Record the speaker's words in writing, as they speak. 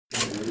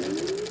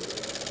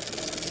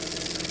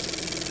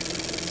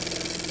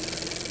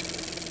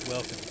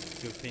Welcome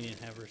to Opinion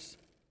Havers,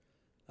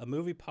 a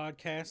movie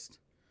podcast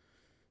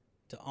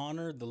to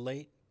honor the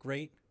late,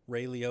 great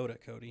Ray Liotta,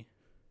 Cody.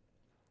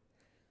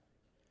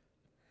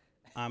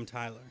 I'm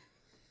Tyler.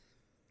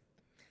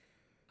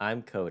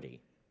 I'm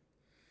Cody.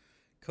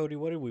 Cody,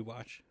 what did we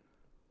watch?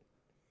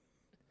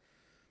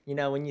 You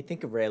know, when you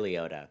think of Ray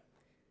Liotta,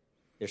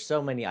 there's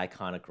so many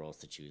iconic roles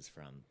to choose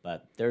from,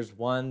 but there's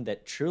one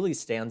that truly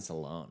stands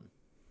alone.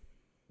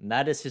 And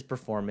that is his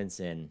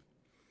performance in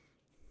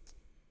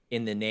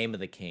The Name of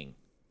the King,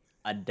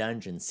 a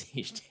dungeon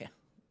siege tale.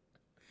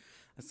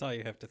 I saw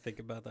you have to think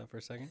about that for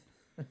a second.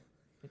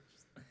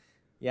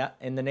 Yeah,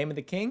 In the Name of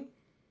the King,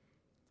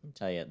 I'll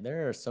tell you,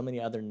 there are so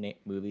many other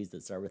movies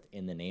that start with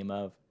In the Name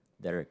of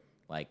that are,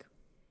 like,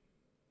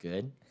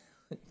 good,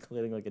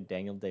 including, like, a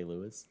Daniel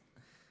Day-Lewis.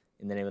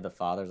 In the Name of the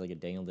Father is like a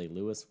Daniel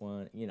Day-Lewis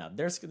one. You know,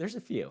 there's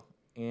a few.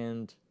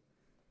 And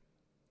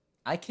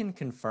I can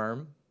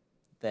confirm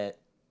that,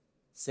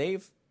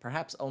 save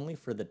perhaps only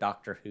for the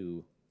Doctor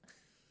Who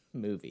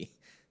movie,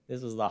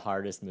 this was the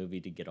hardest movie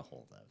to get a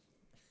hold of.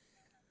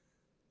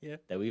 Yeah.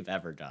 That we've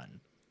ever done.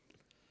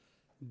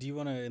 Do you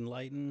want to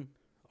enlighten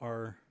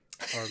our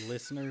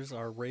listeners,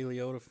 our Ray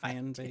Liotta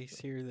fan base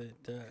here,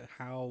 that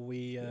how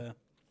we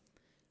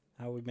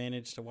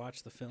managed to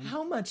watch the film?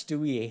 How much do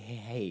we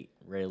hate,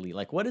 really?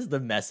 Like, what is the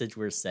message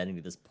we're sending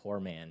to this poor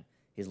man,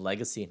 his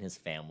legacy and his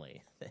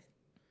family?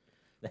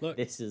 Look,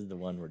 this is the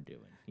one we're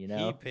doing, you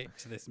know? He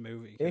picked this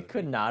movie. Cody. It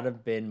could not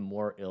have been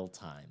more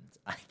ill-timed.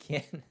 I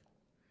can't.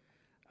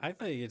 I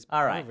think it's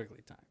All right.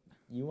 perfectly timed.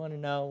 You want to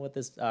know what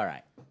this... All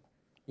right.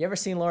 You ever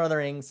seen Lord of the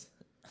Rings?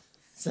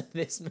 So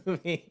this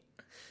movie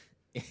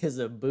is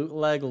a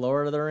bootleg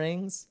Lord of the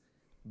Rings,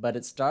 but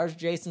it stars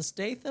Jason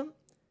Statham.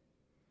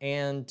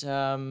 And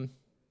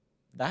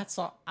that's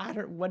all.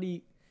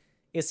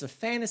 It's a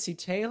fantasy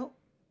tale.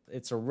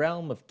 It's a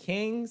realm of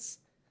kings.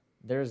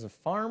 There's a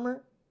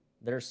farmer.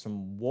 There's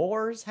some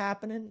wars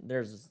happening.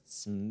 There's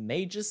some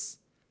maguses,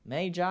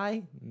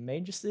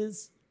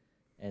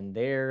 and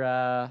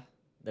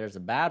there's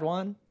a bad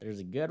one. There's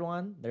a good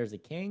one. There's a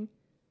king.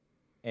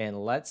 And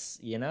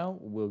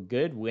will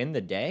good win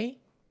the day?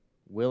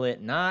 Will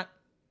it not?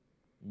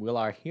 Will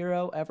our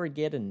hero ever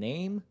get a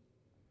name?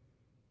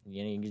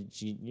 You're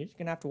just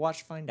gonna have to watch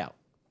to find out.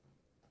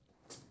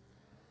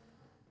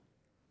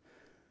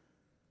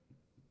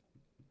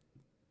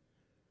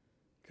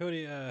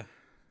 Cody,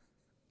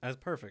 that's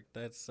perfect.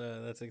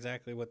 That's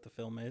exactly what the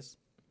film is.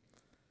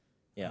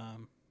 Yeah.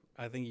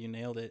 I think you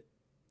nailed it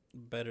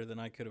better than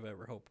I could have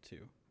ever hoped to.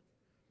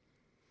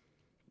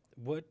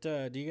 What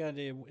do you got?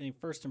 Any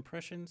first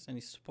impressions? Any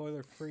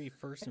spoiler-free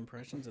first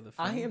impressions of the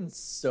film? I am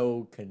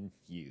so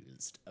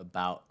confused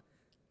about.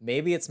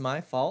 Maybe it's my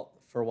fault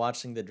for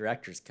watching the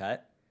director's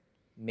cut.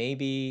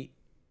 Maybe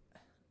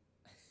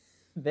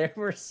there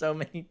were so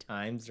many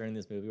times during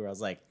this movie where I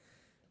was like,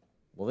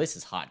 well, this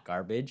is hot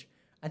garbage.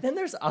 And then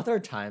there's other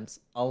times,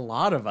 a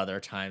lot of other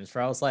times,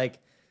 where I was like,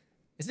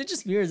 is it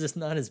just me or is this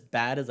not as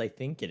bad as I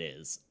think it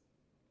is?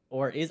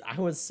 I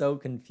was so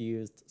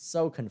confused,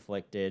 so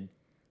conflicted.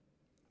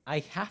 I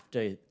have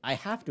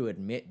to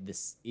admit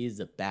this is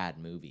a bad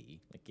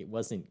movie. Like, it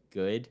wasn't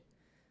good.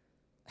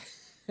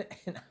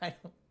 And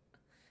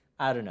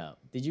I don't know.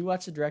 Did you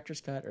watch the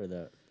director's cut or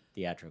the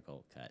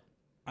theatrical cut?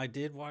 I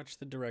did watch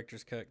the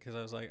director's cut because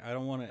I was like, I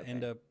don't want to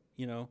end up,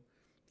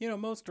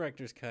 most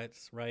director's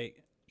cuts, right?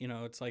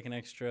 It's like an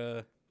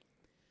extra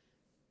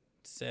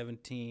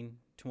 17,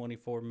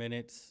 24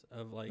 minutes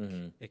of like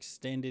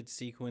extended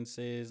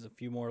sequences, a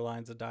few more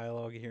lines of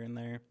dialogue here and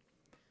there.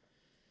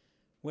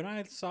 When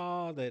I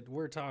saw that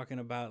we're talking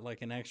about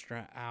like an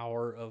extra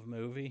hour of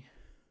movie,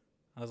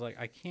 I was like,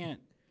 I can't.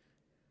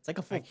 It's like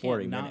a full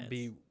 40 minutes. Not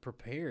be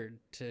prepared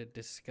to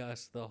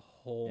discuss the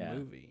whole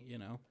movie,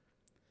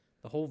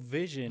 the whole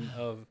vision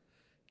of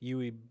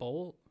Uwe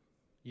Boll,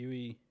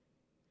 Uwe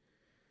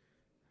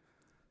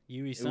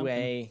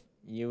something.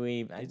 It's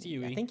Uwe. I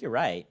think you're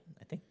right.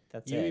 I think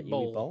that's Uwe it.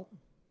 Boll.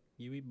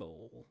 Uwe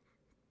Boll.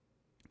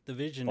 The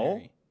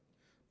visionary.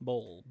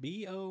 Boll.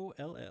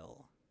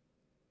 B-O-L-L.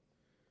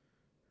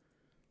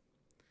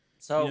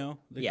 So,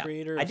 the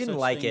creator of I didn't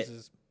such like things it.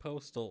 as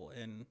Postal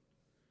and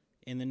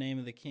In the Name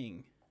of the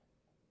King.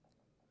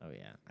 Oh,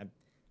 yeah.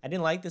 I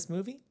didn't like this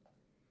movie.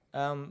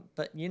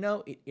 But,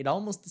 it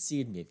almost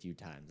deceived me a few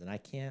times. And I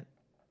can't...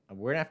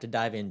 We're going to have to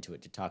dive into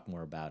it to talk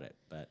more about it.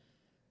 But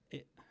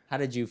how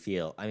did you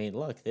feel? I mean,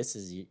 look, this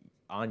is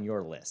on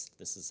your list.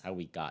 This is how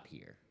we got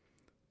here.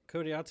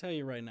 Cody, I'll tell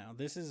you right now,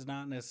 this is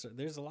not necessarily...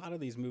 There's a lot of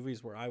these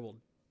movies where I will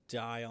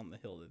die on the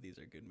hill that these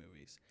are good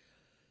movies.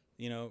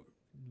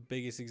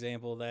 Biggest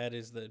example of that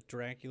is the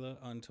Dracula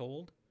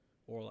Untold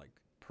or like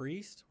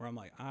Priest, where I'm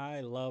like,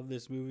 I love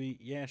this movie.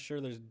 Yeah, sure,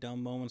 there's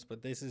dumb moments,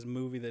 but this is a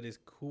movie that is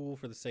cool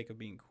for the sake of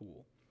being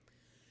cool.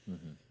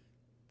 Mm-hmm.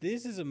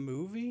 This is a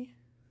movie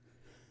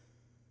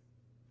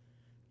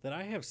that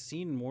I have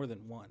seen more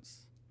than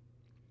once.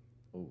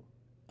 Ooh.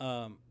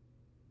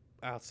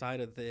 Outside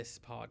of this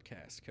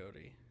podcast,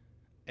 Cody.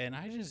 And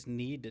I just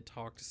need to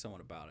talk to someone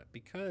about it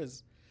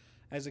because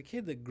as a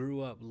kid that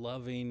grew up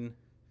loving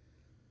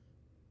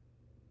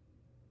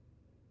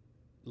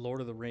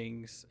Lord of the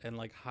Rings and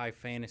like high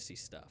fantasy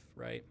stuff,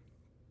 right?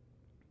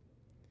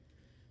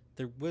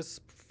 There was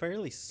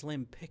fairly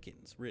slim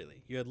pickings,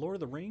 really. You had Lord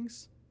of the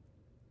Rings,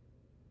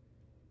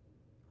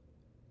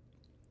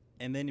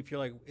 and then if you're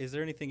like, is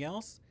there anything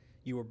else?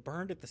 You were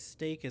burned at the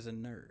stake as a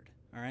nerd.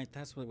 All right,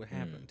 that's what would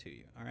happen to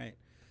you. All right,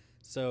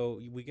 so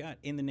we got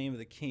In the Name of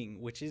the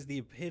King, which is the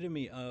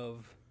epitome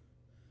of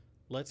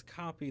let's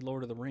copy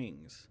Lord of the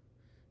Rings.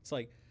 It's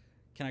like,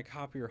 can I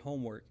copy your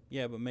homework?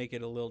 Yeah, but make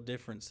it a little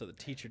different so the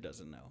teacher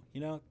doesn't know.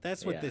 You know,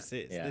 that's what this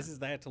is. Yeah. This is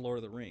that to Lord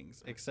of the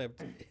Rings,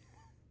 except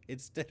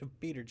instead of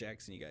Peter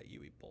Jackson, you got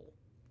Yui Bowl.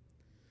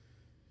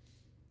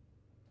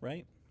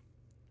 Right?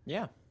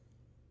 Yeah.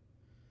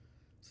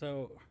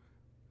 So,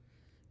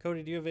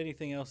 Cody, do you have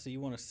anything else that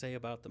you want to say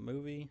about the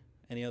movie?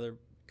 Any other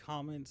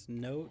comments,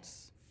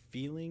 notes,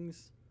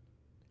 feelings,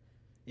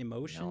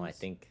 emotions? No, I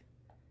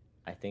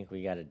think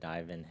we got to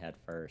dive in head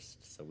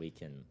first so we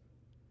can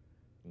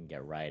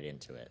get right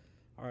into it.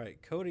 All right,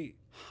 Cody,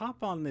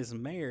 hop on this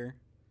mare.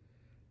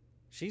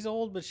 She's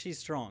old, but she's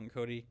strong,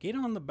 Cody. Get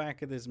on the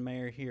back of this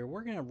mare here.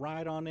 We're going to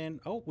ride on in.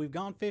 Oh, we've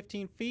gone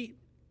 15 feet.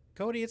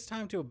 Cody, it's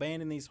time to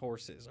abandon these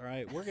horses, all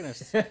right? We're going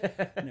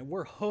to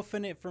we're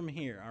hoofing it from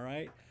here, all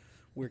right?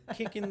 We're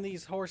kicking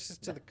these horses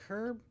to the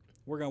curb.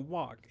 We're going to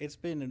walk.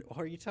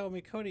 Are you telling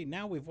me, Cody,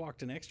 now we've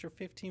walked an extra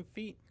 15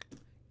 feet?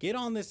 Get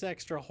on this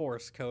extra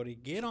horse, Cody.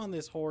 Get on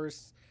this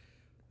horse,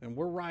 and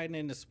we're riding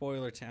into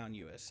Spoiler Town,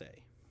 USA.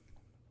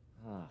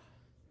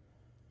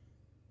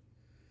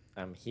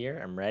 I'm here.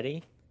 I'm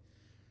ready.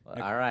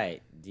 Well, all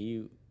right. Do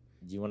you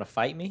want to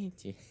fight me?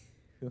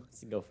 Who wants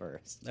to go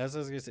first? That's what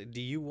I was gonna say.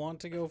 Do you want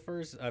to go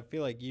first? I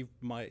feel like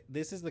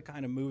this is the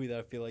kind of movie that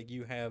I feel like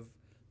you have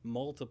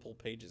multiple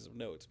pages of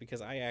notes,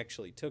 because I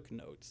actually took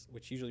notes,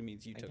 which usually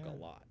means you took a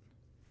lot.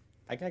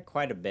 I got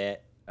quite a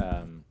bit.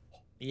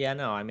 Yeah,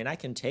 no, I mean, I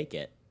can take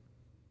it.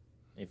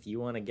 If you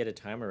want to get a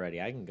timer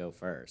ready, I can go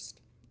first.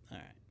 All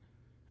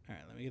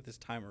right, let me get this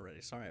timer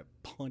ready. Sorry, I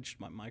punched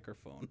my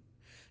microphone.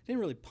 I didn't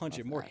really punch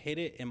it, more hit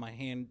it, and my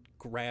hand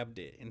grabbed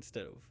it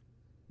instead of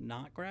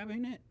not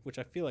grabbing it, which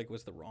I feel like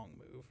was the wrong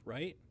move,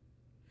 right?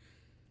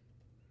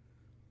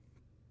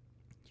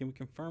 Can we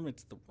confirm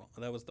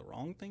that was the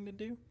wrong thing to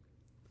do?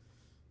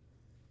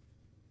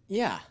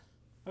 Yeah.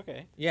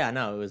 Okay. Yeah,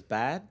 no, it was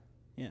bad.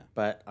 Yeah.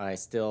 But I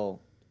still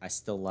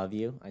love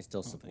you. I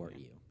still support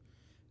you.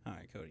 All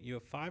right, Cody. You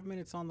have 5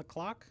 minutes on the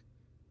clock.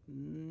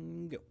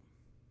 Go.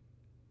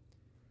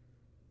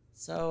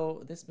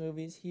 So this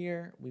movie's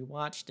here. We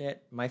watched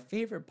it. My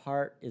favorite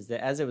part is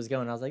that as it was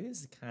going, I was like,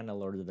 this is kind of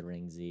Lord of the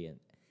Ringsy.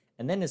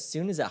 And then as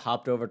soon as it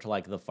hopped over to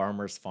like the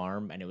farmer's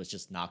farm and it was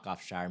just knockoff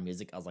Shire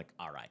music, I was like,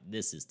 all right,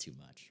 this is too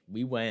much.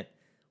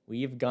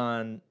 We've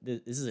gone,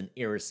 this is an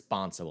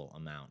irresponsible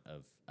amount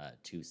of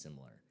too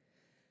similar.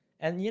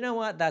 And you know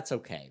what? That's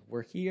okay.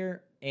 We're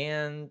here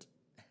and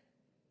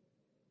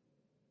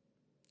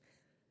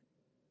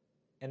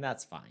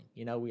that's fine.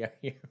 You know, we are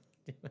here.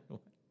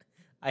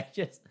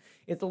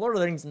 It's the Lord of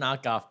the Rings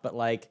knockoff, but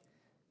like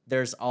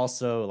there's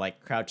also like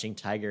Crouching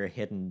Tiger,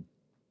 Hidden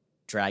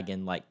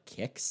Dragon like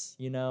kicks,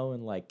 you know,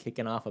 and like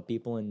kicking off of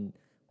people and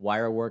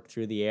wire work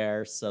through the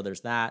air. So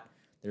there's that.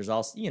 There's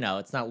also, you know,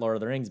 it's not Lord of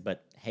the Rings,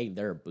 but hey,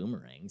 there are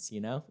boomerangs,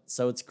 you know?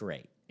 So it's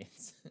great.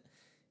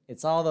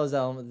 It's all those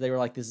elements. They were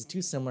like, this is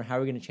too similar. How are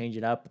we going to change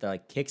it up? But they're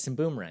like kicks and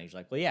boomerangs. You're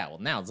like, well, yeah, well,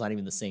 now it's not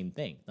even the same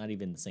thing. Not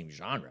even the same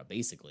genre,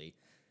 basically.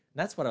 And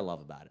that's what I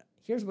love about it.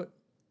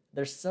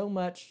 There's so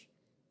much.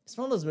 It's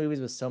one of those movies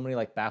with so many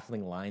like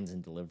baffling lines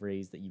and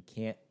deliveries that you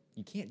can't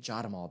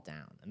jot them all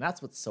down. And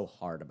that's what's so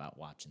hard about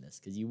watching this,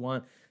 because you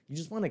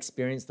just want to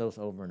experience those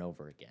over and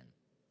over again.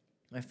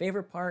 My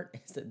favorite part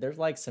is that there's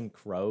like some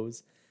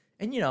crows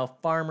and, you know,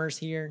 farmers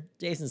here.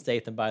 Jason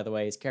Statham, by the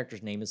way, his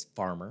character's name is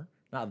Farmer,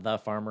 not the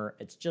farmer.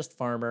 It's just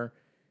Farmer.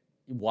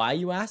 Why,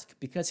 you ask?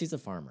 Because he's a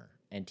farmer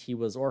and he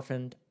was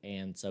orphaned.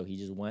 And so he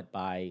just went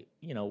by,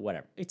 you know,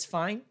 whatever. It's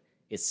fine.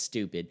 It's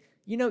stupid.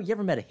 You know, you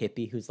ever met a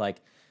hippie who's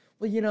like,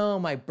 well, you know,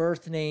 my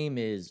birth name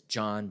is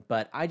John,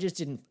 but I just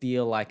didn't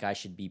feel like I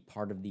should be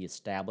part of the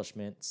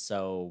establishment,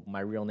 so my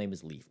real name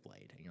is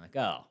Leafblade. And you're like,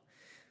 oh,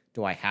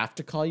 do I have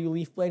to call you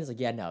Leafblade? It's like,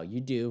 yeah, no,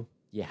 you do.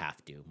 You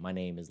have to. My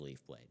name is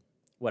Leafblade.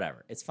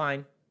 Whatever. It's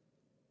fine.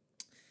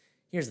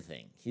 Here's the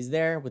thing. He's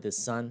there with his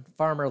son.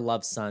 Farmer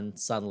loves son.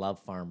 Son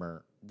loves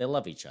farmer. They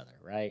love each other,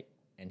 right?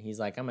 And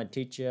he's like, I'm going to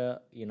teach you,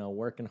 you know,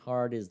 working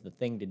hard is the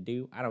thing to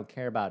do. I don't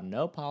care about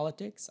no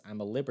politics. I'm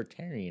a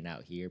libertarian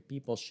out here.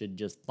 People should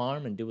just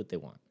farm and do what they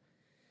want.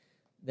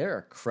 There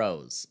are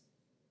crows.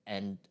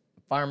 And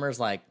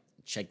farmer's like,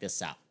 check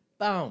this out.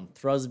 Boom.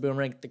 Throws a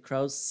boomerang at the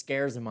crows,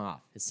 scares him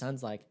off. His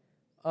son's like,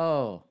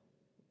 oh,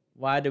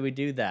 why do we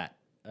do that?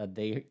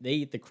 They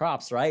eat the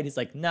crops, right? He's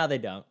like, no, they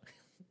don't.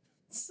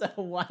 So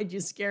why'd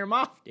you scare him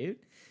off, dude?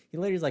 He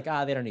later's like,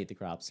 they don't eat the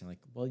crops. And you're like,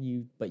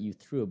 well, you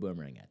threw a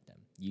boomerang at them.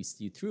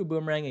 You threw a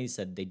boomerang and you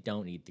said they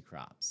don't eat the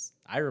crops.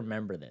 I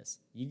remember this.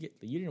 You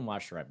didn't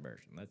watch the right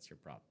version. That's your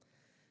problem.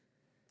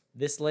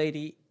 This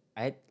lady,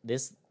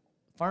 this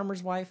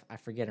farmer's wife, I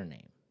forget her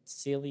name.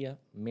 Celia,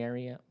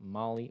 Maria,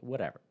 Molly,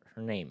 whatever.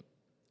 Her name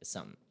is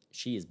something.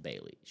 she is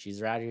Bailey.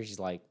 She's right here. She's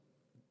like,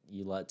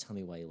 tell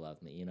me why you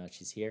love me. You know,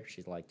 she's here.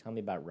 She's like, tell me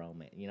about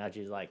romance. You know,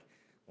 she's like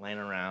laying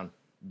around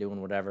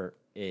doing whatever.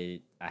 You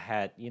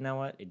know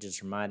what? It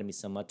just reminded me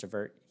so much of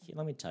her.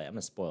 Let me tell you, I'm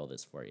gonna spoil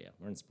this for you.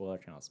 We're in spoiler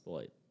channel. Spoil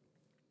it.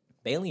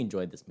 Bailey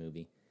enjoyed this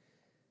movie,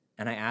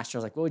 and I asked her, I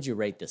was like, what would you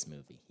rate this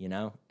movie? You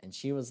know, and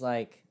she was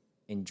like,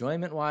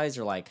 enjoyment wise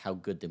or like how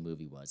good the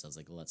movie was. I was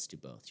like, well, let's do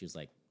both. She was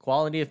like,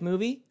 quality of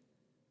movie,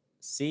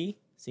 C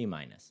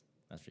minus.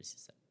 That's what she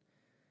said.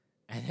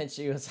 And then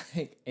she was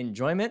like,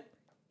 enjoyment,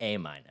 A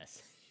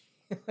minus.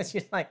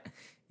 She's like,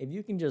 if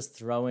you can just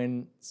throw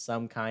in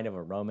some kind of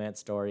a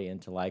romance story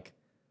into like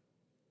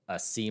a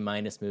C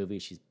minus movie,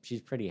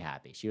 she's pretty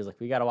happy. She was like,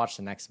 we got to watch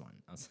the next one.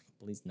 I was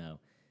like, please no.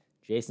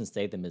 Jason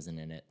Statham isn't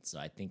in it, so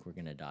I think we're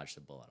gonna dodge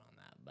the bullet on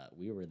that. But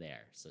we were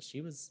there, so she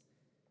was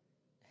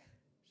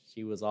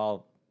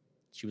all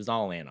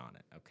in on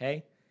it.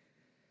 Okay.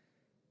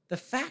 The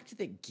fact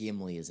that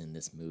Gimli is in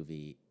this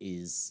movie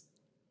is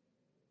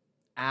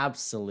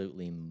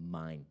absolutely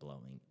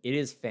mind-blowing. It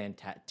is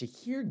fantastic to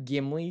hear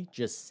Gimli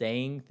just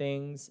saying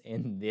things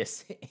in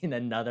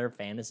another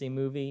fantasy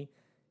movie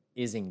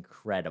is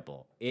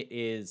incredible. It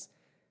is.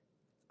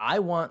 I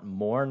want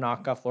more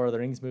knockoff Lord of the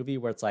Rings movie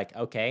where it's like,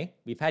 okay,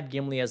 we've had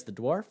Gimli as the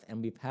dwarf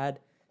and we've had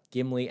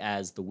Gimli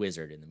as the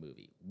wizard in the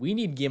movie. We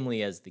need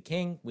Gimli as the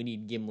king. We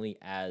need Gimli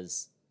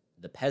as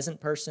the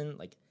peasant person.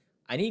 Like,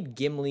 I need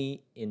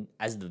Gimli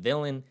as the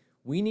villain.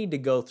 We need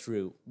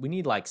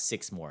like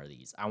 6 more of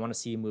these. I want to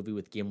see a movie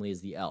with Gimli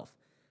as the elf.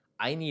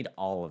 I need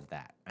all of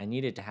that. I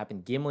need it to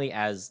happen. Gimli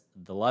as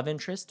the love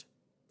interest.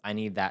 I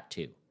need that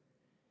too.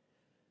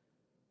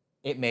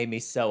 It made me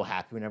so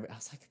happy whenever I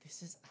was like,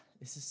 this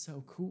is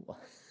so cool.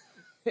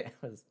 It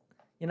was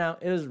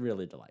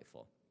really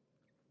delightful.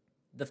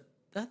 The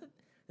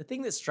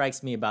thing that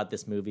strikes me about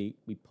this movie,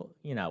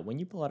 when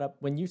you pull it up,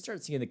 when you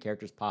start seeing the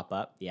characters pop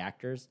up, the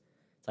actors,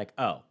 it's like,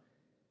 oh,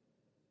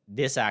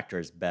 this actor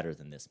is better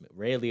than this movie.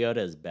 Ray Liotta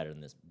is better than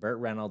this. Burt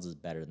Reynolds is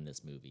better than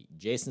this movie.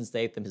 Jason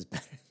Statham is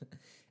better.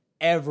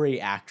 Every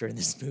actor in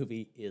this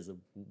movie is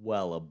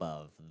well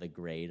above the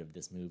grade of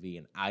this movie,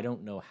 and I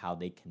don't know how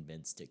they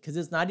convinced it. Because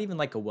it's not even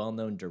like a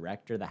well-known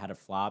director that had a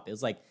flop. It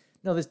was like,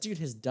 no, this dude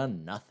has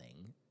done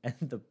nothing, and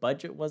the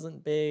budget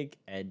wasn't big,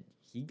 and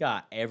he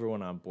got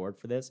everyone on board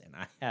for this, and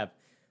I have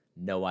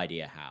no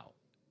idea how.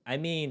 I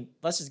mean,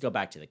 let's just go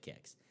back to the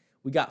kicks.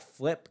 We got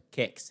flip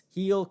kicks,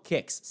 heel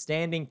kicks,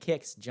 standing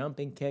kicks,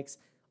 jumping kicks.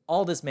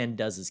 All this man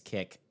does is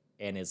kick,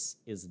 and is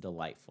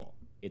delightful.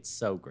 It's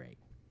so great.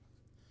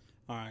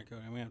 All right,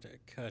 Cody, we have to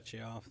cut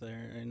you off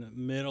there in the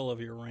middle of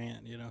your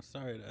rant. You know,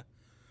 sorry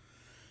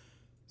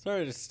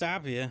to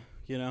stop you.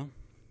 You know,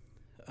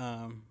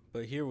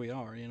 but here we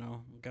are. You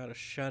know, got to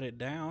shut it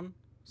down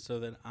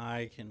so that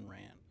I can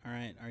rant. All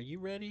right, are you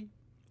ready?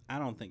 I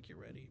don't think you're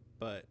ready,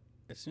 but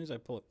as soon as I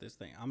pull up this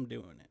thing, I'm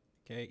doing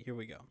it. Okay, here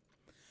we go.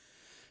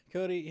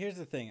 Cody, here's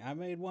the thing. I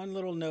made one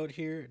little note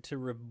here to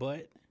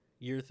rebut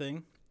your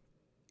thing.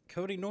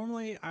 Cody,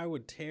 normally I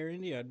would tear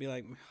into you. I'd be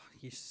like,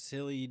 you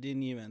silly, you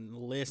didn't even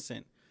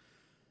listen.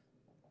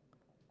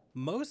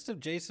 Most of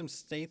Jason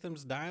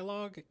Statham's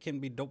dialogue can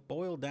be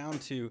boiled down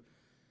to,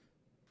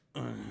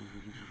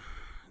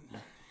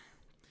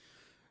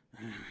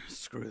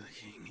 screw the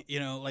king.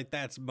 You know, like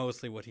that's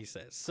mostly what he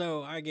says.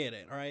 So I get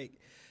it, all right?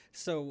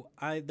 So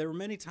there were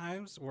many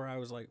times where I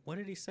was like, what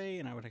did he say?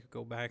 And I would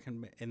go back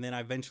and then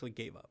I eventually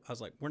gave up. I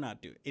was like, we're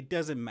not doing it. It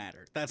doesn't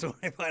matter. That's what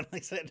I finally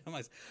said to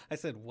myself. I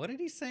said, what did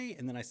he say?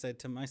 And then I said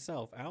to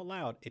myself out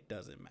loud, it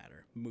doesn't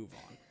matter. Move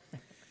on.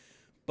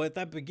 But at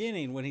that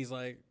beginning, when he's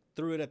like,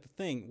 threw it at the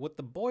thing, what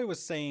the boy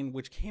was saying,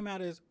 which came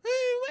out as,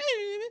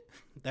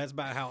 that's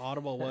about how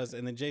audible it was.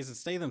 And then Jason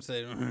Statham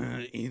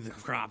said, eat the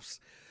crops.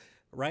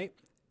 Right?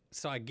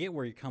 So I get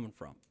where you're coming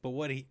from. But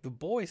what the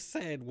boy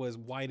said was,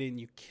 why didn't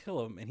you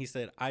kill him? And he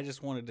said, I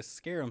just wanted to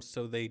scare them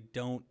so they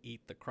don't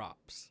eat the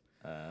crops.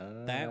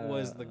 That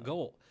was the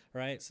goal,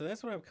 right? So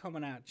that's what I'm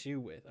coming at you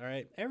with, all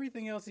right?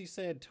 Everything else he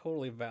said,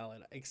 totally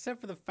valid, except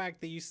for the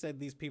fact that you said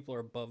these people are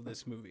above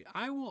this movie.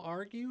 I will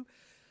argue,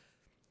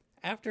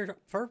 after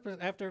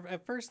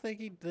at first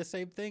thinking the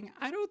same thing,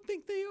 I don't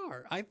think they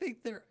are. I think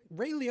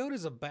Ray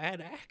Liotta's a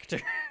bad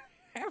actor.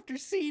 After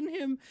seeing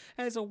him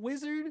as a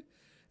wizard,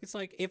 it's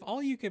like if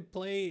all you could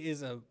play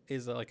is a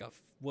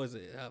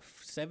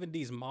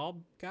 70s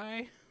mob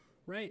guy,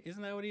 right?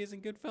 Isn't that what he is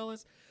in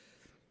Goodfellas?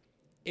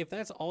 If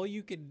that's all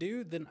you could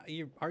do, then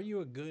are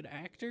you a good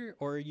actor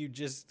or are you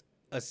just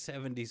a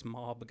 70s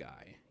mob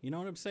guy? You know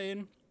what I'm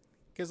saying?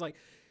 Because like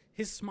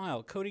his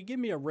smile, Cody, give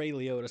me a Ray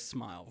Liotta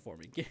smile for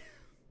me.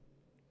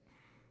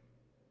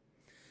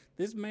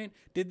 This man,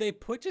 did they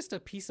put just a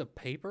piece of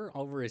paper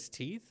over his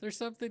teeth or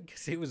something?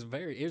 Because it was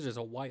just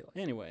a white.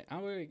 Anyway,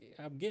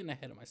 I'm getting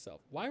ahead of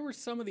myself. Why were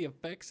some of the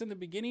effects in the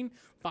beginning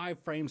 5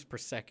 frames per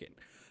second?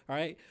 All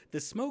right, the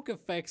smoke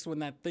effects when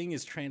that thing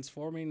is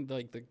transforming,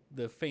 like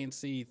the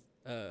fancy,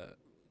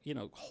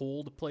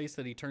 hold place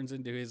that he turns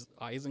into his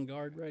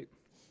Isengard, right?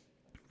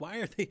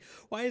 Why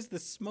is the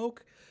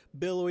smoke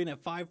billowing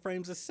at 5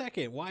 frames a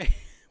second? Why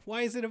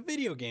is it a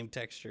video game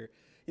texture?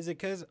 Is it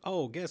because,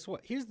 oh, guess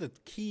what? Here's the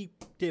key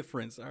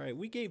difference. All right,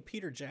 we gave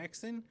Peter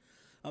Jackson,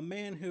 a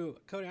man who,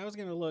 Cody, I was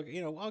going to look,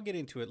 I'll get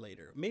into it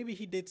later. Maybe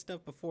he did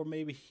stuff before,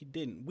 maybe he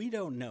didn't. We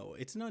don't know.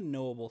 It's an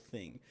unknowable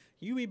thing.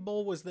 Uwe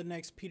Boll was the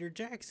next Peter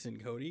Jackson,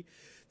 Cody.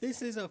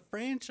 This is a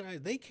franchise.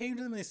 They came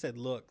to them and they said,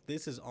 look,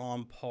 this is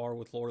on par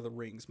with Lord of the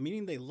Rings,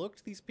 meaning they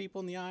looked these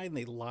people in the eye and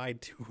they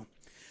lied to them.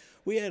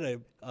 We had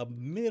a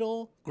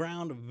middle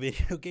ground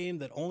video game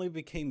that only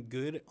became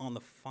good on the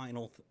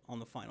final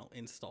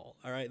install.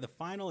 All right, the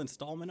final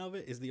installment of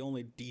it is the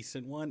only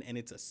decent one, and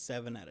it's a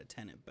 7 out of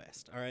 10 at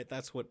best. All right,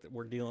 that's what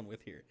we're dealing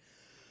with here,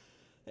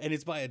 and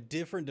it's by a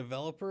different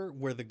developer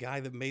where the guy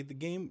that made the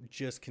game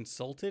just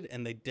consulted,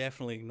 and they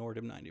definitely ignored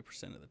him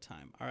 90% of the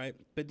time. All right,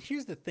 but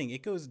here's the thing: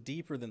 it goes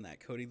deeper than that,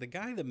 Cody. The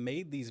guy that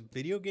made these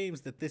video games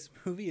that this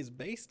movie is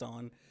based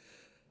on,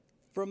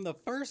 from the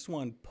first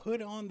one,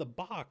 put on the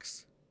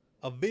box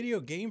a video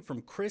game from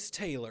Chris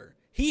Taylor.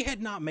 He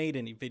had not made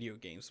any video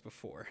games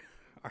before.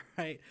 All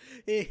right.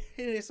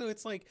 So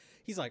it's like,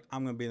 he's like,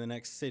 I'm going to be the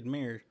next Sid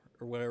Meier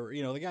or whatever.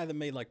 The guy that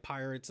made like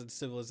Pirates and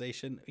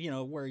Civilization,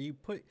 where you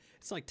put,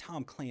 it's like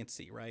Tom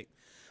Clancy, right?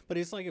 But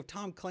it's like if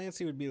Tom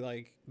Clancy would be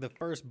like, the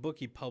first book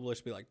he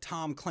published be like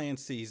Tom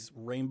Clancy's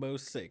Rainbow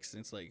Six. And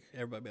it's like,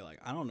 everybody be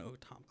like, I don't know who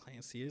Tom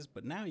Clancy is.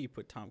 But now you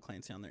put Tom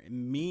Clancy on there. It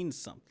means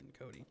something,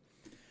 Cody.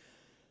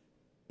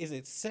 Is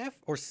it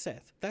Seth or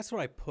Seth? That's what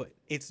I put.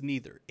 It's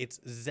neither. It's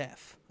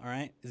Zeph, all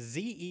right?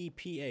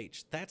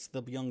 Zeph. That's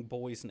the young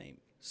boy's name.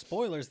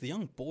 Spoilers, the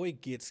young boy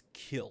gets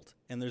killed,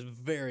 and there's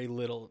very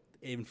little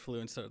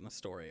influence on the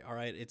story, all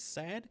right? It's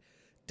sad.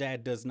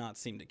 Dad does not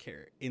seem to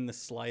care in the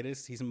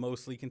slightest. He's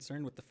mostly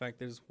concerned with the fact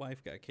that his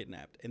wife got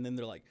kidnapped. And then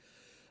they're like,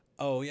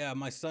 oh, yeah,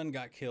 my son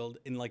got killed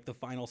in, like, the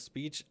final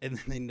speech. And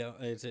then they know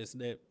it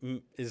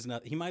is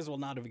not. He might as well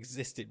not have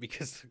existed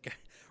because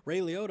Ray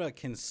Liotta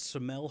can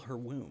smell her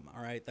womb,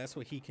 all right? That's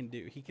what he can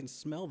do. He can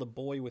smell the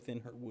boy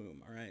within her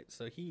womb, all right?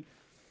 So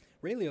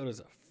Ray Liotta's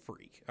a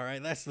freak, all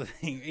right? That's the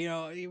thing.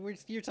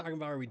 You're talking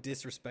about, are we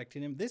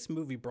disrespecting him? This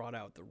movie brought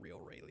out the real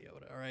Ray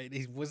Liotta, all right?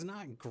 He was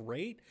not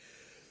great.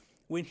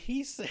 When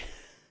he said,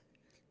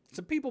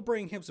 some people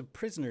bring him some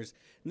prisoners,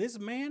 and this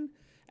man,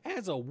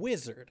 as a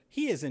wizard,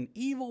 he is an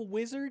evil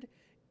wizard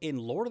in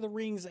Lord of the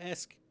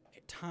Rings-esque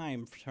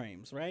time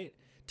frames, right?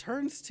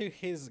 Turns to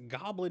his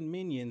goblin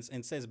minions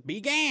and says,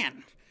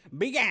 "Began,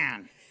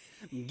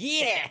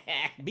 get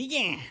it,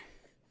 began."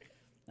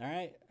 All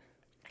right,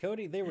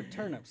 Cody. They were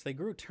turnips. They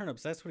grew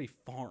turnips. That's what he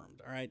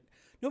farmed. All right.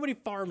 Nobody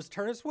farms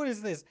turnips. What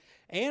is this?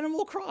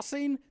 Animal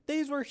Crossing?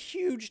 These were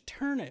huge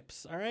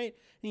turnips. All right.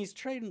 And he's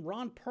trading.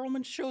 Ron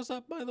Perlman shows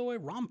up. By the way,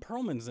 Ron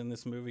Perlman's in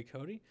this movie,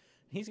 Cody.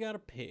 He's got a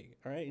pig.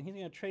 All right. And he's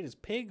gonna trade his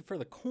pig for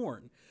the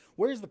corn.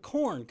 Where's the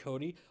corn,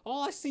 Cody?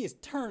 All I see is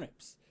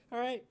turnips. All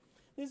right.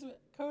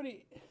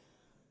 Cody,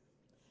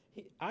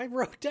 I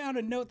wrote down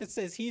a note that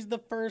says he's the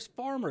first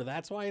farmer.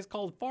 That's why he's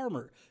called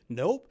Farmer.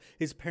 Nope.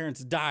 His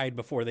parents died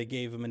before they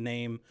gave him a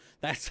name.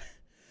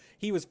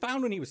 He was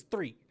found when he was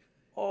 3.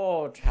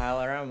 Oh,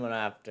 Tyler, I'm going to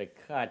have to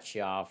cut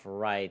you off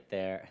right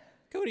there.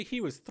 Cody,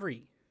 he was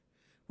 3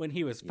 when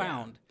he was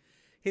found. Yeah.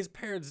 His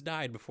parents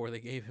died before they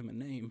gave him a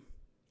name.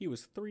 He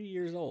was 3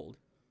 years old.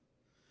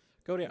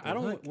 Cody,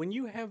 when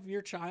you have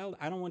your child,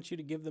 I don't want you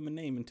to give them a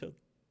name until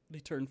they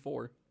turn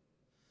 4.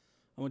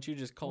 I want you to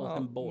just call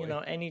him boy.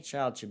 Any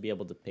child should be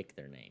able to pick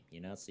their name,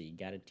 so you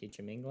got to teach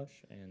them English,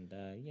 and,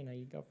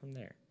 you go from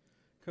there.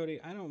 Cody,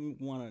 I don't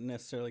want to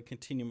necessarily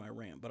continue my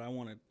rant, but I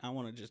want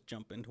to just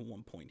jump into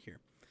one point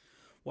here.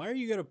 Why are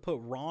you going to put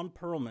Ron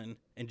Perlman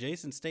and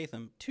Jason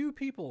Statham, 2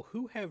 people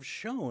who have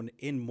shown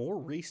in more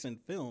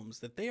recent films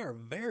that they are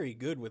very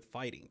good with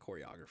fighting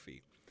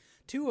choreography?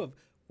 2 of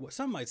what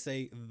some might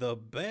say the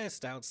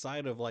best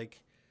outside of like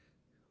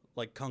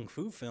kung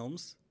fu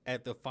films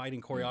at the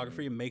fighting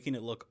choreography and making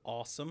it look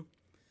awesome.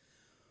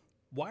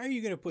 Why are you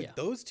going to put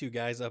those 2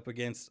 guys up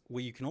against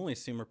what you can only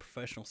assume are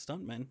professional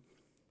stuntmen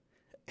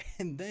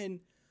and then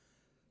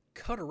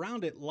cut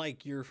around it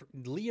like you're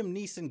Liam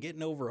Neeson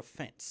getting over a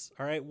fence?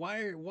 All right.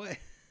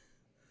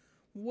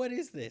 What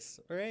is this?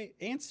 All right.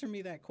 Answer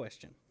me that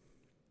question.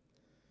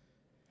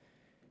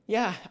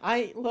 Yeah.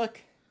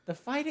 The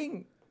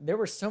fighting, there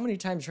were so many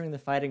times during the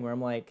fighting where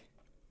I'm like,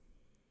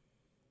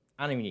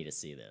 I don't even need to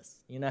see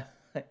this,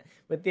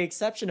 With the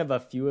exception of a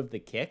few of the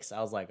kicks,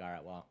 I was like, all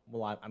right,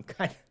 well, I'm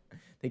kind of,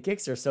 the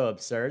kicks are so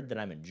absurd that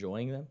I'm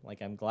enjoying them.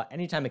 Like, I'm glad,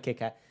 anytime a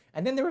kick,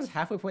 and then there was a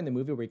halfway point in the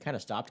movie where he kind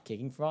of stopped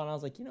kicking for a while, and I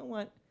was like, you know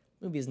what?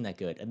 The movie isn't that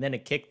good. And then a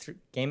kick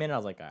came in, and I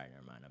was like, all right,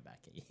 never mind, I'm back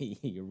in.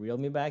 You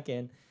reeled me back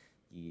in.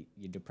 You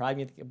deprived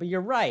me but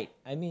you're right.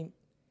 I mean,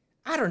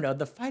 I don't know.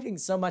 The fighting,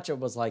 so much it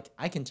was like,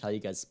 I can tell you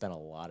guys spent a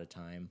lot of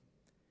time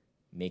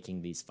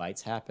making these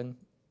fights happen.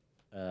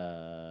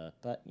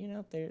 But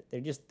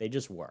they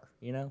just were,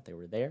 they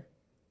were there,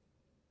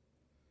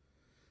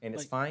 and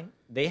it's fine.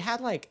 They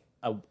had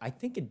I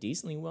think a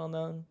decently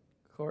well-known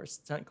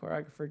stunt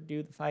choreographer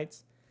do the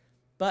fights,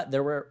 but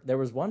there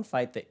was one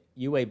fight that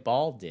Uwe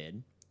Ball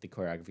did the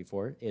choreography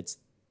for. It's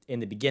in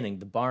the beginning,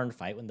 the barn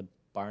fight when the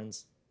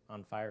barn's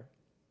on fire,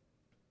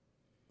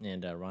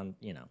 and Ron,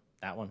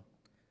 that one.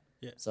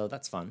 Yeah. So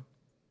that's fun.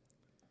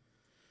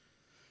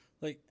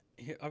 Like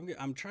here,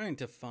 I'm trying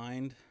to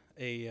find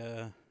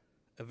a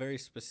very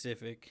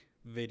specific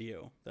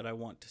video that I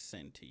want to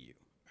send to you.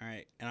 All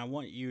right, and I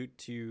want you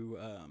to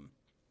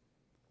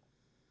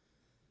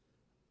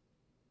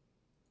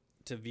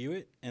view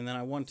it, and then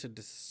I want to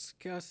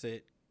discuss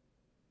it.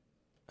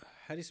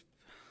 How do you?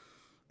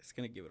 It's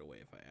gonna give it away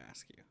if I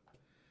ask you.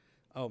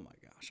 Oh my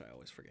gosh, I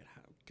always forget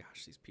how.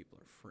 Gosh, these people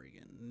are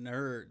friggin'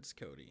 nerds,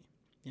 Cody.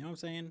 You know what I'm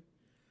saying?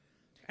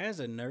 As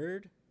a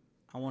nerd,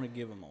 I want to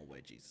give them all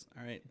wedgies.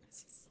 All right,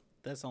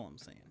 that's all I'm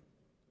saying.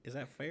 Is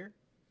that fair?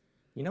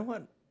 You know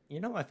what? You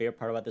know what my favorite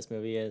part about this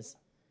movie is?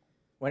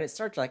 When it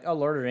starts like, oh,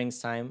 Lord of the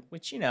Rings time,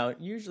 which, you know,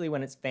 usually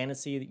when it's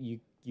fantasy,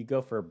 you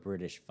go for a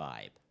British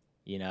vibe,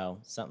 you know,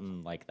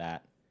 something like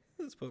that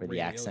Let's put for Ray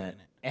the Liotta accent.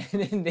 in it.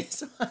 And in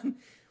this one,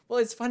 well,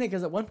 it's funny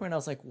because at one point I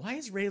was like, why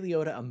is Ray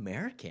Liotta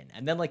American?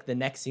 And then like the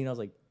next scene, I was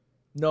like,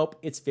 nope,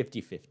 it's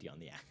 50-50 on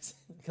the accent.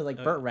 Because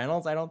like Burt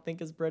Reynolds, I don't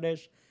think is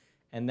British.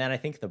 And then I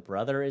think the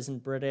brother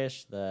isn't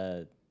British.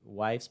 The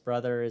wife's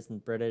brother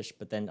isn't British.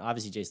 But then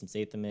obviously Jason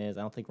Statham is.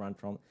 I don't think Ron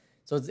Perlman.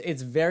 So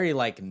it's very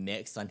like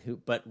mixed on who.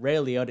 But Ray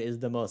Liotta is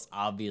the most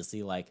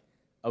obviously like,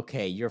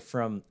 okay, you're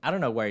from. I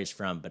don't know where he's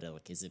from, but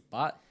like, is it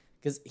bot?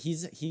 Because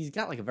he's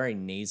got like a very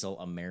nasal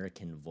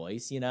American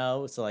voice, you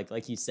know. So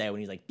like you say when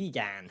he's like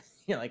began,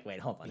 you're like, wait,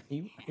 hold on,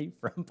 are you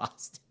from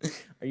Boston?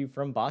 Are you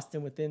from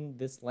Boston within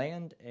this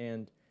land?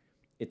 And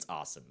it's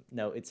awesome.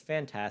 No, it's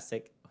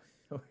fantastic.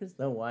 Where's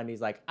the one? He's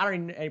like, I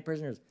don't need any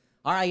prisoners.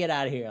 All right, get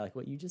out of here. Like,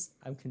 what? You just?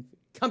 I'm confused.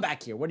 Come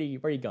back here. Where are you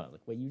going?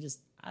 Like, what? You just?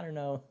 I don't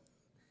know.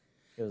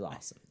 It was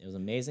awesome. It was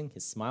amazing.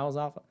 His smile was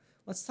off.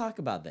 Let's talk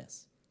about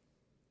this.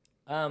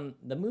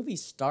 The movie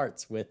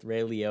starts with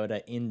Ray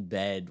Liotta in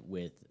bed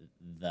with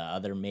the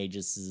other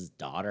Magus'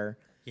 daughter.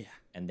 Yeah.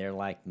 And they're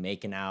like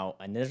making out.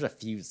 And there's a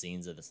few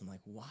scenes of this. I'm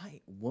like,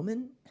 why,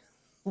 woman?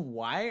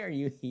 Why are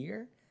you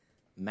here?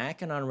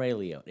 Macking on Ray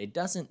Liotta. It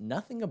doesn't.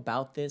 Nothing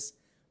about this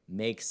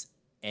makes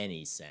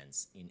any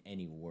sense in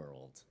any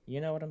world.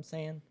 You know what I'm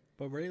saying?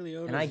 But Ray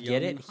Liotta, and I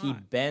get it.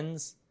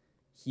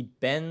 He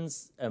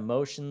bends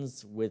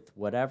emotions with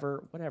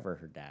whatever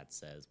her dad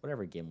says,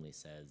 whatever Gimli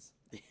says.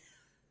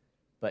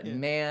 But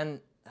man,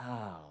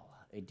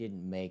 it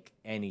didn't make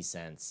any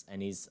sense.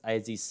 And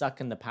as he's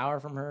sucking the power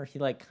from her, he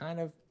like kind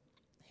of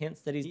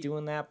hints that he's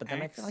doing that, but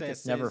then I feel like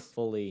it's never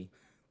fully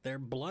their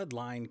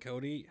bloodline,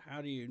 Cody.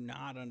 How do you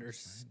not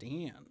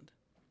understand?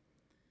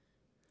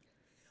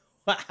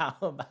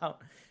 How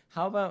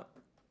about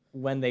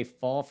when they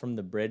fall from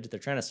the bridge? They're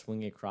trying to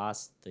swing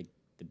across the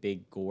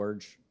big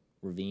gorge,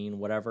 ravine,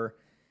 whatever,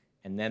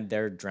 and then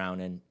they're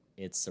drowning.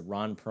 It's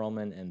Ron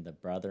Perlman and the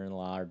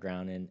brother-in-law are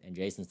drowning, and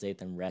Jason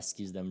Statham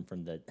rescues them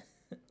from the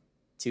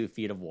 2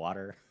 feet of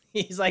water.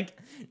 He's like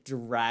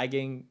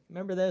dragging.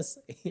 Remember this?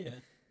 Yeah.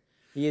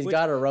 He's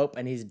got a rope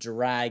and he's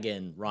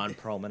dragging Ron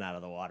Perlman out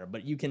of the water,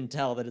 but you can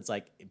tell that it's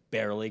like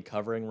barely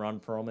covering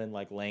Ron Perlman,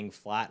 like laying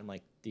flat. I'm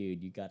like,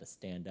 dude, you got to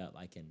stand up.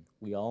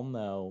 We all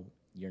know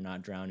you're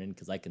not drowning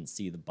because I can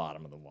see the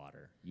bottom of the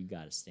water. You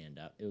got to stand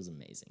up. It was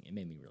amazing. It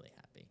made me really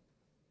happy.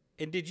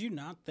 And did you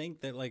not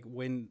think that like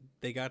when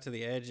they got to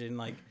the edge and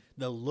like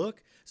the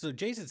look, so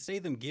Jason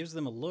Statham gives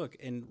them a look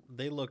and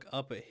they look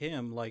up at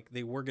him like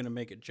they were going to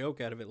make a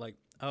joke out of it. Like,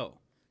 oh,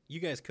 you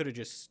guys could have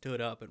just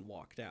stood up and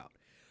walked out.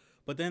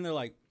 But then they're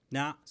like,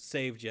 nah,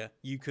 saved you.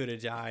 You could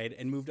have died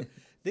and moved on.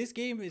 This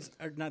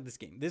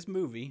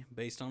movie,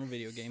 based on a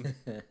video game,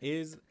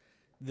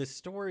 the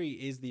story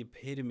is the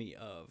epitome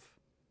of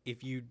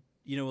if you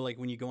know, like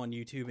when you go on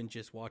YouTube and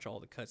just watch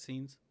all the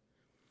cutscenes,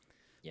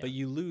 but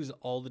you lose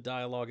all the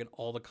dialogue and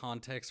all the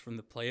context from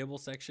the playable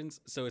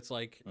sections. So it's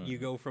like you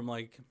go from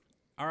like,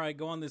 all right,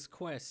 go on this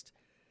quest.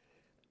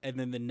 And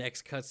then the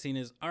next cutscene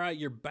is, all right,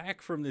 you're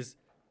back from this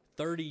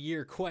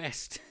 30-year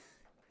quest.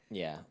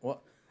 Yeah.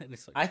 Well, like,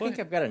 I think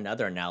I've got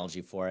another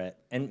analogy for it,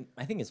 and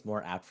I think it's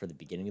more apt for the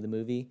beginning of the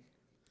movie.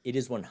 It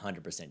is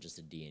 100% just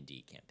a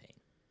D&D campaign.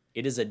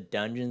 It is a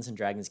Dungeons and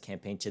Dragons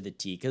campaign to the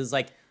T, because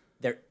like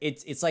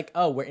it's like,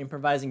 oh, we're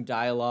improvising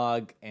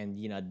dialogue, and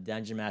you know, the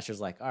dungeon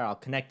master's like, all right, I'll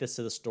connect this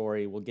to the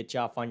story. We'll get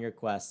you off on your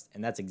quest,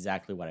 and that's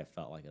exactly what I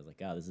felt like. I was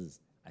like, oh,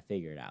 I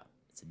figured it out.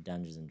 It's a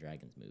Dungeons and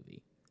Dragons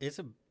movie.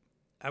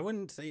 I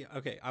wouldn't say,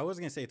 okay, I was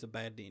gonna say it's a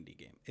bad D&D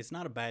game. It's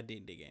not a bad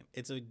D&D game.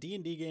 It's a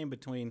D&D game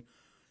between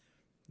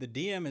the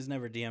DM has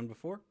never DM'd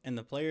before, and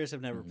the players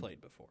have never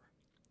played before.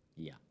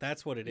 Yeah.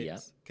 That's what it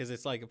is. Because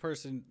it's like a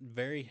person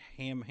very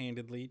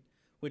ham-handedly,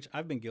 which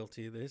I've been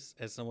guilty of this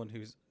as someone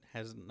who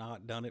has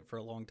not done it for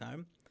a long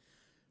time,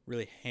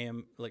 really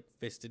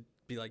fisted,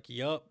 be like,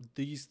 yup,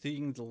 these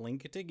things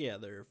link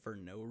together for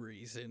no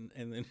reason.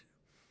 And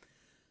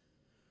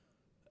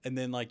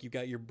then like you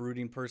got your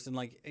brooding person.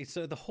 Like,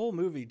 so the whole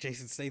movie,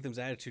 Jason Statham's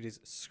attitude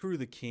is, screw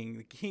the king.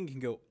 The king can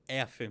go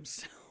F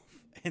himself.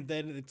 And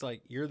then it's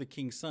like, you're the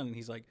king's son. And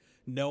he's like,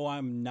 no,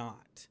 I'm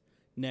not.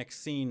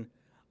 Next scene,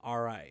 all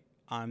right,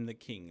 I'm the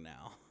king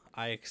now.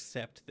 I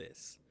accept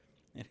this.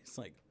 And it's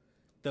like,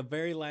 the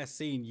very last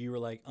scene, you were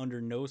like,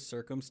 under no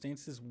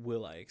circumstances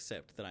will I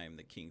accept that I am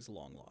the king's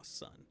long-lost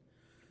son.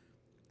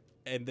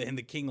 And then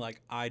the king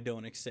like, I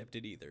don't accept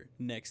it either.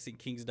 Next thing,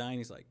 king's dying.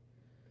 He's like,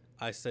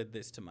 I said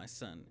this to my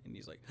son, and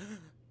he's like,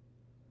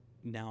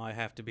 now I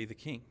have to be the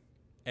king.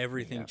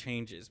 Everything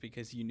changes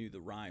because you knew the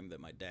rhyme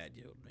that my dad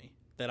yelled me.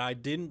 That I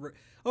didn't.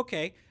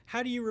 Okay,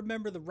 how do you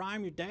remember the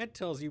rhyme your dad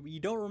tells you? You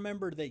don't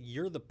remember that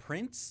you're the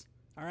prince.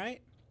 All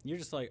right, you're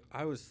just like,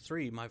 I was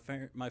 3.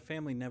 My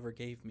family never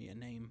gave me a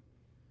name.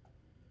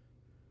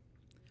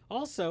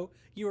 Also,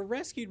 you were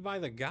rescued by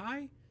the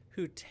guy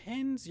who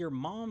tends your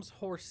mom's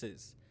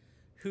horses,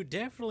 who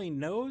definitely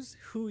knows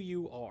who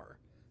you are.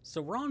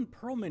 So Ron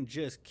Perlman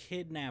just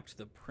kidnapped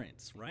the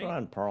prince, right?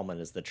 Ron Perlman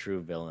is the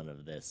true villain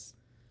of this.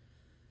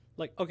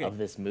 Like, okay, of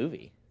this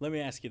movie. Let me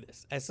ask you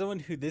this: as someone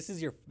who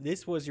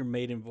this was your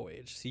maiden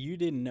voyage, so you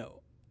didn't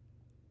know.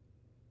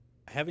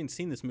 Having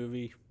seen this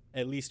movie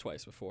at least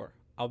twice before,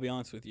 I'll be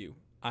honest with you,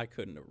 I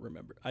couldn't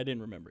remember. I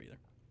didn't remember either.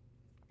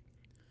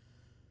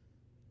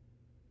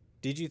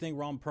 Did you think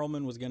Ron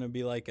Perlman was going to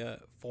be like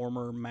a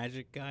former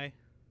magic guy?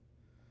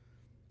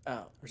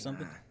 Oh, or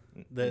something?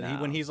 No.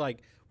 When he's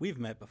like, we've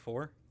met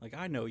before. Like,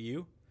 I know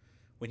you.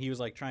 When he was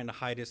like trying to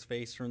hide his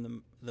face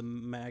from the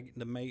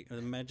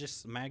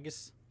magus.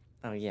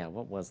 Oh yeah,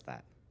 what was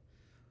that?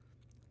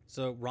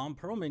 So Ron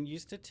Perlman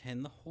used to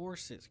tend the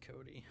horses,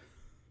 Cody.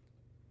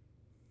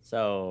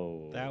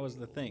 So that was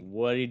the thing.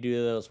 What did he do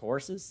to those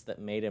horses that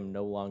made him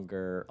no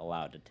longer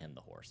allowed to tend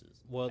the horses?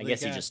 Well, I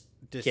guess he just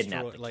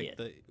kidnapped the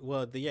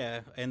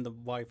kid. And the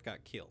wife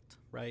got killed,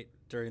 right?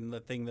 During the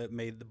thing that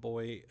made the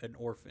boy an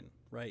orphan,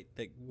 right?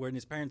 That when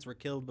his parents were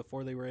killed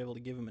before they were able to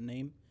give him a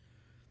name.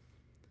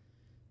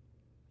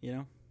 You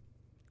know?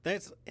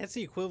 That's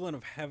the equivalent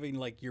of having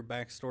like your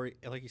backstory,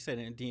 like you said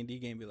in a D&D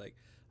game, be like,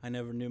 I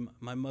never knew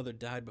my mother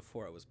died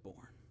before I was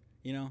born.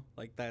 You know,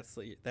 like that's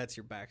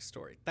your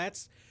backstory.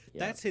 That's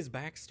his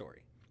backstory.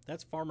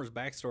 That's Farmer's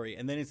backstory,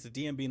 and then it's the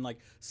DM being like,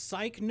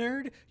 "Psych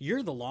nerd,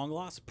 you're the long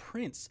lost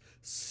prince.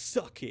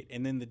 Suck it."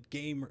 And then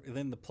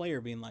the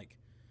player being like,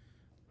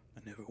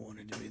 "I never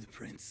wanted to be the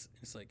prince."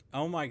 It's like,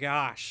 oh my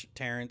gosh,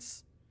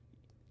 Terrence,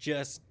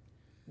 just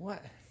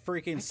what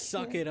freaking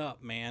suck it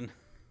up, man.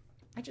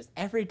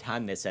 Every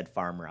time they said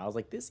farmer, I was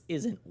like, this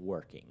isn't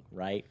working,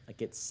 right?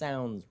 Like it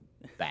sounds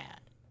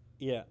bad.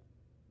 Yeah,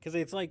 because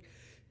it's like.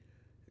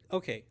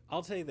 Okay,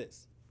 I'll tell you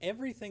this.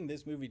 Everything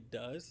this movie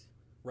does,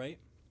 right,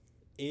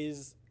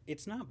 it's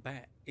not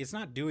bad. It's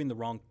not doing the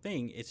wrong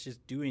thing. It's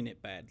just doing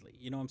it badly.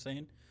 You know what I'm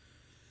saying?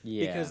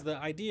 Yeah. Because the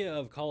idea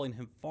of calling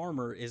him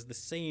Farmer is the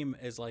same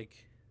as,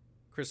 like,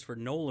 Christopher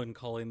Nolan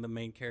calling the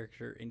main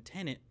character in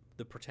Tenet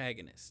the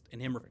protagonist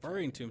and him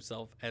referring to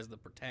himself as the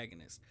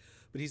protagonist.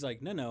 But he's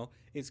like, no,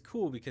 it's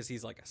cool because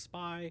he's like a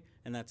spy,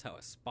 and that's how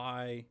a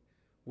spy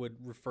would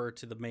refer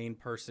to the main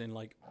person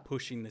like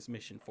pushing this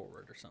mission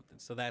forward or something.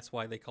 So that's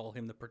why they call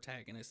him the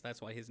protagonist. That's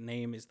why his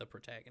name is the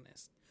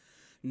protagonist.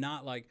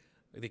 Not like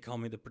they call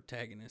me the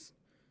protagonist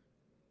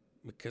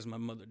because my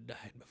mother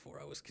died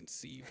before I was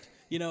conceived.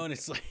 You know, and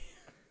it's like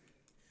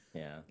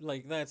yeah.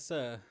 Like that's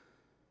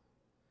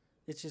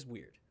it's just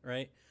weird,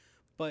 right?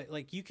 But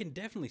like you can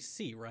definitely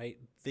see, right?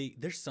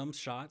 There's some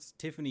shots.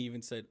 Tiffany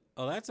even said,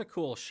 "Oh, that's a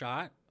cool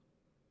shot."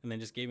 And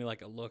then just gave me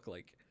like a look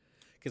like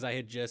because I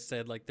had just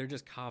said, like, they're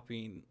just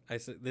copying. I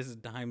said, this is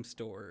Dime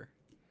Store,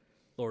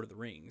 Lord of the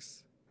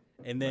Rings.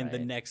 And then the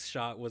next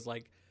shot was,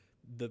 like,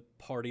 the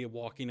party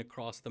walking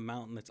across the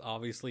mountain that's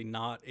obviously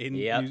not in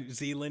New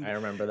Zealand. I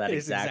remember that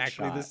exact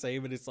shot. The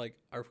same. And it's like,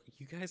 are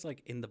you guys,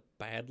 like, in the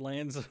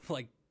Badlands of,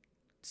 like,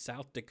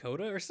 South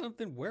Dakota or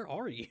something? Where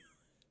are you?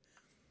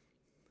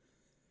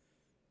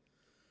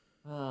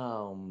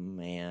 Oh,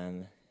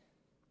 man.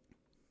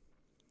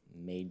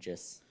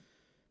 Magus.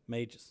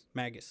 Magi.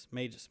 Magus.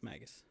 Magus?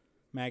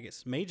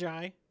 Magus.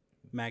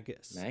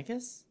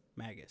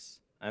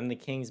 I'm the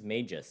king's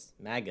Magus.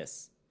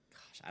 Magus.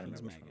 Gosh, I don't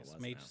remember Magus.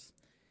 what it was now.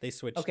 They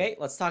switched. Okay,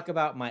 let's talk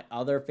about my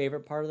other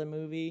favorite part of the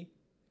movie.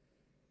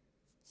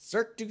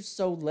 Cirque du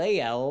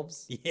Soleil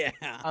elves. Yeah.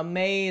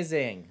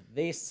 Amazing.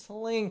 They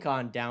slink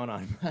on down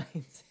on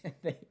vines.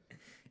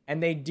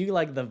 and they do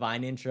like the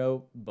Vine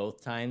intro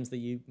both times that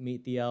you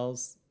meet the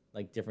elves.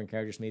 Like different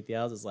characters meet the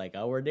elves. It's like,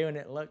 oh, we're doing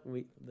it. Look,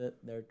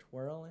 they're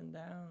twirling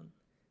down.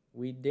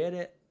 We did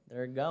it.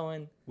 They're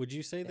going. Would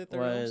you say that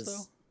they're elves,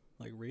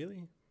 though? Like,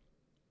 really?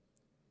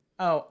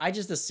 Oh, I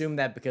just assumed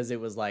that because it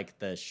was like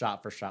the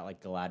shot for shot,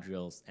 like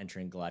Galadriel's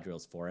entering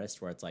Galadriel's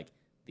forest, where it's like,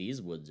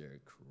 these woods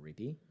are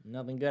creepy.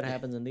 Nothing good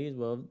happens in these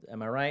woods.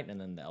 Am I right? And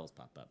then the elves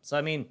pop up. So,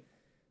 I mean,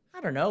 I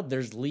don't know.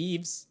 There's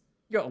leaves.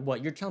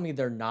 You're telling me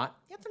they're not?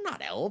 Yeah, they're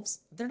not elves.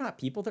 They're not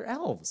people. They're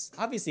elves.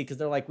 Obviously, because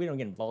they're like, we don't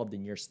get involved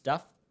in your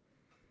stuff.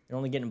 They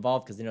only get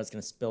involved because they know it's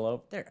going to spill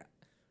over.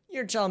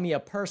 You're telling me a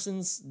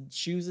person's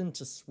choosing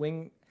to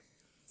swing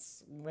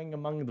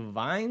among the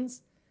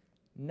vines?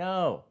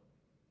 No.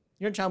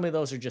 You're telling me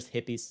those are just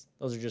hippies?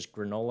 Those are just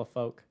granola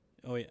folk?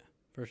 Oh, yeah,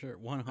 for sure.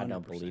 100%. I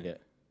don't believe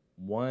it.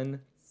 1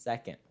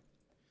 second.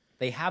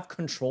 They have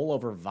control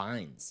over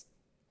vines.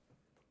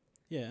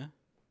 Yeah.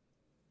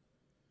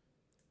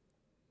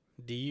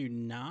 Do you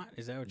not?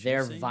 Is that what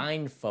you're saying? They're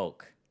vine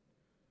folk.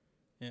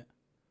 Yeah.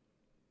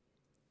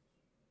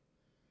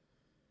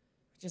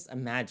 just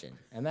imagine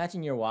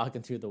you're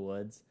walking through the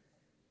woods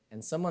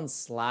and someone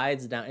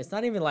slides down. It's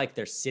not even like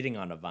they're sitting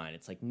on a vine.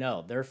 It's like,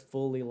 no, they're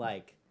fully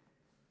like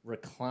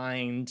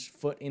reclined,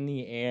 foot in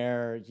the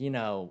air,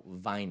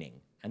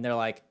 vining. And they're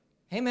like,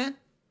 hey, man,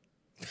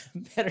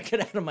 better get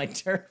out of my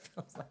turf.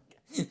 I was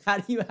like, how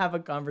do you have a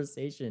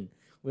conversation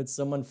with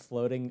someone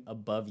floating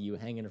above you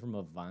hanging from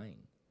a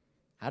vine?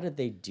 How did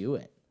they do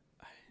it?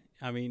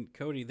 I mean,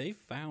 Cody, they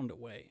found a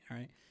way. All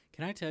right.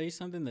 Can I tell you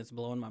something that's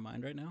blowing my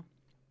mind right now?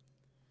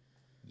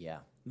 Yeah.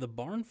 The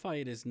barn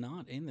fight is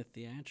not in the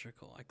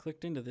theatrical. I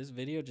clicked into this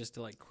video just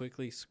to like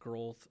quickly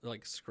scrub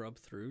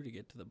through to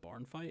get to the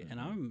barn fight, and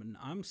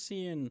I'm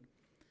seeing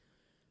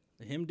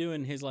him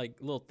doing his like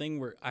little thing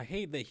where I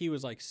hate that he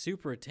was like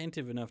super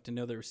attentive enough to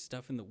know there was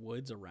stuff in the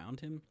woods around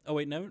him. Oh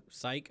wait, no,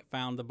 psych,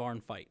 found the barn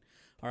fight.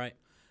 All right,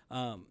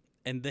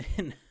 and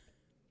then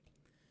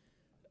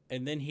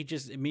and then he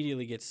just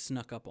immediately gets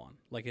snuck up on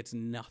like it's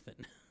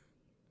nothing.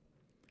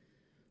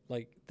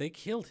 Like, they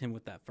killed him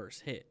with that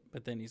first hit,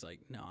 but then he's like,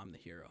 no, I'm the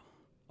hero.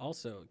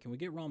 Also, can we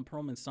get Ron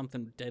Perlman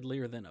something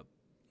deadlier than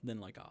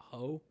like a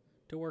hoe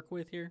to work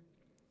with here?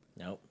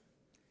 Nope.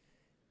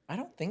 I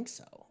don't think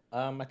so.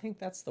 I think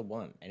that's the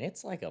one. And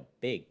it's like a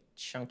big,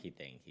 chunky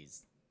thing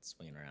he's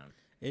swinging around.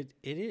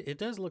 It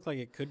does look like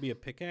it could be a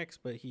pickaxe,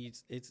 but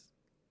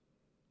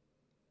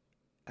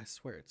I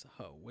swear it's a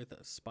hoe with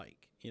a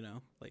spike,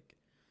 Like,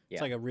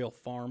 it's like a real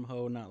farm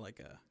hoe, not like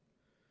a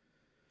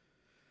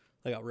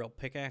real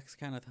pickaxe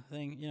kind of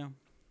thing,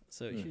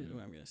 So here's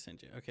what I'm going to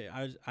send you. Okay,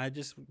 I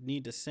just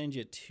need to send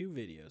you 2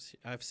 videos.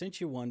 I've sent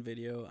you one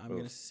video. I'm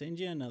going to send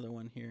you another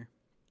one here.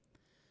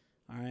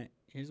 All right,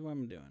 here's what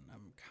I'm doing.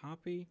 I'm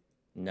copy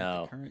at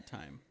the current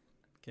time,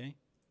 okay?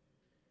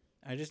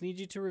 I just need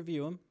you to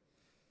review them.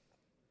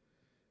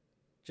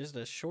 Just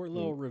a short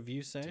little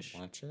review sesh.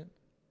 Watch it.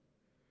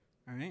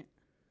 All right.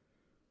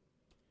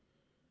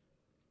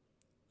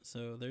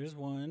 So there's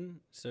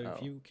one. So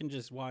if you can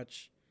just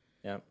watch...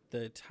 Yep.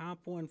 The top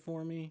one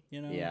for me,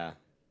 Yeah,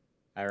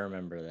 I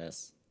remember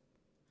this.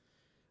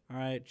 All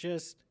right,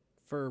 just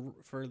for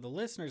the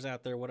listeners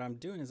out there, what I'm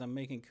doing is I'm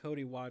making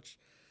Cody watch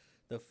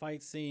the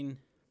fight scene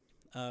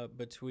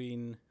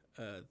between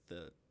I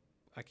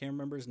can't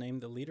remember his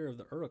name, the leader of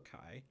the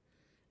Uruk-hai,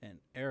 and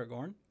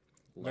Aragorn.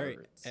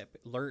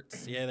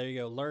 Lurtz. Yeah, there you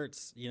go.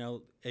 Lurtz,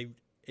 a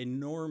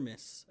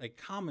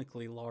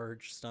comically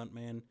large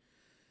stuntman,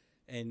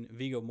 and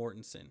Viggo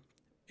Mortensen.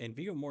 And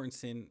Viggo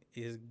Mortensen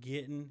is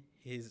getting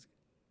his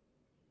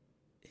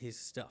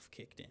stuff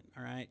kicked in,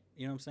 all right?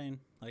 You know what I'm saying?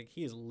 Like,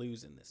 he is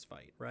losing this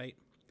fight, right?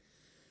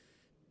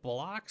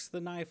 Blocks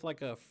the knife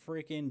like a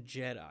freaking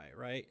Jedi,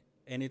 right?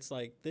 And it's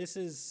like, this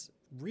is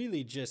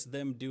really just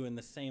them doing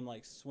the same,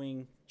 like,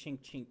 swing, chink,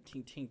 chink,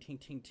 tink, tink, tink,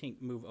 tink,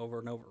 tink, move over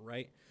and over,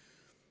 right?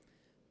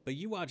 But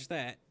you watch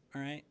that,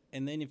 all right?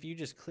 And then if you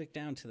just click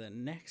down to the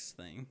next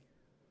thing,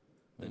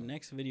 the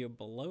next video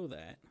below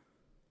that,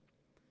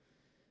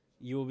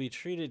 you will be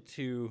treated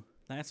to,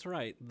 that's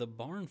right, the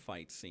barn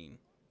fight scene,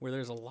 where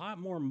there's a lot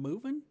more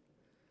moving.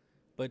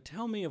 But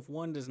tell me if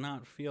one does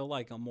not feel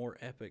like a more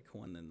epic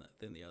one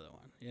than the other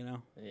one,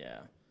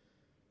 Yeah.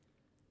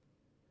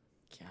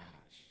 Gosh.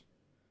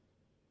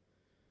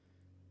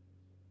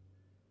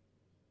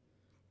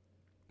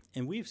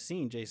 And we've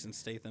seen Jason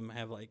Statham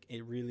have like a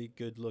really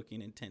good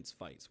looking intense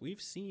fights.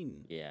 We've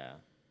seen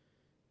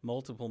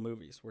multiple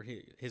movies where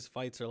his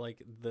fights are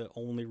like the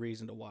only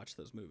reason to watch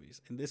those movies.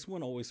 And this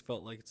one always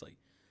felt like it's like,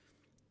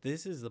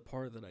 this is the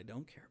part that I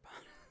don't care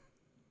about.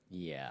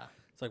 Yeah.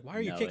 It's like, why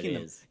are you kicking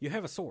them? You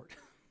have a sword.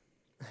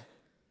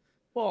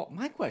 Well,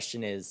 my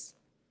question is,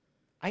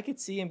 I could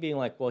see him being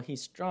like, well,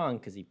 he's strong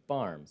because he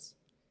farms.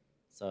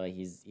 So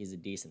he's a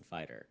decent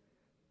fighter.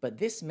 But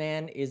this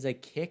man is a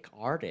kick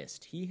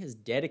artist. He has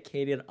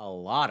dedicated a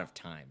lot of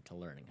time to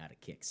learning how to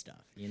kick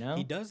stuff, He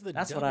does the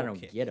That's what I don't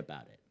get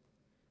about it.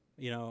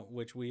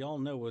 Which we all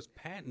know was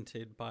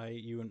patented by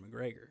Ewan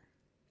McGregor,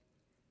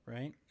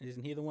 right?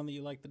 Isn't he the one that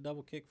you like the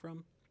double kick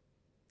from?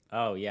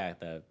 Oh yeah,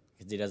 because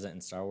he does it in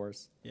Star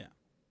Wars.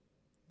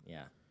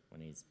 Yeah,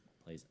 when he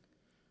plays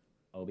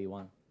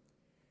Obi-Wan.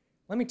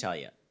 Let me tell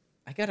you,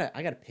 I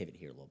gotta pivot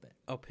here a little bit.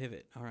 Oh,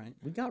 pivot. All right.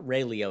 We got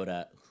Ray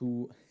Liotta,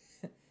 who,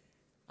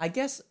 I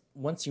guess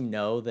once you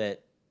know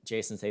that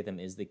Jason Statham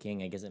is the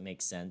king, I guess it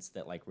makes sense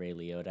that like Ray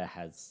Liotta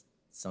has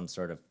some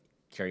sort of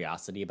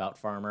curiosity about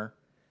Farmer.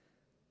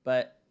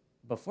 But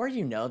before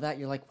you know that,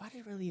 you're like, why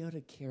did Ray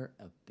Liotta care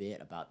a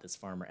bit about this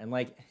farmer? And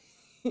like,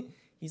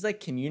 he's like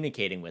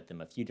communicating with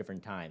him a few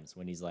different times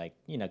when he's like,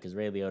 because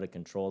Ray Liotta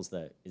controls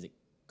is it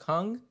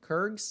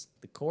Kurgs?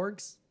 The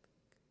Korgs?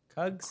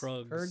 Kugs?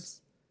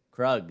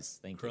 Krugs.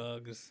 Thank you.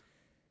 Krugs.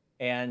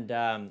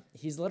 And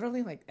he's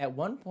literally like, at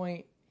one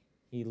point,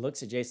 he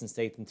looks at Jason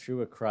Statham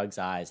through a Krug's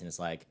eyes and is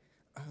like,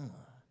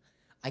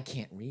 I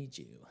can't read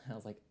you. I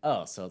was like,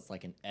 oh, so it's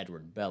like an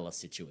Edward Bella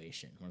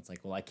situation where it's like,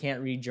 well, I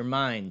can't read your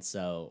mind,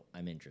 so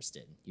I'm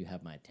interested. You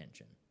have my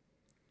attention.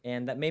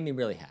 And that made me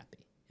really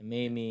happy. It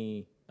made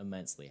me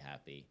immensely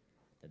happy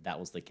that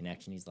was the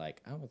connection. He's like,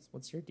 oh,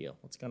 what's your deal?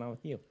 What's going on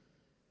with you?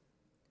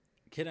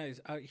 Can I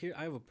here?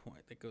 I have a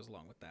point that goes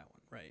along with that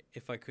one, right?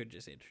 If I could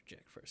just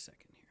interject for a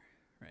second here,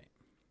 right?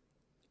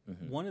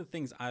 One of the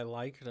things I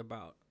liked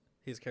about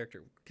his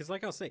character, because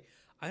like I'll say,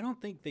 I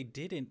don't think they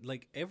didn't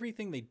like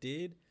everything they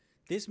did.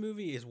 This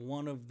movie is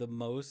one of the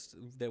most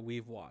that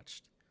we've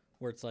watched,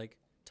 where it's like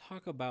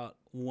talk about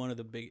one of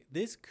the big.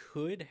 This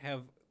could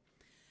have,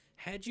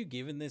 had you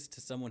given this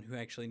to someone who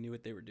actually knew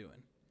what they were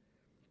doing,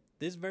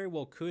 this very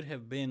well could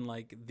have been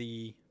like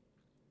the.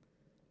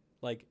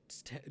 Like,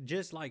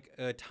 just like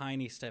a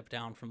tiny step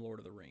down from Lord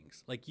of the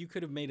Rings. Like, you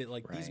could have made it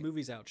like these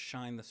movies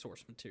outshine the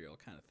source material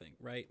kind of thing,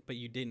 right? But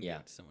you didn't give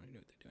it to someone who knew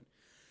what they're doing.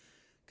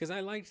 Because I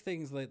liked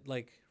things that,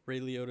 like,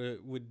 Ray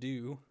Liotta would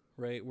do,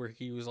 right? Where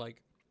he was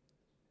like,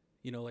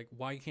 you know, like,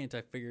 why can't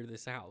I figure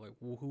this out? Like,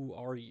 well, who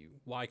are you?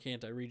 Why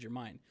can't I read your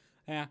mind?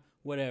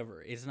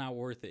 Whatever. It's not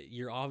worth it.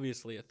 You're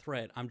obviously a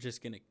threat. I'm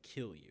just going to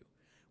kill you.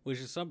 Which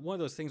is one of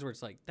those things where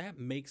it's like, that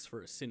makes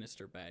for a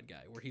sinister bad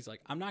guy. Where he's like,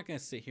 I'm not going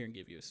to sit here and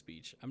give you a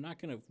speech. I'm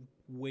not going to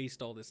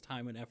waste all this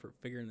time and effort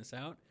figuring this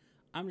out.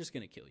 I'm just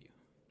going to kill you.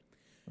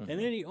 And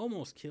then he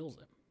almost kills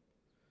him.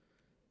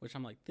 Which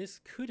I'm like, this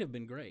could have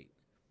been great.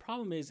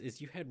 Problem is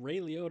you had Ray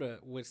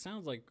Liotta, what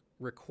sounds like,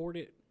 record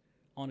it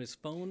on his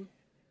phone,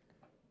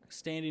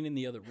 standing in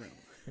the other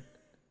room.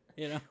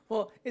 You know?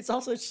 Well, it's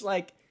also just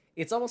like,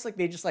 it's almost like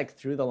they just like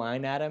threw the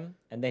line at him,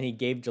 and then he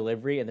gave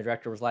delivery, and the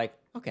director was like,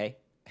 okay.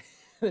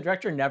 The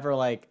director never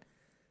like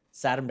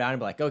sat him down and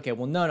be like, okay,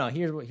 well, no,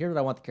 here's what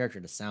I want the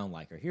character to sound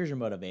like, or here's your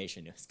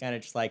motivation. It's kind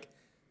of just like,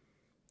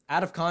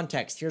 out of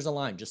context, here's a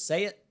line, just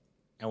say it,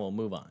 and we'll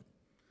move on.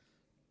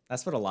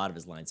 That's what a lot of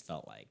his lines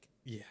felt like.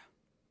 Yeah,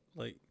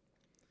 like,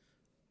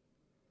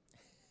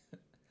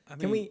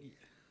 Can we?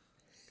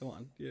 Go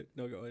on. Yeah,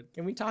 no, go ahead.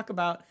 Can we talk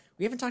about?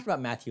 We haven't talked about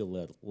Matthew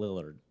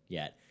Lillard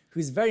yet,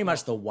 who's very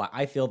much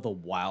I feel the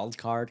wild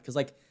card, because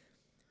like.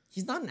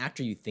 He's not an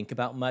actor you think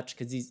about much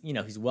because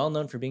he's well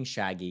known for being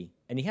Shaggy,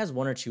 and he has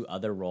one or two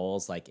other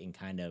roles like in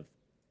kind of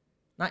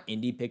not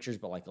indie pictures,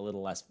 but like a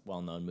little less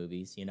well-known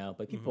movies,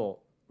 But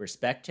people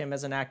respect him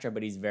as an actor,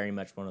 but he's very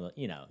much one of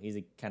the, he's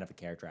a kind of a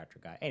character actor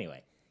guy.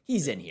 Anyway,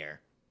 he's in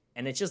here,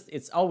 and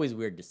it's always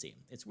weird to see him.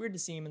 It's weird to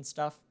see him and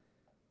stuff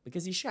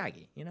because he's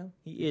Shaggy,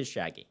 He is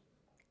Shaggy.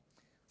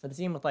 So to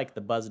see him with like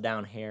the buzz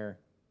down hair,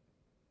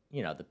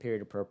 the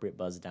period appropriate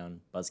buzz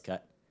down buzz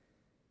cut,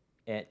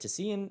 and to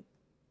see him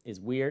is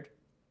weird,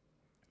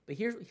 but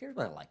here's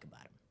what I like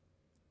about him.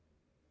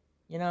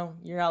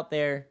 You're out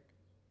there,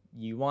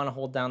 you want to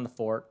hold down the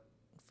fort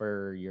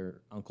for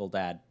your uncle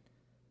dad,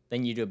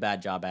 then you do a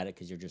bad job at it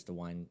because you're just a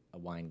wine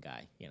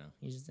guy. You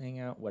just hang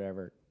out,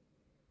 whatever.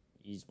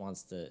 He just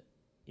wants to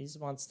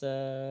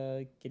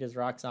get his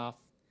rocks off,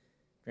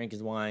 drink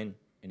his wine,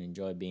 and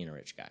enjoy being a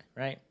rich guy,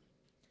 right?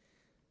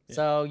 Yeah.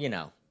 So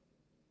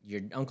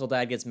your uncle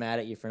dad gets mad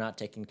at you for not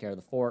taking care of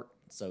the fort,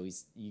 so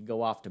you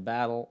go off to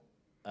battle.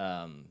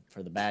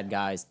 For the bad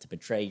guys to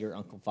betray your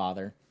uncle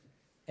father.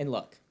 And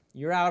look,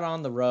 you're out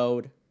on the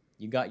road.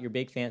 You got your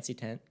big fancy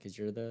tent because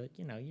you're the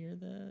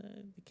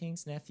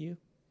king's nephew.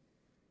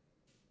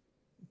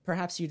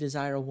 Perhaps you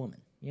desire a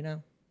woman,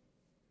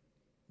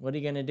 What are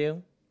you going to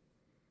do?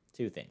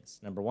 Two things.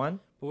 Number one,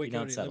 but wait, you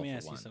don't Cody, settle let me for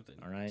ask one, you something.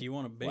 all right? Do you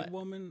want a big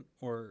woman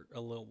or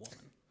a little woman?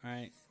 All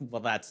right.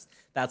 Well,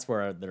 that's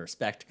where the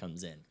respect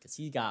comes in because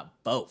he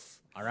got both,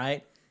 all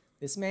right?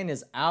 This man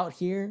is out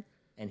here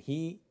and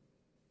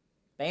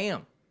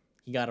bam,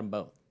 he got them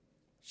both.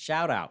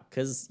 Shout out,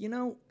 because,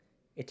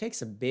 it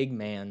takes a big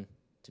man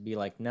to be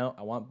like, no,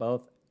 I want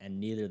both, and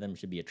neither of them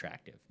should be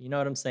attractive. You know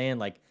what I'm saying?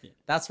 Like,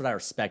 That's what I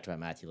respect about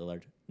Matthew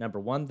Lillard. Number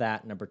one,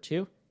 that. Number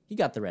two, he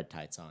got the red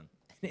tights on.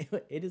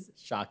 It is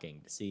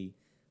shocking to see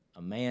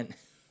a man.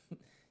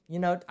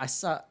 I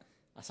saw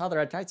the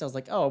red tights. I was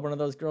like, oh, one of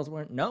those girls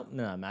wearing. Nope,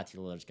 no,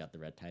 Matthew Lillard's got the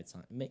red tights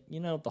on.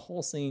 The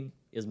whole scene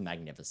is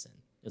magnificent.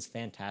 It was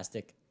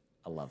fantastic.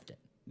 I loved it.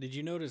 Did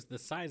you notice the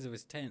size of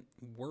his tent?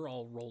 We're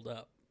all rolled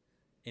up,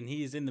 and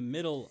he is in the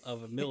middle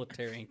of a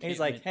military encampment. And he's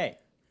like, "Hey,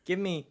 give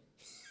me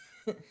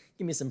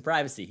some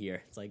privacy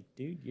here." It's like,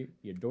 dude,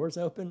 your door's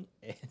open,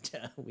 and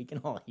we can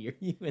all hear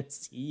you and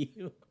see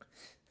you.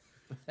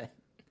 But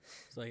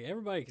it's like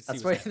everybody can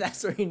see.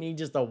 That's where you need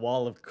just a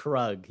wall of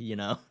Krug,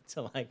 to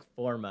like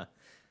form a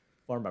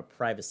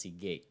privacy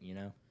gate,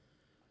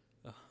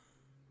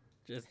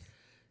 Just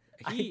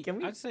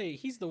I'd say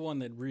he's the one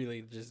that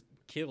really just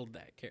killed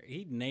that character.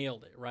 He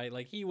nailed it, right?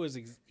 Like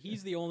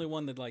he's the only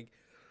one that like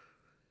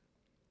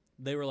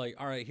they were like,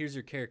 all right, here's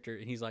your character,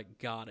 and he's like,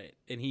 got it,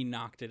 and he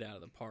knocked it out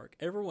of the park.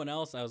 Everyone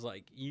else, I was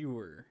like,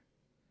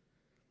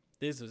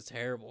 this was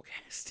terrible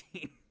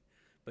casting,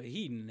 but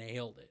he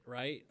nailed it,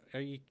 right?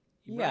 Are you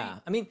yeah,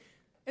 right? I mean,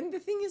 and the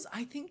thing is,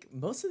 I think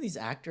most of these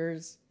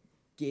actors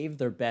gave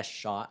their best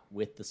shot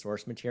with the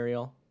source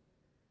material.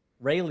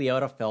 Ray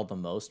Liotta fell the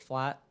most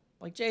flat.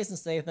 Like Jason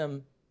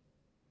Statham,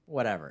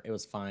 whatever, it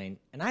was fine.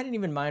 And I didn't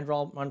even mind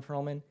Ron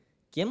Perlman.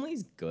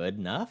 Gimli's good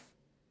enough.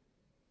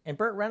 And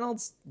Burt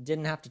Reynolds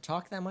didn't have to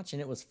talk that much,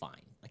 and it was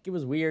fine. Like, it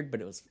was weird, but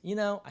it was,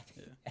 I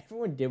think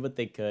everyone did what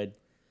they could.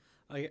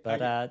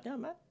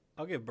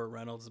 I'll give Burt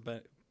Reynolds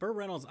Burt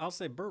Reynolds. I'll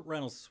say Burt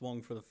Reynolds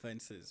swung for the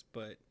fences,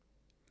 but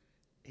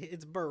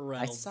it's Burt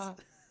Reynolds.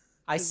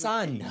 I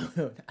saw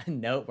a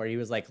note where he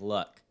was like,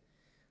 "Look,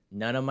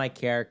 none of my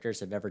characters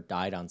have ever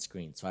died on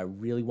screen, so I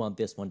really want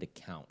this one to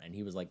count." And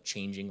he was like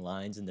changing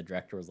lines, and the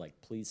director was like,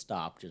 "Please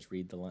stop, just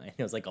read the line."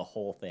 It was like a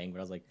whole thing, but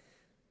I was like,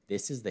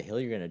 "This is the hill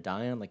you're gonna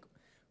die on." Like,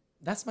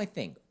 that's my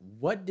thing.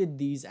 What did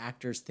these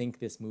actors think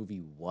this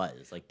movie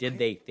was? Like, did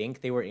they think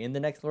they were in the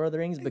next Lord of the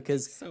Rings?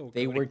 Because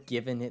they were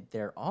giving it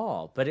their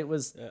all. But it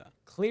was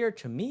clear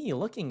to me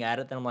looking at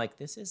it that I'm like,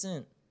 this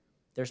isn't.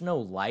 There's no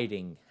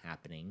lighting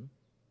happening.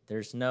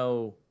 They're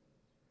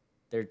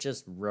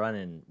just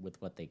running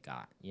with what they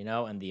got, you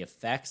know? And the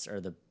effects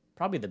are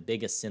probably the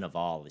biggest sin of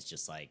all is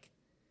just like,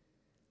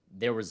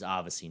 there was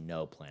obviously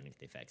no planning with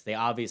the effects. They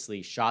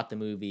obviously shot the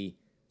movie,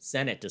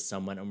 sent it to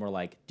someone, and were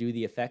like, do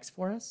the effects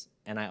for us.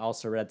 And I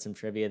also read some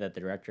trivia that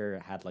the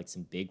director had like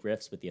some big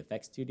riffs with the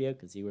effects studio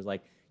because he was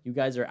like, you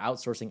guys are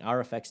outsourcing our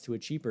effects to a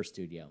cheaper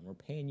studio, and we're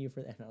paying you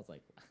for that. And I was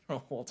like,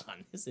 hold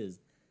on, this is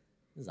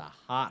a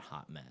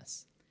hot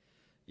mess.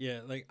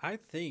 Yeah, like I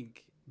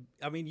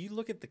mean, you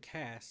look at the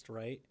cast,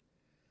 right?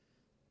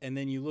 And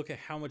then you look at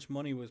how much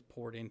money was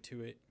poured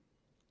into it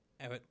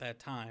at that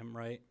time,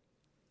 right?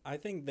 I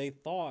think they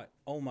thought,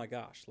 oh my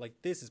gosh, like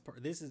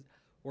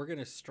we're going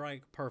to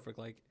strike perfect.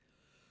 Like,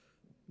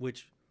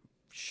 which,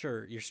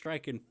 sure, you're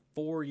striking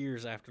 4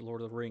 years after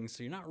Lord of the Rings,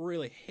 so you're not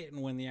really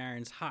hitting when the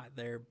iron's hot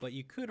there, but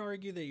you could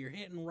argue that you're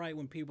hitting right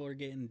when people are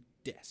getting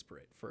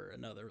desperate for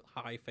another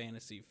high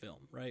fantasy film,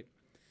 right?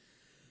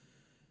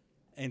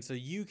 And so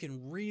you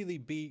can really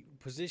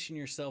position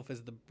yourself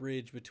as the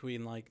bridge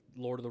between like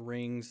Lord of the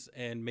Rings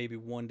and maybe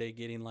one day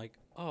getting like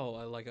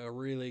a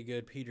really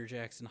good Peter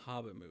Jackson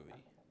Hobbit movie,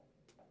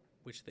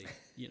 which they,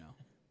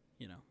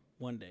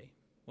 one day,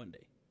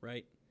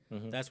 right?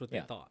 Mm-hmm. That's what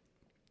they thought.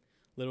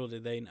 Little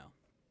did they know.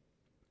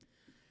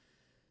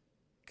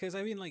 Because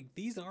I mean, like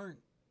these are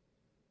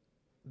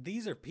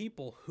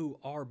people who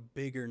are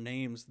bigger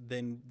names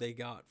than they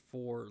got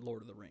for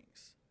Lord of the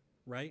Rings,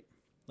 right?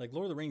 Like,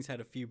 Lord of the Rings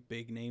had a few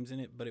big names in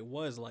it, but it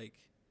was like...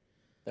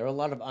 There were a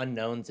lot of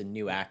unknowns and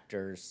new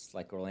actors,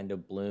 like Orlando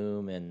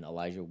Bloom and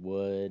Elijah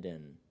Wood,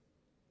 and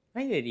I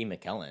think they had Ian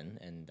McKellen,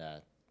 and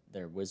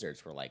their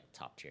wizards were, like,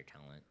 top-tier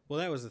talent. Well,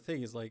 that was the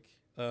thing, is, like...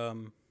 but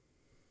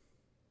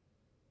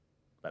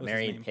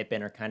Merry and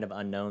Pippin are kind of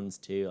unknowns,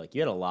 too. Like,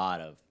 you had a lot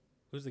of...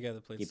 Who's the guy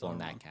that played people Sauron? In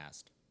that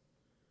cast?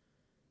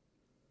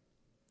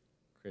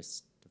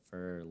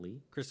 Christopher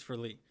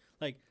Lee.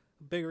 Like...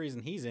 Big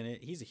reason he's in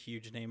it. He's a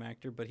huge name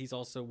actor, but he's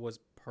also was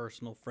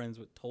personal friends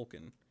with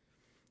Tolkien.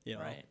 You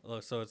know, right.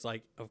 So it's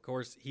like, of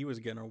course, he was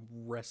gonna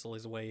wrestle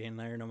his way in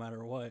there no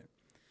matter what.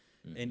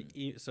 Mm-hmm.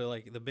 And so,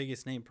 like, the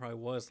biggest name probably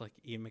was like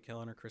Ian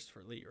McKellen or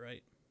Christopher Lee,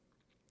 right?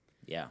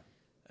 Yeah.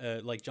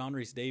 Like John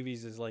Rhys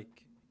Davies is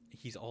like,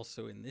 he's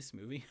also in this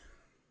movie.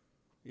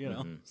 You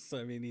know, so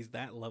I mean, he's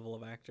that level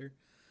of actor.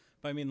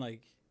 But I mean,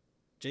 like,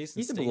 Jason.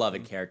 He's Statham, a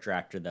beloved character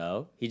actor,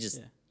 though. He just,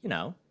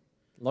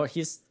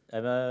 he's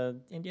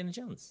Indiana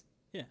Jones.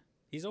 Yeah.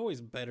 He's always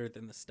better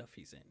than the stuff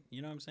he's in.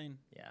 You know what I'm saying?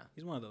 Yeah.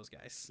 He's one of those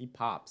guys. He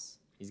pops.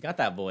 He's got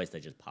that voice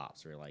that just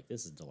pops. We're like,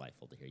 this is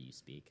delightful to hear you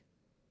speak.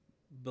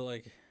 But,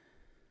 like,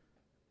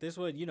 this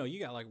would, you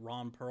got, like,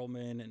 Ron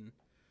Perlman and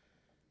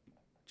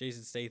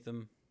Jason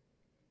Statham,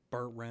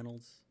 Burt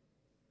Reynolds,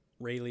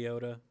 Ray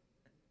Liotta.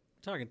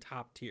 We're talking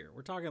top tier.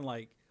 We're talking,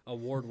 like,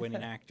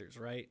 award-winning actors,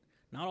 right?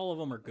 Not all of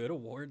them are good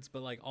awards,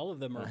 but, like, all of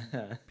them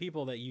are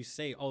people that you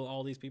say, oh,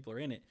 all these people are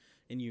in it,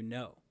 and you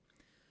know.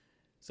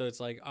 So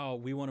it's like, oh,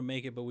 we want to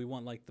make it, but we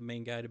want, like, the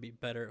main guy to be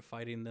better at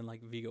fighting than,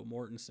 like, Viggo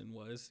Mortensen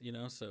was,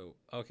 So,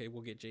 okay,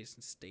 we'll get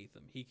Jason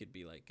Statham. He could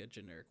be, like, a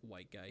generic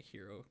white guy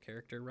hero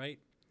character, right?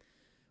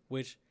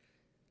 Which,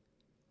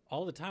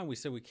 all the time we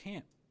said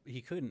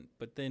he couldn't,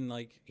 but then,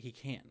 like, he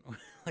can.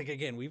 Like,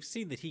 again, we've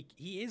seen that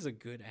he is a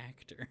good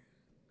actor,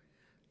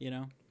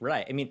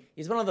 Right. I mean,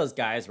 he's one of those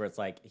guys where it's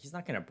like, he's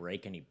not going to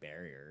break any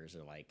barriers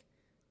or, like,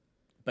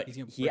 but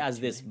he has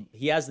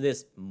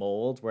this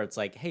mold where it's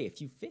like, hey, if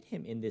you fit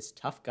him in this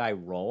tough guy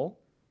role,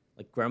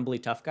 like grumbly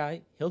tough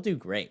guy, he'll do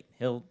great.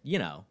 He'll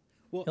nail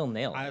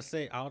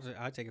it.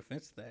 I take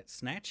offense to that.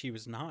 Snatch, he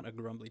was not a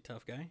grumbly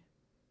tough guy.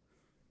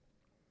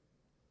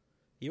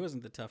 He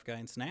wasn't the tough guy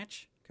in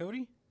Snatch,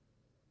 Cody.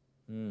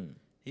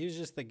 He was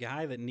just the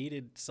guy that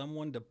needed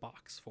someone to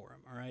box for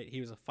him. All right,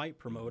 he was a fight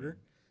promoter.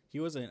 He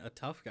wasn't a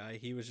tough guy.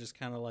 He was just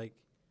kind of like,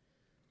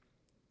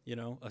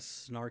 a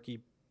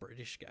snarky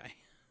British guy.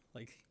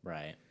 Like,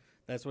 right.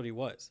 That's what he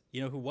was.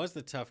 You know who was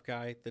the tough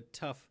guy? The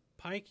tough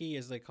pikey,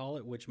 as they call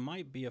it, which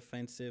might be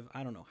offensive.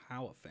 I don't know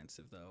how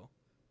offensive, though.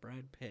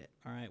 Brad Pitt.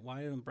 All right,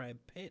 why isn't Brad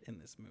Pitt in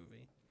this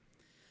movie?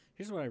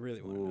 Here's what I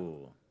really want to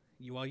know.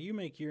 While you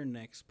make your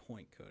next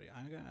point, Cody,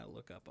 I got to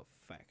look up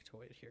a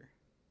factoid here.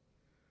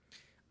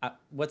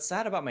 What's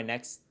sad about my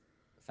next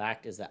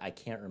fact is that I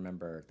can't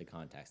remember the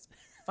context.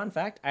 Fun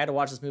fact, I had to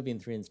watch this movie in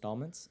 3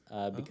 installments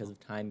because of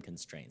time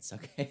constraints,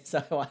 okay?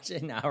 So I watched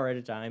it an hour at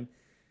a time.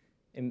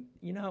 And,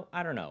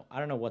 I don't know. I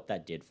don't know what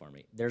that did for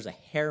me. There's a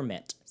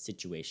helmet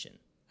situation,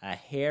 a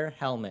hair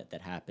helmet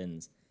that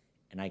happens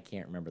and I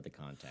can't remember the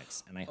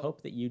context. And I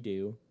hope that you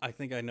do. I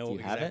think I know Do you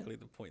have it? exactly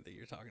the point that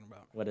you're talking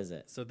about. What is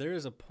it? So there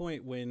is a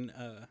point when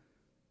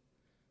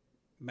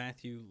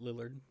Matthew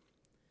Lillard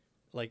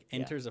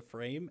enters a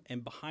frame,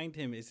 and behind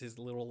him is his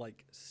little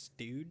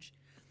stooge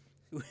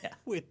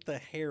with the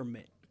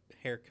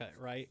haircut,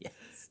 right?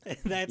 Yes. And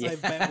that's Yeah. I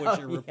bet what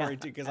you're Yeah, referring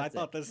to, because I that's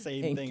thought it. the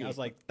same Thank thing. I was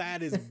you. like,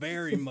 that is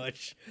very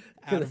much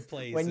out of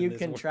place. When in you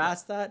this world.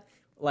 contrast that,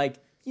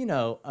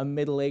 a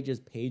Middle Ages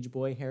page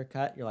boy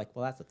haircut, you're like,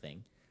 well, that's a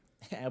thing.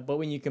 But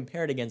when you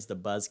compare it against the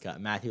buzz cut,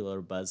 Matthew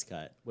Lillard buzz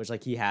cut, which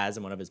he has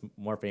in one of his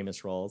more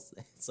famous roles,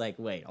 it's like,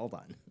 wait, hold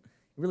on. It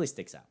really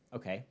sticks out.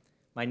 Okay.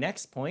 My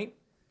next point,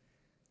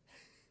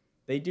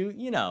 they do,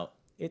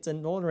 it's a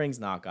Lord of the Rings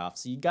knockoff,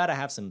 so you got to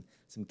have some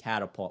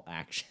catapult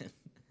action.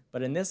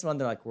 But in this one,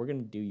 they're like, we're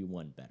going to do you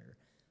one better.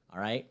 All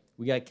right?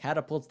 We got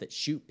catapults that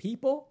shoot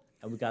people,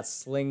 and we got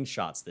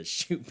slingshots that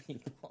shoot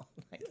people.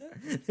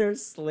 They're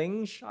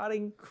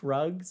slingshotting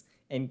Krugs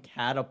and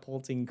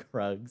catapulting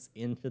Krugs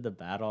into the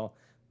battle.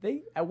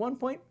 At one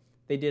point,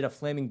 they did a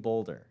flaming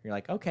boulder. You're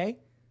like, okay,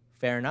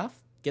 fair enough.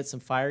 Get some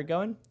fire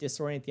going,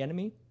 disorient the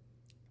enemy.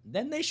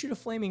 Then they shoot a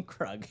flaming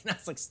Krug. And I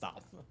was like,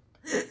 stop.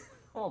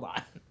 Hold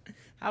on.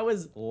 How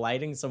is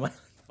lighting someone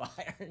on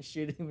fire and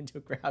shooting him into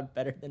a crowd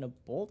better than a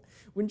bolt?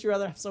 Wouldn't you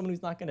rather have someone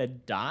who's not going to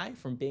die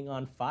from being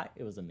on fire?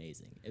 It was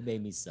amazing. It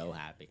made me so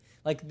happy.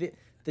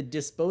 The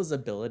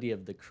disposability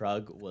of the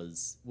Krug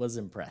was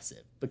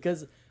impressive,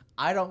 because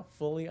I don't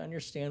fully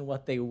understand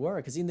what they were.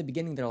 Because in the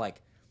beginning, they're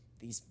like,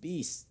 these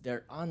beasts,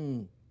 they're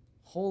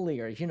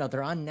unholy, or,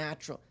 they're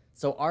unnatural.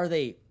 So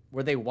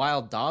were they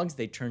wild dogs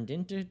they turned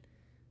into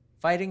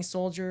fighting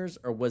soldiers,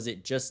 or was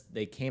it just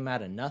they came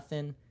out of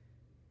nothing?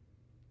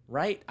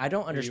 Right? I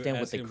don't understand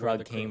what the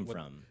Krug came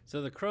from.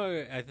 So the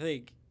Krug, I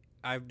think,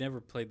 I've never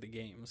played the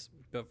games,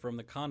 but from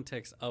the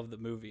context of the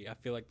movie, I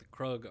feel like the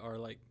Krug are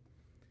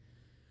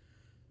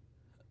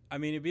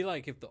it'd be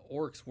like if the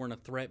orcs weren't a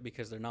threat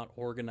because they're not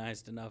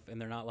organized enough and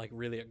they're not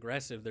really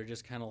aggressive. They're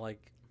just kind of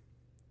like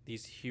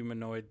these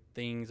humanoid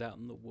things out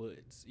in the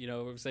woods. You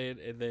know what I'm saying?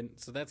 And then,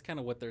 so that's kind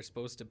of what they're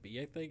supposed to be,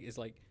 I think, is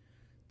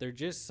they're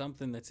just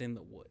something that's in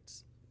the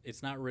woods.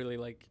 It's not really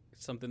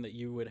something that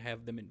you would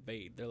have them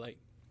invade. They're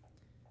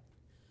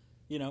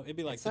it'd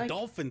be like, the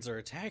dolphins are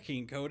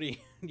attacking,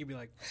 Cody. And you'd be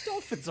like,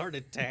 dolphins aren't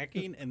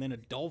attacking. And then a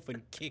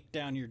dolphin kicked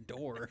down your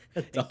door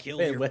and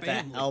killed your with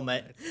family.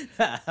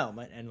 a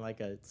helmet and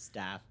a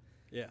staff.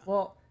 Yeah.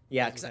 Well,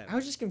 yeah, That's because what I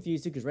was just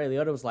confused too, because Ray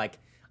Liotta was like,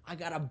 I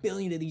got 1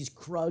 billion of these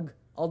Krug.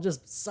 I'll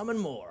just summon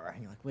more.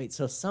 And you're like, wait,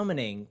 so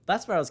summoning,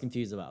 that's what I was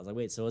confused about. I was like,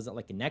 wait, so is it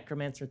like a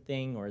necromancer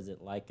thing, or is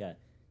it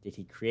did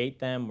he create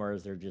them, or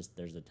is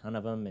there's a ton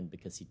of them, and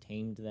because he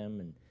tamed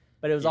them?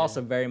 But it was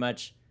also very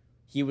much,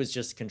 he was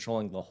just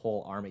controlling the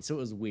whole army. So it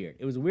was weird.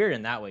 It was weird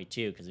in that way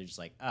too, because they're just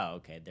like, oh,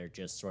 okay, they're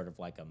just sort of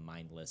like a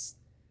mindless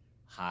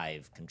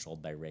hive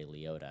controlled by Ray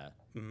Liotta.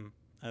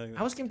 Mm-hmm.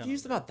 I was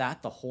confused about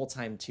that the whole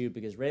time too,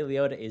 because Ray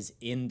Liotta is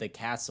in the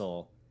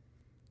castle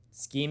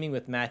scheming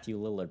with Matthew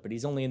Lillard, but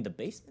he's only in the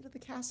basement of the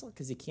castle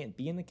because he can't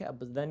be in the castle.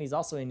 But then he's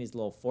also in his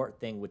little fort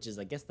thing, which is,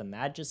 I guess, the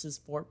Magus'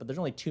 fort, but there's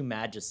only 2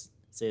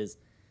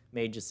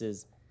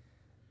 maguses.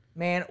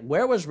 Man,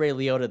 where was Ray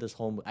Liotta this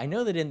whole movie? I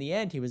know that in the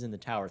end he was in the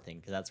tower thing,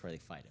 because that's where they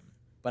fight him.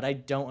 But I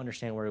don't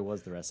understand where he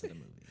was the rest of the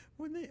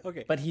movie.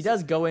 Okay. But he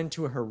does go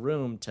into her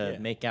room to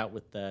make out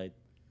with the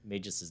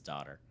Magus'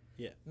 daughter.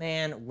 Yeah.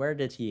 Man, where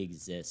did he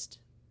exist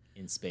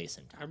in space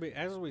and time? I mean,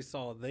 as we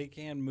saw, they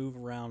can move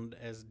around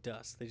as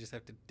dust. They just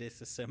have to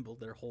disassemble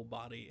their whole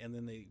body, and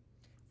then they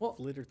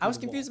flitter through I was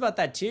the confused wall. about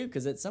that too,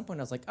 because at some point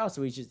I was like, oh,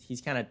 so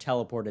he's kind of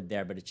teleported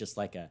there, but it's just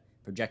like a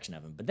projection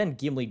of him. But then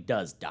Gimli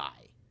does die.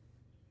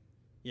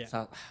 Yeah.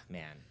 So,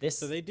 man, this.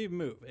 So they do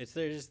move.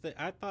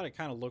 I thought it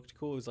kind of looked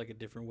cool. It was a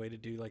different way to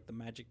do the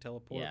magic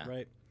teleport,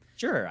 right?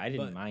 Sure, I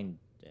didn't mind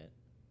it.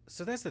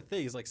 So that's the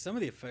thing, is some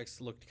of the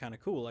effects looked kind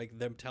of cool.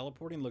 Them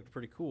teleporting looked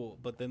pretty cool,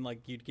 but then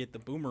you'd get the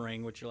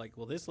boomerang, which you're like,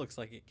 well, this looks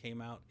like it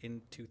came out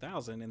in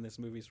 2000 and this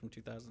movie's from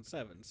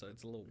 2007. So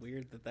it's a little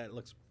weird that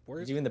looks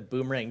worse. Even the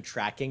boomerang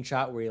tracking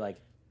shot where he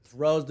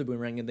throws the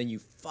boomerang and then you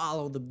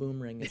follow the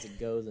boomerang as it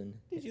goes. And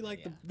Did you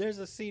there's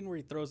a scene where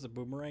he throws the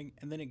boomerang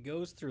and then it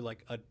goes through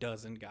a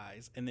dozen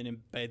guys and then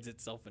embeds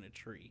itself in a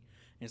tree.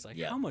 And it's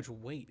how much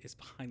weight is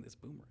behind this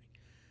boomerang?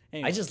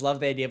 Anyway. I just love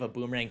the idea of a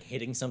boomerang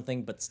hitting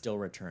something but still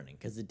returning,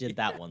 because it did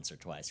that once or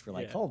twice. We're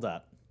like, hold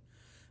up.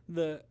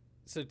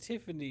 So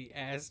Tiffany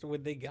asked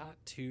when they got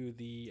to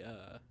the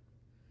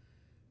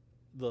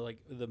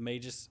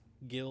Magus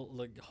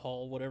Guild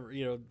hall, whatever,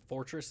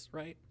 fortress,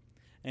 right?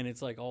 And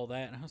it's all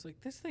that, and I was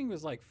like, this thing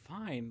was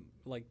fine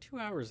 2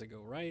 hours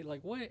ago, right?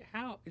 What?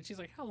 How? And she's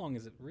like, how long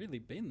has it really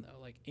been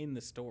though? In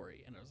the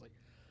story? And I was like,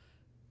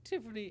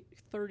 Tiffany,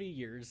 30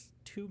 years,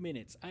 2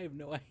 minutes. I have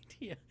no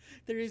idea.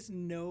 There is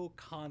no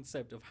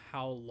concept of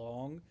how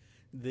long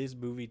this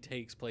movie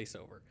takes place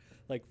over.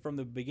 From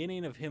the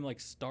beginning of him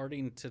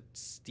starting to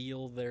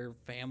steal their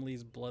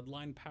family's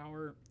bloodline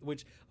power,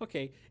 which,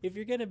 okay, if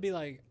you're gonna be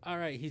all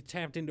right, he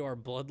tapped into our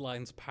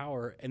bloodline's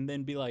power, and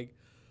then be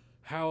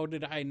how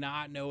did I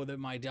not know that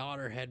my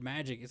daughter had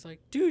magic? It's like,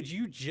 dude,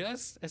 you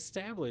just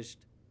established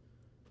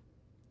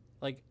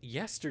like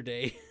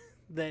yesterday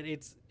that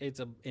it's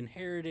a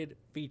inherited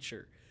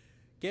feature.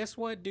 Guess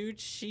what, dude?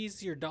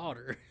 She's your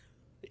daughter.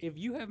 If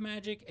you have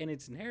magic and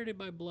it's inherited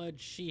by blood,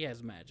 she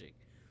has magic.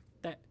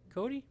 That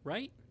Cody,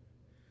 right?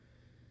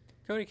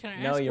 Cody, can I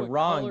ask? No, you're what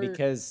wrong color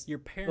because your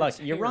parents'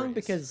 look, you're hair wrong is?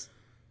 because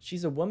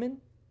she's a woman,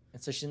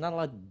 and so she's not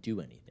allowed to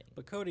do anything.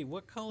 But Cody,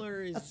 what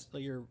color is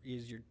your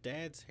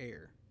dad's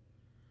hair?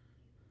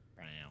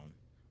 Brown,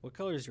 What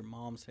color is your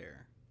mom's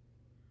hair?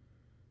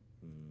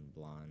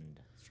 blonde,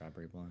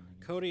 strawberry blonde. I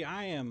guess. Cody,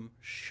 I am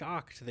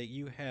shocked that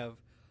you have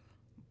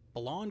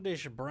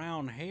blondish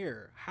brown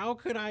hair. How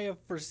could I have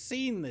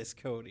foreseen this,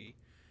 Cody?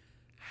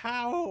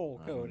 How,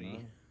 Cody?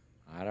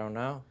 I don't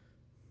know.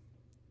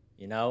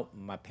 You know,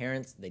 my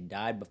parents, they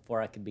died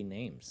before I could be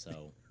named,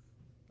 so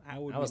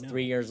How would I was we know?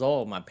 3 years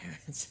old. My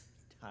parents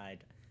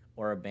died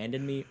or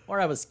abandoned me, or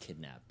I was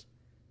kidnapped.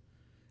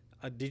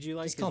 Did you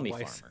like Just his call me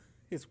wife's, Farmer.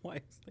 his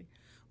wife's thing?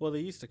 Well, they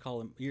used to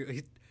call him.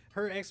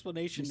 Her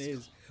explanation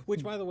is,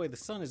 which by the way, the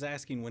son is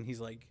asking when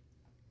he's like,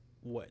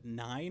 what,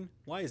 9?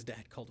 Why is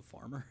dad called a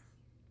farmer?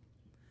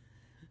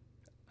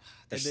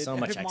 There's And so then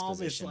much her mom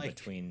is exposition like-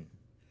 between.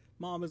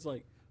 Mom is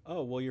like,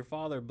 oh, well, your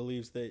father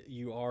believes that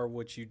you are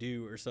what you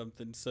do or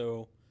something,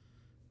 so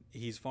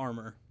he's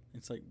farmer.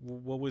 It's like,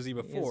 what was he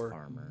before?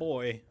 farmer.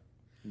 Boy.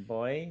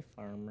 Boy,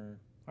 farmer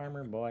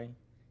boy.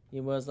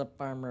 He was a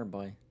farmer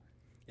boy.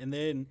 And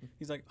then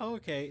he's like, oh,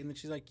 okay. And then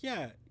she's like,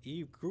 yeah,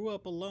 he grew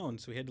up alone,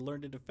 so he had to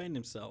learn to defend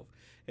himself.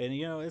 And,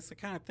 you know, it's the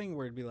kind of thing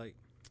where it'd be like,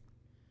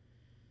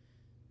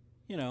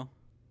 you know,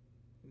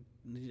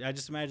 I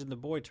just imagine the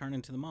boy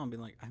turning to the mom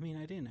being like, I mean,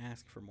 I didn't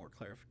ask for more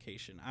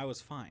clarification. I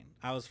was fine.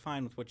 I was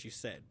fine with what you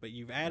said, but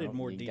you've added Nope,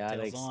 more you gotta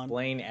details on.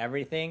 explain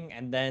everything,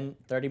 and then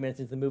 30 minutes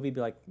into the movie,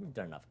 be like, we've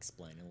done enough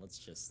explaining.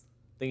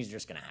 Things are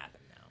just gonna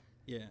happen now.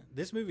 Yeah,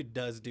 this movie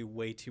does do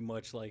way too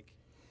much, like,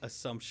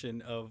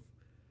 assumption of,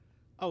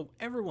 oh,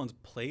 everyone's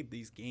played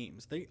these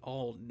games. They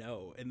all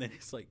know. And then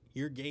it's like,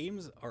 your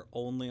games are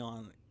only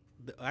on...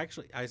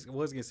 Actually, I was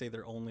going to say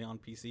they're only on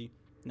PC.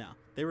 No,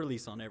 they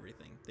release on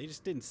everything. They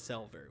just didn't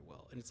sell very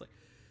well. And it's like,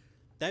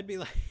 that'd be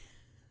like...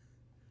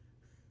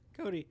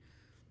 Cody,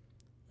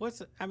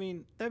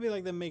 that'd be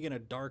like them making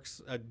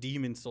a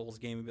Demon Souls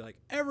game and be like,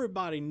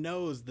 everybody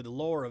knows the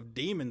lore of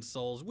Demon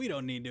Souls. We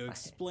don't need to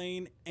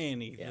explain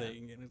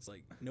anything. And it's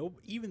like, nope,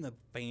 even the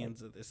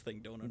fans of this thing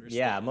don't understand.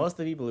 Yeah, most of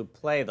the people who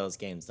play those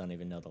games don't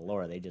even know the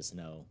lore. They just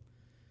know,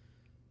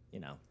 you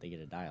know, they get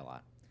to die a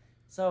lot.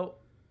 So,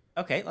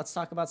 okay, let's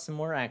talk about some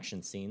more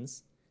action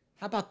scenes.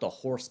 How about the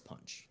horse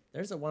punch?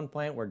 There's at one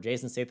point where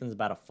Jason Statham's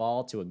about to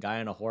fall to a guy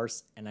on a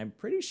horse, and I'm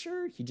pretty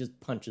sure he just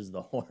punches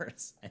the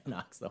horse and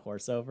knocks the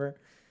horse over.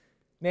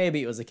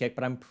 Maybe it was a kick,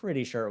 but I'm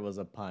pretty sure it was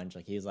a punch.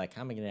 Like, he's like,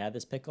 how am I going to add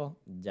this pickle?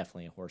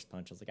 Definitely a horse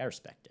punch. I was like, I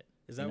respect it.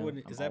 Is that You know, what?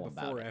 I'm Is that all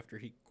about before or it. after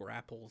he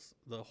grapples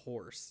the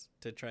horse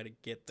to try to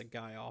get the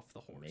guy off the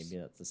horse? Maybe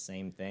that's the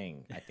same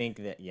thing. I think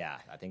that, yeah,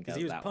 I think Because that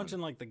he was that punching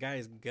one. like the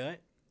guy's gut,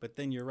 but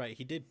then you're right,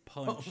 he did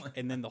punch,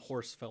 and then the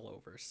horse fell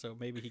over. So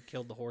maybe he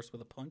killed the horse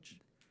with a punch.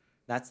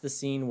 That's the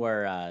scene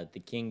where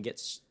the king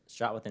gets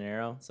shot with an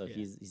arrow. So Yeah.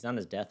 he's on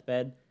his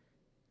deathbed,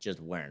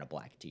 just wearing a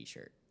black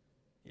T-shirt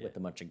with a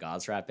bunch of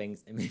gauze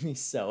wrappings. It made me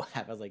so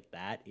happy. I was like,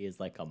 that is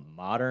like a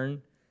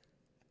modern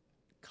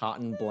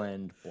cotton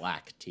blend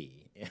black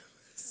tea. It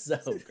was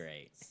so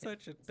great.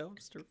 Such a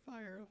dumpster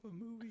fire of a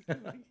movie.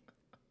 Cody.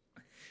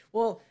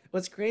 Well,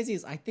 what's crazy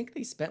is I think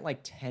they spent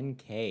like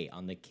 $10K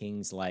on the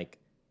king's like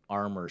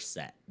armor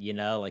set. You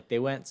know, like they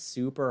went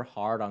super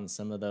hard on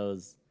some of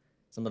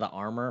the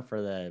armor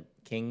for the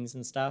kings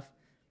and stuff,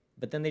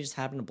 but then they just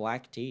happened to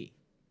black tea.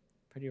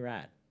 Pretty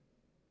rad.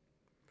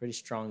 Pretty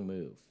strong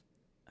move.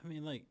 I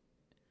mean, like,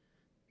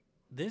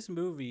 this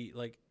movie,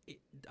 like,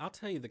 I'll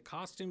tell you, the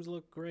costumes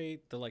look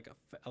great.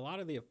 A lot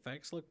of the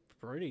effects look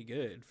pretty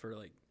good for,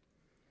 like,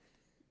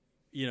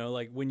 you know,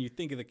 like when you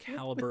think of the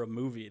caliber of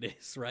movie it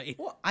is, right?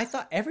 Well, I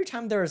thought every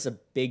time there was a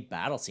big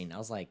battle scene, I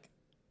was like,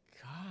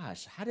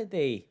 gosh, how did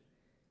they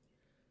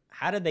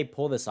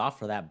pull this off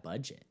for that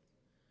budget?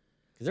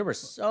 Because there were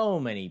so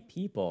many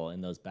people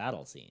in those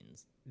battle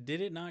scenes.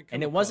 Did it not come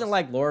And it wasn't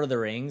across- like Lord of the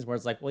Rings where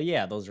it's like, well,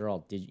 yeah, those are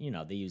all, they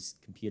use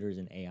computers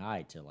and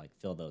AI to like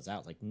fill those out.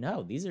 It's like,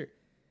 no, these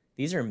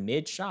are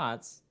mid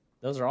shots.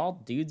 Those are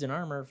all dudes in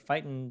armor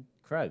fighting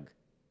Krug.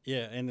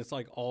 Yeah, and it's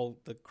like all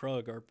the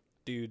Krug are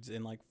dudes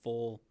in like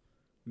full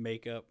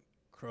makeup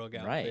Krug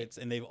Right. outfits,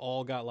 and they've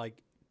all got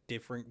like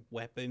different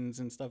weapons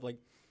and stuff. Like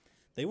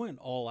they went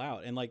all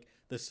out, and like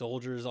the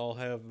soldiers all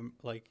have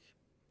like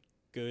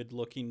good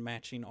looking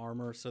matching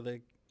armor. So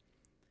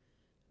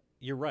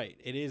you're right.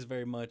 It is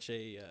very much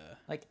a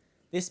Like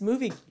this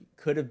movie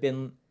could have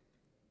been,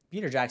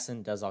 Peter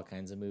Jackson does all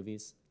kinds of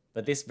movies,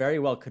 but this very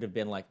well could have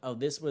been like, oh,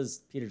 this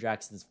was Peter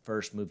Jackson's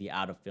first movie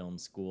out of film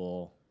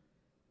school,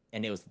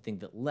 and it was the thing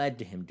that led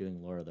to him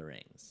doing Lord of the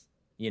Rings.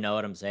 You know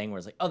what I'm saying? Where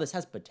it's like, oh, this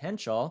has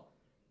potential,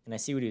 and I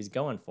see what he was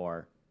going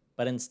for,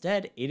 but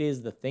instead, it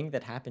is the thing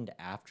that happened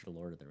after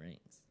Lord of the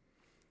Rings.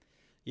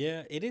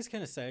 Yeah, it is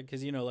kind of sad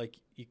because like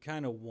you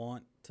kind of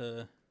want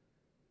to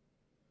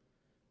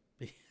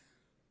be.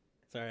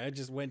 Sorry, I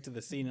just went to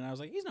the scene and I was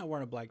like, he's not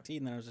wearing a black tee,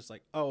 and then I was just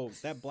like, oh,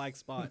 that black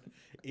spot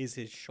is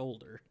his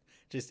shoulder,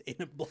 just in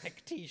a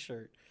black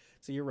t-shirt.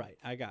 So you're right,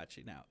 I got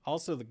you now.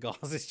 Also, the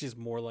gauze is just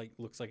more like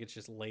looks like it's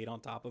just laid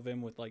on top of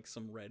him with like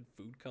some red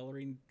food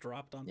coloring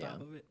dropped on top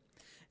of it.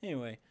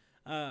 Anyway,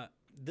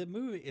 the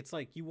movie, it's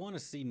like you want to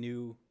see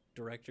new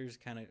directors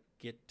kind of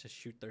get to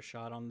shoot their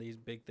shot on these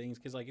big things,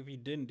 because like if you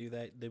didn't do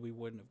that, then we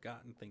wouldn't have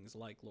gotten things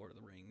like Lord of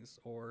the Rings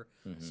or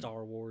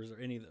Star Wars or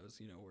any of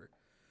those, where.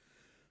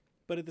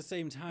 But at the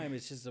same time,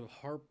 it's just a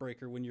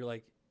heartbreaker when you're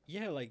like,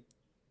 yeah, like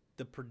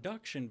the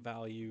production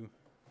value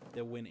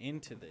that went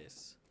into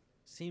this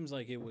seems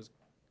like it was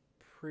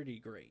pretty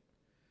great.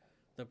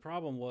 The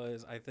problem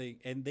was, I think,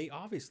 and they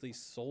obviously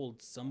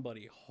sold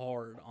somebody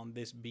hard on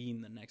this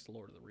being the next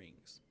Lord of the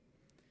Rings.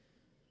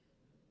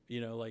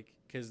 Like,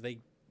 because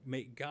they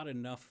got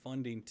enough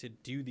funding to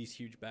do these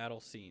huge battle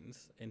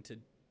scenes and to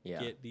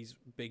get these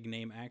big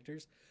name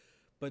actors.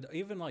 But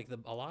even like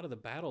a lot of the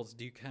battles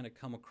do kind of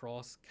come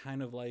across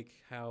kind of like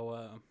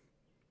how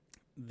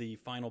the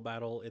final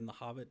battle in The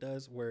Hobbit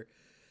does, where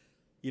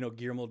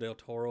Guillermo del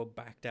Toro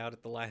backed out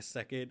at the last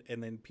second,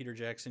 and then Peter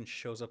Jackson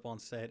shows up on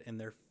set and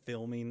they're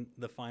filming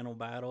the final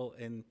battle,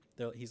 and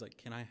he's like,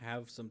 "Can I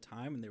have some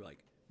time?" And they're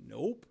like,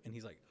 "Nope." And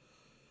he's like,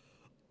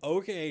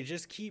 "Okay,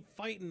 just keep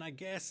fighting. I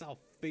guess I'll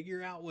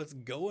figure out what's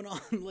going on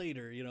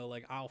later.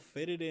 Like I'll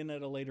fit it in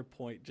at a later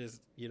point.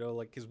 Just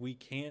like because we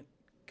can't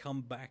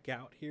come back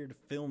out here to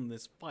film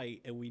this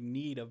fight, and we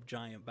need a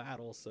giant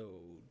battle.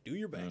 So do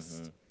your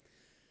best."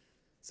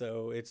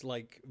 So it's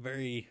like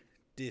very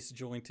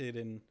disjointed,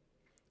 and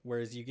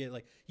whereas you get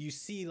like you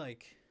see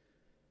like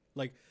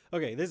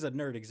okay, this is a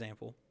nerd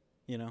example.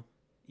 You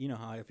know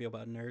how I feel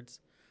about nerds,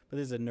 but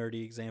this is a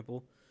nerdy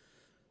example.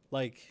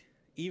 Like,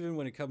 even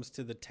when it comes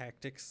to the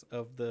tactics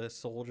of the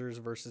soldiers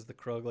versus the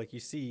Krug, like you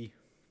see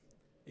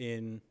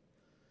in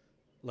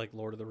like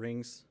Lord of the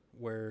Rings,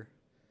 where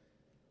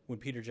when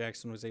Peter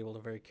Jackson was able to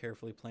very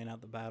carefully plan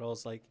out the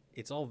battles, like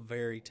it's all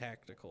very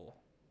tactical,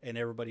 and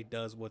everybody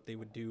does what they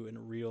would do in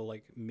a real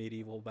like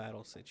medieval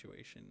battle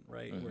situation,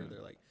 right? Where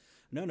they're like,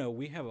 no,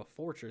 we have a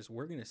fortress.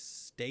 We're going to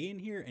stay in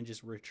here and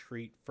just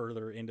retreat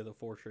further into the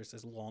fortress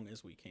as long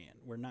as we can.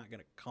 We're not going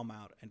to come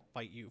out and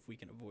fight you if we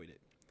can avoid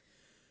it.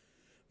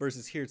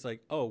 Versus here, it's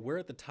like, oh, we're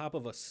at the top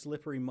of a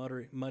slippery,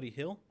 muddy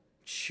hill.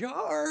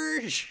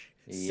 Charge!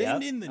 Yep.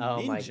 Send in the ninjas.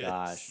 Oh my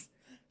gosh.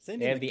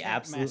 Send They in have the Cat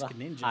absolute Mask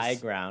ninjas. high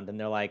ground, and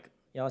they're like,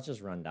 yeah, let's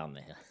just run down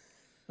the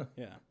hill.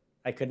 Yeah.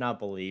 I could not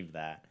believe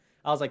that.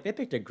 I was like, they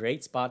picked a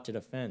great spot to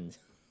defend.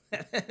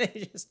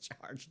 They just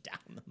charged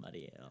down the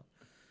muddy hill.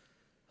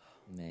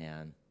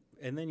 Man.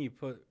 And then you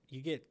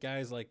get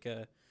guys like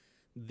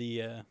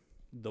the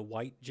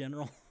white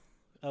general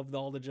of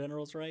all the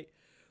generals, right?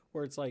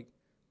 Where it's like,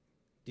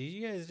 did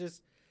you guys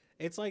just...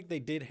 It's like they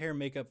did hair and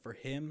makeup for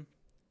him,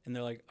 and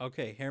they're like,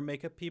 okay, hair and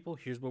makeup people,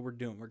 here's what we're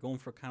doing. We're going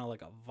for kind of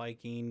like a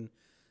Viking,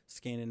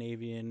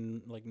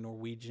 Scandinavian, like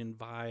Norwegian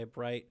vibe,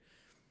 right?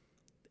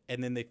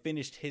 And then they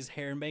finished his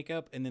hair and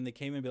makeup, and then they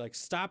came in and be like,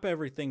 stop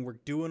everything. We're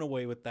doing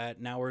away with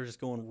that. Now we're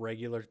just going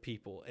regular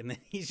people. And then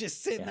he's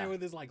just sitting there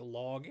with his like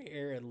long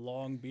hair and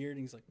long beard,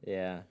 and he's like,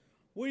 yeah,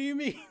 what do you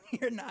mean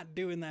you're not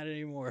doing that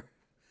anymore?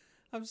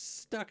 I'm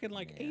stuck in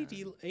like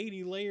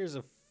 80 layers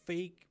of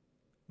fake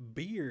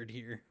beard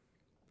here.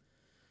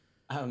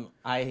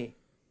 I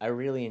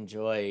really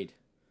enjoyed.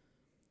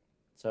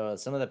 So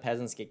some of the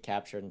peasants get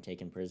captured and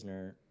taken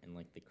prisoner in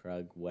like the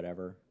Krug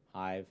whatever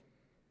hive,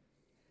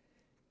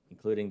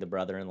 including the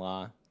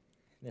brother-in-law.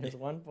 There's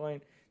one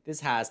point. This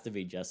has to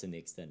be just in the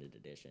extended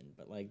edition,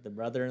 but like the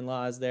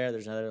brother-in-law is there.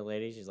 There's another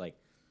lady. She's like,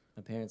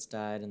 my parents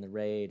died in the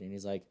raid, and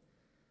he's like,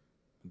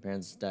 my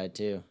parents died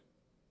too.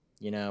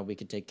 We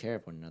could take care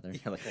of one another.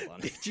 You're like, hold on.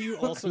 Did you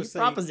also say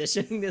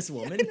propositioning this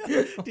woman?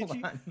 Did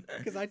you?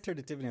 Because I turned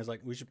to Tiffany. I was like,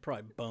 we should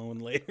probably bone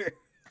later.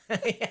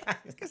 Yeah. I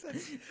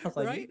was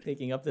like, right? you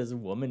picking up this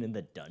woman in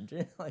the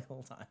dungeon? Like,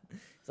 hold on.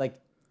 It's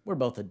like, we're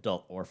both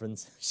adult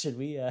orphans. Should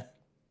we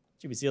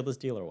seal this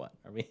deal or what?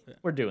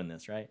 We're doing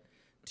this, right?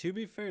 To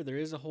be fair, there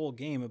is a whole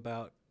game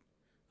about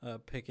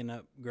picking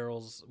up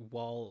girls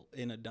while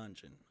in a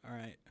dungeon. All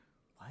right.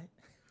 What?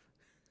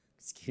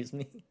 Excuse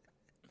me.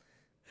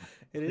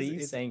 What are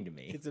you saying to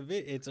me? It's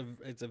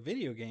a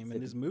video game,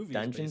 and this movie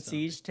Dungeon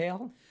Siege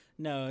Tale?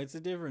 No, it's a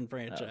different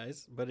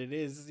franchise, but it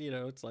is.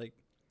 It's like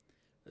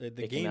the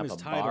Picking game up is a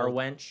titled bar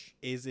wench.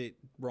 "Is it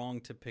wrong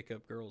to pick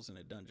up girls in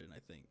a dungeon?" I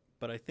think,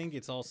 but I think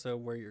it's also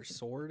where your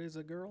sword is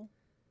a girl.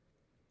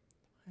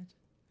 What?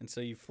 And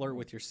so you flirt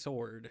with your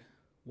sword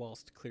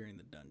whilst clearing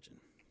the dungeon.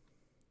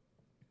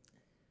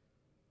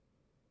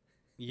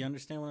 You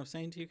understand what I'm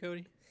saying to you,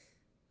 Cody?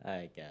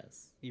 I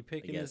guess. You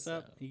picking this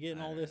up? So. You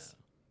getting all this?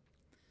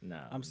 No.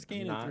 I'm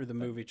scanning through the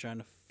movie trying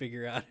to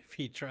figure out if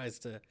he tries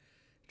to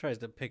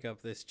pick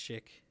up this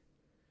chick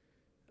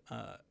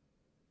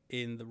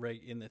in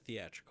the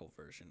theatrical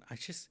version.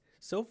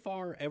 So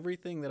far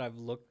everything that I've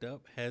looked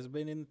up has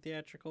been in the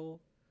theatrical.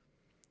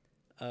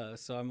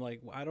 So I'm like,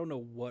 I don't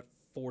know what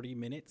 40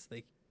 minutes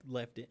they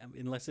left it,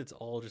 unless it's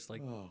all just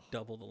like Oh.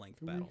 double the length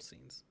battle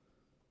scenes.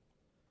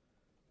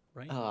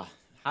 Right? How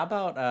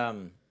about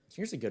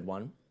here's a good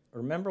one.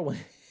 Remember when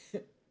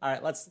all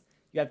right,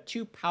 you have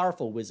two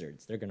powerful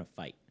wizards, they're gonna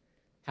fight.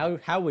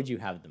 How would you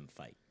have them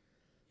fight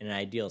in an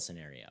ideal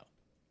scenario?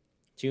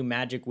 Two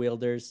magic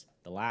wielders,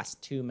 the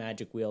last two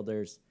magic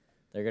wielders,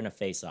 they're gonna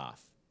face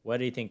off. What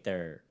do you think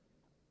their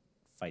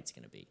fight's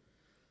gonna be?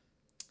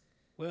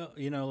 Well,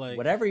 you know, like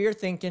Whatever you're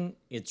thinking,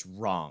 it's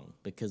wrong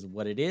because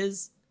what it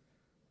is,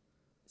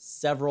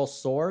 several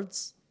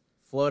swords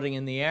floating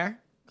in the air,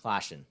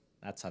 clashing.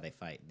 That's how they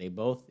fight. They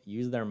both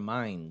use their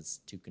minds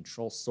to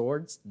control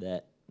swords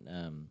that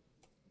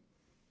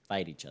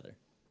fight each other.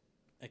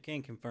 I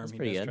can confirm That's he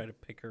pretty does good. try to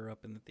pick her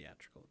up in the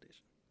theatrical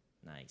edition.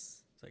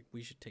 Nice. It's like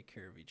we should take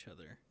care of each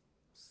other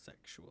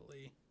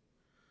sexually.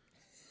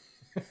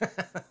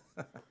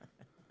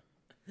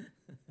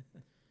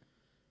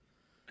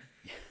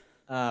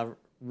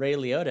 Ray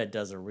Liotta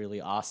does a really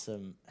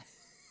awesome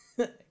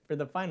for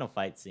the final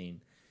fight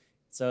scene.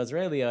 So it's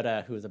Ray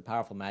Liotta, who is a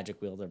powerful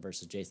magic wielder,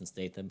 versus Jason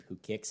Statham, who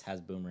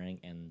has boomerang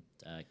and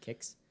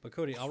kicks. But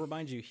Cody, I'll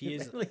remind you, he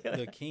is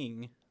the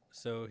king,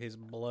 so his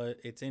blood,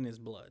 it's in his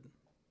blood.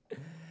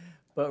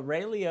 But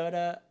Ray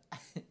Liotta,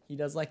 he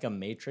does like a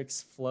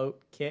Matrix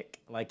float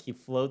kick. Like he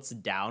floats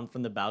down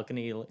from the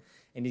balcony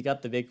and he's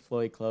got the big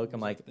flowy cloak.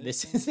 I'm like,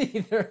 this is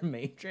either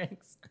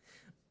Matrix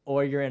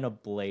or you're in a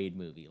Blade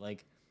movie.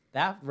 Like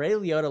that Ray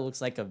Liotta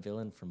looks like a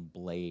villain from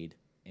Blade.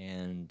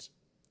 And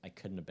I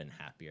couldn't have been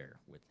happier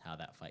with how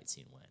that fight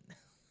scene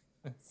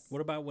went.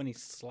 What about when he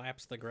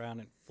slaps the ground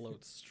and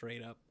floats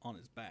straight up on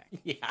his back?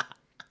 Yeah.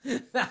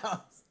 That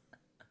was...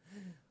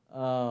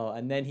 Oh,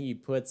 and then he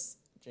puts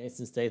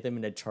Jason Statham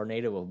in a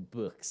tornado of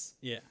books.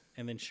 Yeah,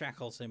 and then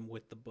shackles him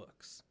with the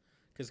books.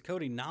 Because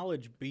Cody,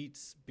 knowledge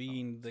beats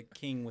being the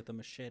king with a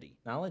machete.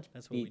 Knowledge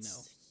That's what we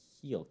beats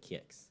heel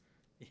kicks.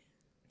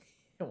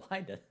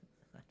 Why does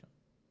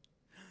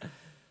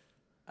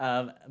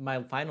I don't.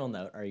 My final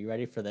note. Are you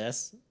ready for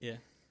this? Yeah.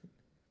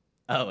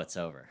 Oh, it's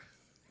over.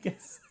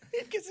 Because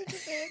it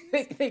just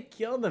ends. They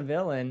kill the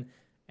villain,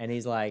 and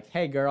he's like,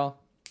 "Hey, girl,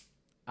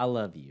 I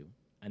love you,"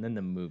 and then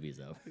the movie's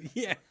over.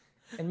 Yeah.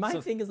 And my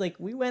thing is like,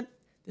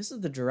 this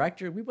is the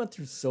director. We went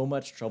through so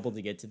much trouble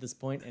to get to this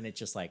point, and it's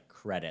just like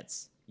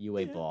credits.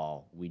 UA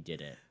Ball, we did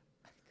it.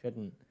 I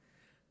couldn't.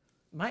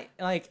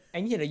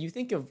 And you know,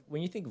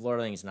 when you think of Lord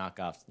of the Rings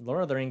knockoffs,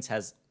 Lord of the Rings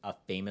has a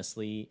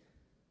famously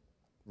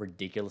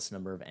ridiculous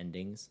number of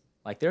endings.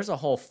 Like, there's a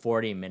whole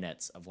 40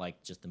 minutes of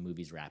like just the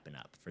movies wrapping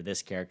up for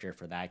this character,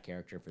 for that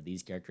character, for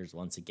these characters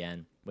once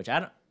again. Which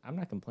I'm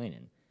not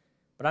complaining.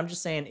 But I'm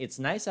just saying it's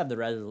nice to have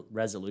the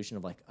resolution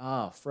of like,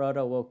 oh,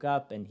 Frodo woke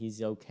up and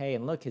he's okay.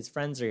 And look, his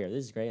friends are here.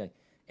 This is great. Like,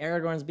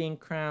 Aragorn's being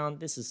crowned.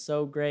 This is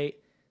so great.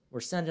 We're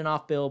sending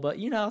off Bilbo.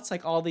 You know, it's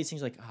like all these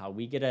things like, oh,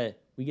 we get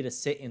to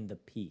sit in the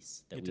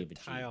peace that Get we've to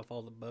achieved. tie off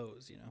all the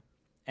bows, you know.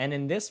 And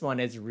in this one,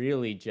 it's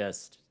really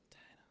just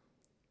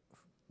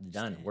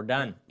done. We're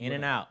done. In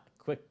and out.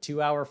 Quick 2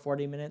 hour,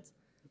 40 minutes.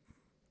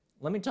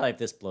 Let me tell you if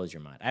this blows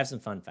your mind. I have some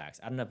fun facts.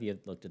 I don't know if you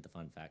looked at the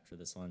fun fact for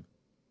this one.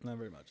 Not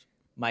very much.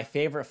 My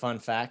favorite fun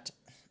fact,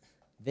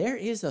 there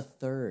is a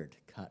third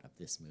cut of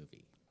this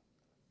movie.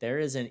 There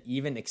is an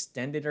even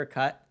extended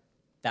cut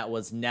that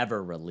was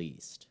never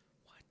released.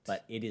 What?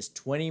 But it is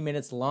 20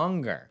 minutes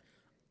longer.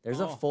 There's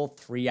a full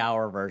 3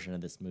 hour version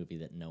of this movie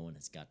that no one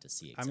has got to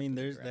see. I mean,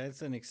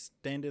 that's an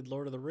extended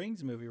Lord of the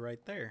Rings movie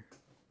right there.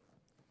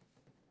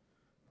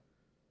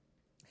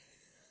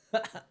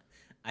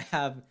 I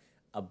have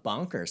a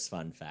bonkers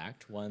fun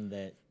fact, one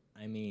that,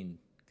 I mean,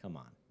 come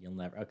on, you'll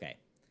never. Okay.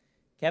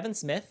 Kevin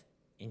Smith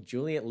and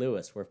Juliette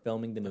Lewis were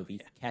filming the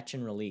movie Catch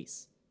and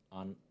Release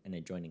on an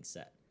adjoining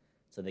set.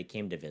 So they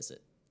came to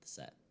visit the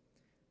set.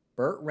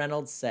 Burt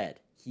Reynolds said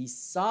he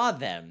saw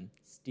them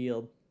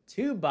steal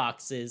 2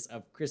 boxes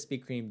of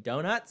Krispy Kreme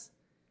donuts.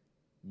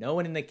 No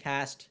one in the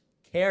cast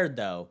cared,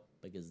 though,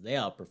 because they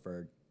all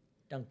preferred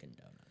Dunkin'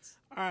 Donuts.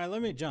 All right,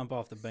 let me jump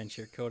off the bench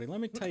here, Cody.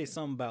 Let me tell you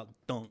something about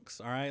dunks,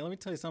 all right? Let me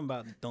tell you something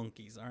about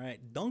donkeys, all right?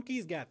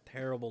 Donkeys got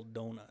terrible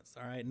donuts,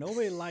 all right?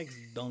 Nobody likes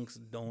Dunks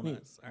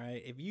donuts, all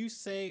right? If you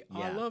say,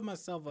 oh, I love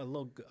myself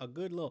a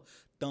good little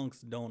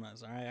Dunks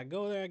donuts, all right? I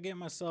go there, I get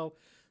myself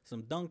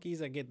some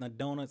donkeys, I get the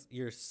donuts,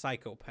 you're a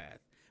psychopath.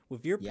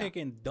 If you're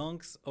picking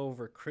Dunks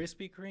over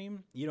Krispy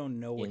Kreme, you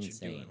don't know what you're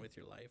doing with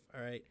your life,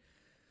 all right?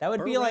 That would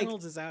Burt be like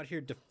Reynolds is out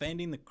here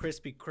defending the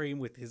Krispy Kreme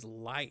with his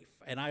life,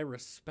 and I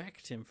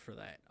respect him for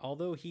that.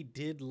 Although he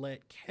did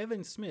let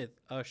Kevin Smith,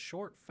 a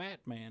short, fat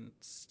man,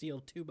 steal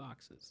 2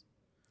 boxes.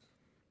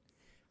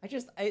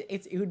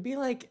 it would be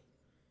like,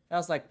 I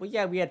was like, well,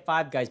 yeah, we had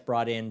 5 guys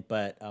brought in,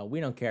 but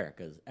we don't care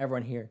because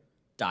everyone here,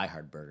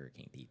 diehard Burger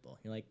King people.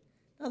 You're like,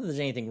 not that there's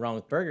anything wrong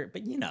with Burger,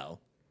 but you know,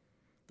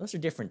 those are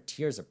different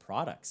tiers of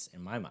products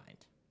in my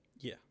mind.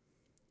 Yeah.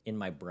 In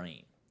my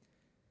brain.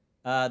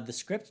 The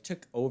script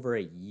took over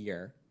a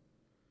year.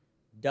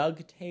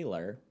 Doug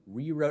Taylor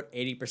rewrote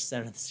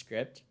 80% of the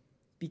script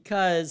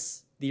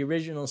because the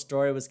original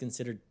story was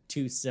considered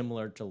too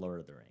similar to Lord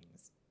of the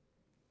Rings.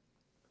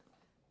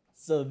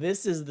 So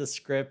this is the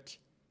script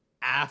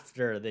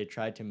after they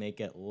tried to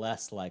make it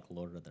less like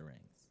Lord of the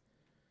Rings.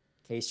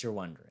 In case you're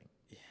wondering.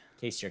 Yeah.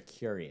 In case you're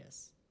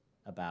curious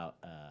about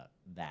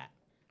that.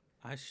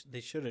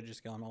 They should have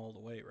just gone all the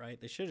way, right?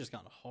 They should have just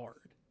gone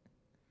hard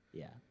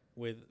Yeah.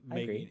 with I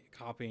agree.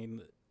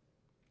 copying.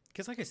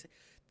 Because, like I said,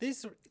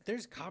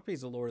 there's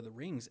copies of Lord of the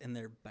Rings and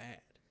they're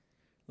bad.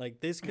 Like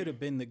this could have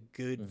been the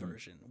good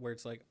version where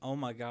it's like, oh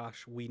my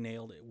gosh, we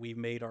nailed it. We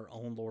made our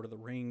own Lord of the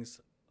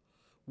Rings.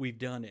 We've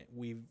done it.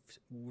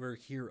 We're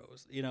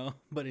heroes, you know.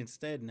 But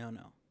instead, no,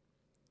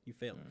 you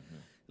failed.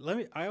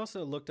 I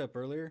also looked up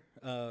earlier,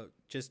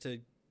 just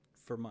to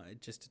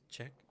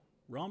check.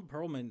 Ron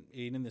Perlman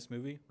in this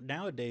movie.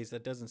 Nowadays,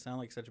 that doesn't sound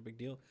like such a big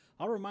deal.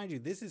 I'll remind you,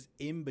 this is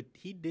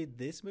he did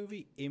this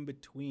movie in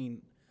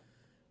between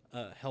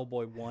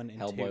Hellboy 1 and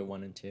 2. Hellboy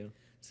 1 and 2.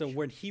 So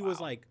when he was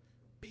like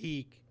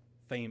peak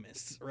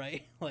famous,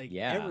 right? Like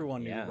Yeah,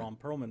 everyone knew yeah. Ron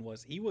Perlman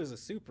was. He was a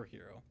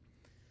superhero.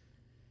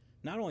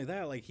 Not only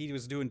that, like he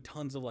was doing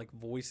tons of like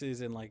voices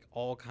and like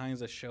all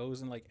kinds of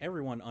shows, and like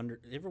everyone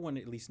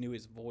at least knew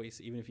his voice,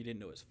 even if you didn't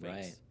know his face.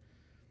 Right.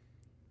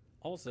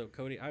 Also,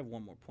 Cody, I have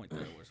one more point that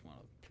I just want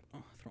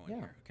to throw in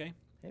here. Okay.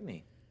 Hit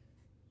me.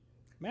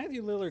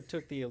 Matthew Lillard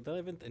took the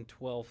 11th and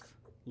 12th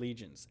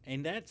legions,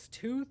 and that's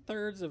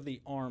 2/3 of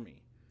the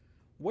army.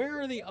 Where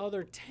are the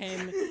other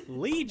 10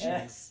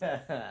 legions?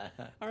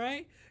 All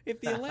right?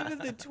 If the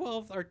 11th and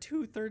 12th are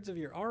 2/3 of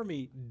your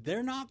army,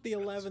 they're not the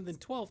 11th and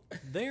 12th.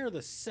 They're the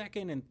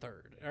 2nd and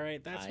 3rd. All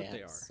right? That's what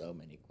they are. So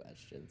many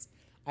questions.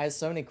 I have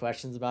so many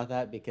questions about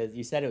that because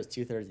you said it was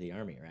 2/3 of the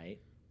army,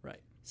 right?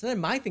 Right. So then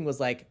my thing was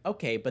like,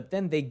 okay, but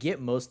then they get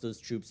most of those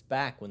troops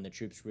back when the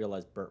troops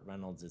realize Burt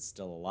Reynolds is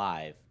still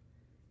alive.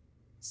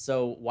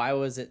 So why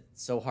was it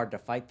so hard to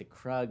fight the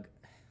Krug?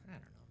 I don't know,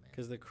 man.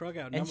 Because the Krug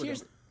outnumbered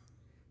them.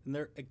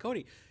 And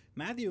Cody,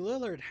 Matthew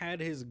Lillard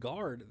had his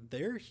guard.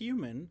 They're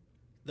human.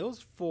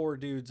 Those 4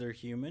 dudes are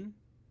human.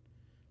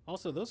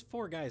 Also, those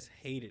 4 guys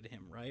hated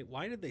him, right?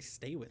 Why did they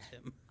stay with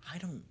him? I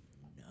don't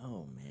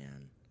know,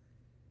 man.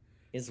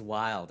 It's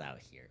wild out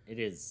here. It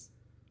is.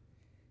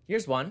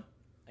 Here's one.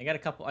 I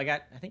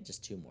think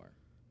just 2 more.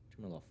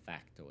 2 more little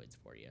factoids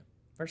for you.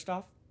 First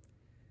off,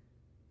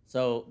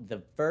 so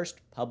the first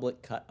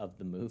public cut of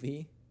the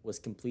movie was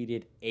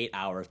completed 8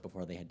 hours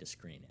before they had to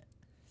screen it.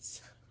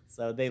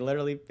 So they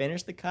literally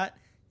finished the cut.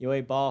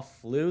 Uwe Ball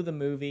flew the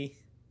movie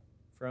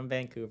from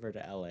Vancouver to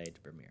LA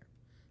to premiere.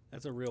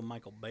 That's a real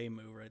Michael Bay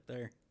move right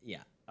there.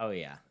 Yeah. Oh,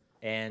 yeah.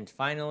 And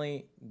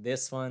finally,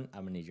 this one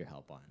I'm going to need your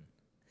help on.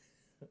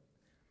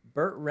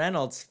 Burt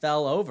Reynolds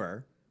fell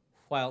over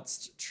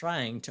whilst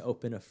trying to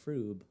open a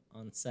froob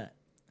on set.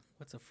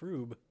 What's a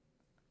froob?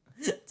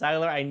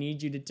 Tyler, I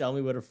need you to tell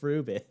me what a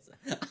froob is.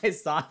 I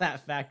saw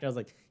that fact. I was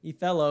like, he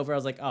fell over. I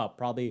was like, oh,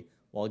 probably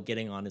while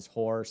getting on his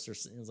horse. Or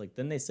it was like,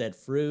 then they said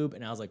froob.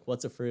 And I was like,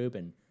 what's a froob?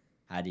 And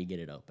how do you get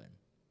it open?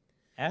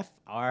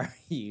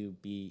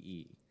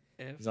 F-R-U-B-E.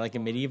 Is it like a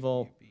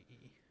medieval?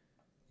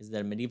 Is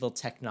that a medieval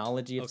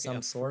technology of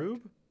some sort?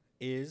 Froob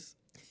is.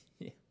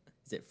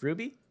 Is it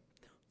Fruby?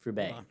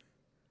 Frube.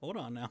 Hold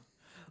on now.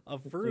 A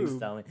Please froob.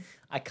 tell me.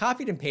 I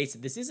copied and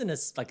pasted. This isn't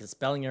like a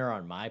spelling error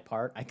on my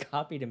part. I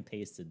copied and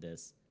pasted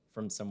this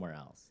from somewhere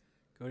else.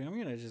 Cody, I'm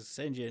gonna just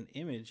send you an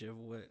image of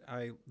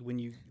when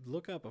you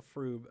look up a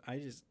froob.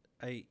 Is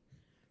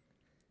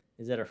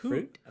that a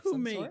fruit? Who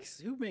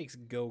makes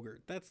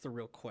Go-Gurt? That's the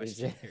real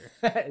question here.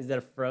 Is that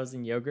a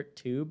frozen yogurt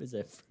tube? Is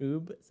it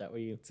froob? Is that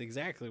what you? It's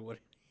exactly what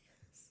it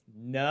is.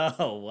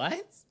 No,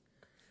 what?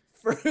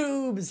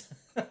 Froobs.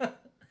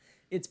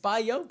 It's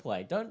by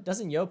Yoplait.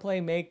 Doesn't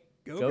Yoplait make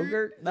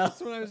Go-Gurt? No. That's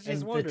what I was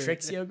just wondering. The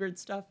Trix yogurt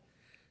stuff.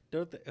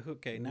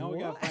 Okay, now we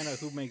gotta find out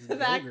who makes that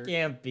Go-Gurt.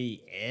 Can't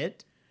be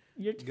it.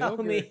 You're telling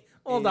Go-Gurt me.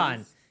 Hold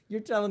on.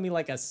 You're telling me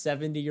like a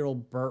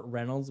 70-year-old Burt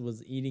Reynolds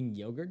was eating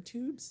yogurt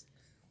tubes?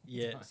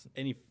 Yes,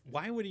 and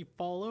why would he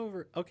fall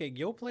over? Okay,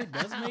 Yoplait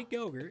does make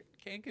Go-Gurt.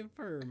 Can't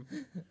confirm.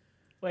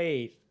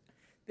 Wait,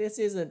 this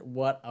isn't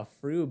what a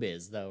froob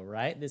is, though,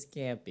 right? This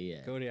can't be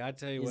it. Cody, I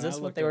tell you, is this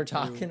what they were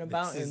talking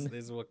about? This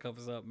is what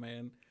comes up,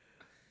 man.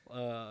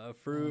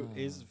 Froob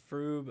is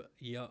froob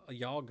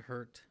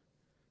yogurt.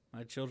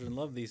 My children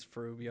love these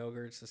froob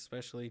yogurts,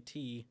 especially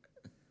tea.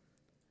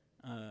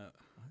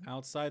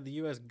 Outside the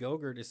U.S.,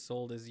 Go-Gurt is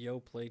sold as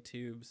Yoplait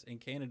tubes. In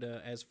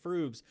Canada, as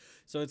froobs.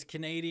 So it's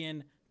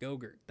Canadian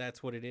Go-Gurt.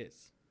 That's what it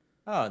is.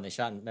 Oh, and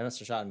they must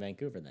have shot in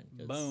Vancouver then.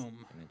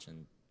 Boom. I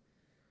mentioned.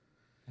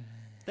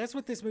 That's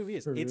what this movie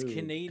is. Froob. It's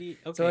Canadian.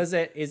 Okay. So is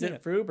it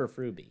froob or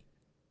frooby?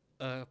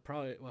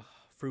 Probably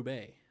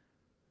Froobe.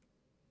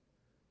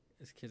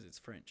 It's because it's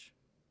French.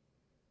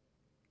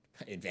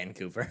 In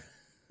Vancouver.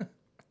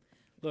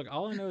 Look,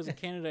 all I know is in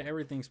Canada,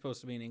 everything's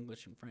supposed to be in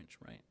English and French,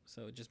 right?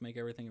 So just make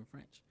everything in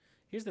French.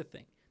 Here's the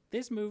thing.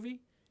 This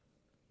movie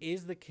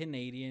is the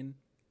Canadian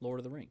Lord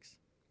of the Rings.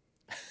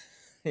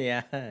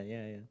 Yeah.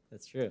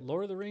 That's true.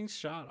 Lord of the Rings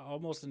shot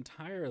almost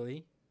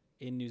entirely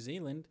in New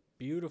Zealand.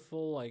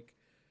 Beautiful, like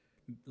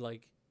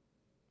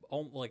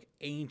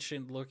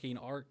ancient looking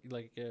art,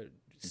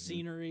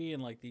 scenery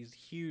and like these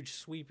huge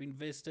sweeping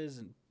vistas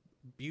and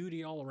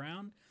beauty all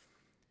around.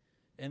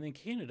 And then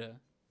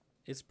Canada,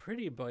 it's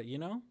pretty, but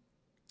it's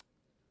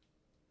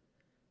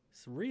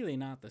really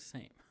not the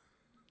same.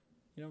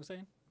 You know what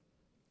I'm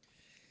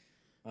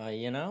saying?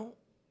 You know,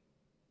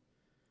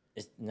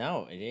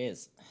 no, it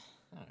is.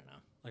 I don't know.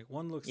 Like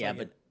one looks Yeah, like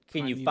but a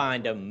can you primeval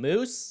find a rodent.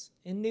 moose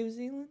in New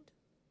Zealand?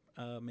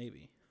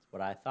 Maybe. That's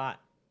what I thought.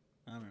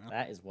 I don't know.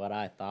 That is what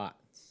I thought,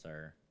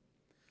 sir.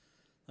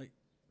 Like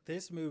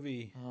this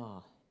movie,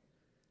 Oh,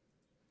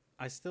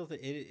 I still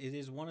think it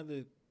is one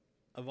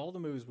of all the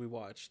movies we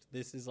watched,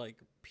 this is like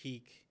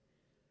peak.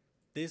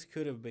 This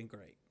could have been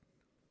great.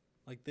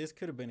 Like this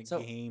could have been a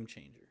So- game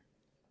changer.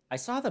 I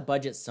saw the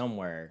budget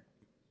somewhere.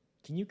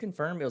 Can you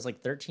confirm it was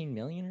like 13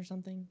 million or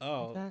something?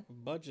 Oh, like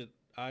that? budget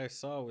I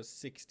saw was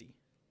 60.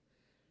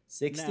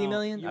 60 Now,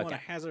 million? You want to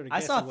hazard a I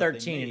guess saw at what they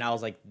 13 and made. I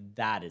was like,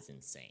 that is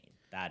insane.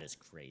 That is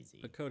crazy.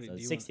 But Cody, so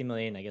do you 60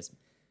 million, I guess.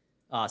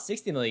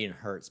 60 million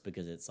hurts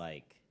because it's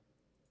like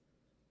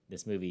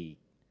this movie.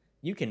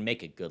 You can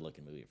make a good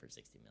looking movie for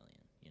 60 million.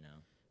 You know.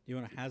 You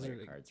want to play hazard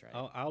your it? cards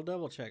right. I'll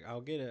double check.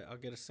 I'll get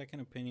a second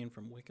opinion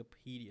from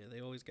Wikipedia.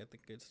 They always get the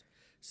good.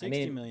 60 I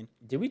mean, million.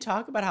 Did we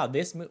talk about how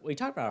we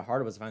talked about how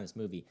hard it was to find this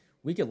movie?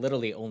 We could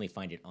literally only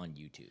find it on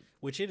YouTube.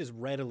 Which it is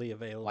readily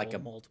available Like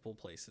in multiple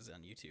places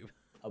on YouTube.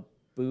 A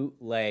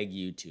bootleg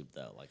YouTube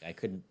though. Like I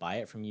couldn't buy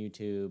it from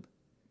YouTube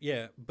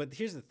Yeah, but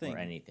here's the thing. or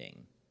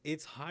anything.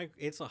 It's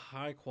a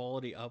high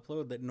quality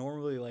upload that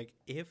normally, like,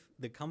 if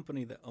the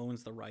company that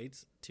owns the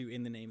rights to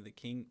In the Name of the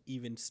King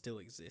even still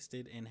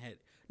existed and had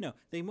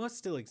they must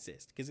still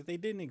exist, because if they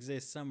didn't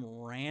exist, some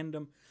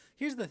random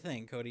here's the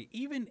thing, Cody,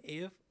 even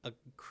if a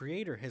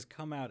creator has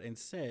come out and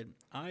said,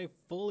 I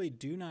fully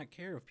do not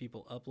care if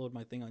people upload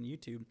my thing on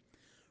YouTube,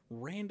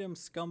 random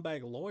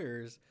scumbag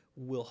lawyers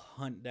will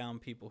hunt down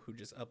people who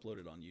just upload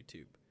it on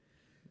YouTube.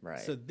 Right.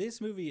 So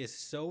this movie is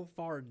so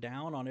far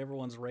down on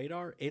everyone's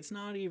radar, it's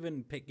not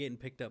even getting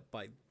picked up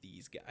by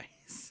these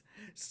guys.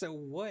 So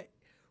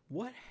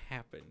what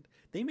happened?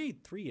 They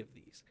made 3 of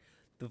these.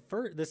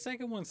 The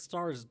second one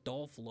stars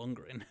Dolph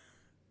Lundgren,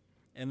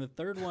 and the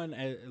third one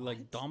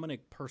like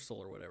Dominic Purcell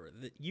or whatever.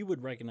 You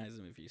would recognize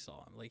him if you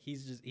saw him. Like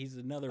he's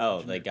another. Oh,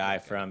 the generic guy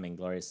white from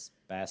Inglourious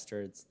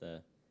Bastards,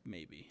 the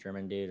maybe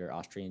German dude or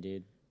Austrian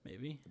dude,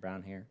 maybe the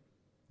brown hair.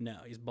 no,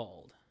 he's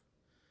bald.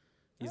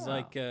 He's Oh.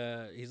 like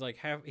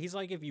he's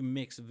like if you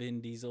mix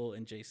Vin Diesel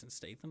and Jason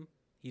Statham,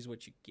 he's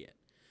what you get.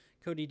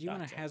 Cody, do you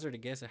want to Gotcha. hazard a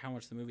guess at how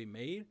much the movie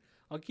made?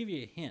 I'll give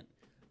you a hint.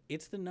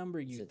 It's the number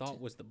you it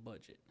thought was the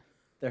budget.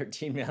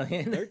 13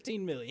 million.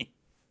 13 million.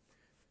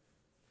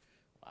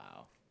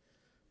 Wow.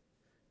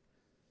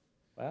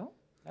 Well,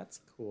 that's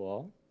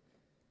cool.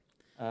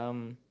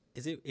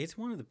 It's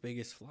one of the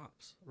biggest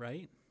flops,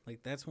 right?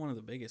 Like that's one of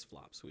the biggest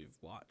flops we've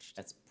watched.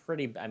 That's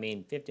pretty. I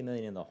mean, 50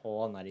 million in the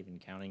whole, not even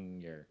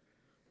counting your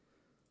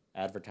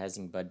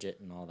advertising budget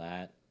and all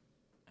that.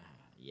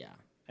 Yeah.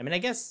 I mean, I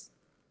guess.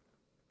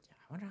 Yeah,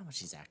 I wonder how much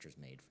these actors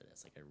made for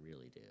this. Like, I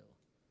really do.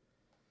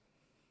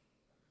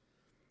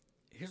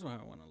 Here's what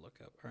I want to look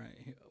up. All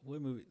right,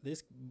 what movie?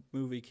 This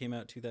movie came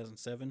out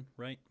 2007,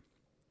 right?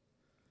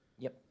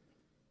 Yep.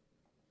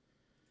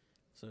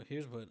 So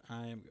here's what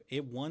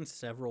it won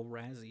several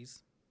Razzies.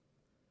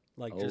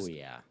 Like Oh just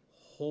yeah.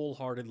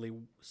 wholeheartedly,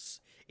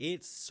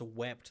 it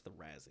swept the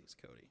Razzies,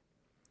 Cody.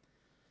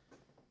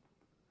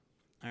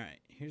 All right,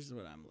 here's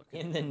what I'm looking.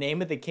 In the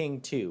Name of the King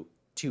 2,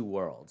 Two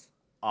Worlds.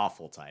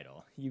 Awful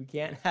title. You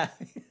can't have.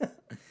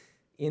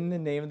 In the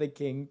Name of the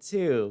King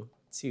 2,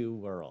 Two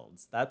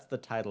Worlds. That's the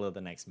title of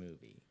the next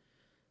movie.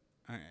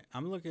 All right,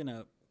 I'm looking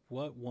up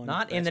what one.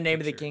 Not In the Name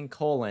of the King,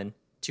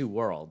 Two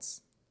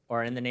Worlds.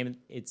 Or in the name of.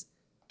 It's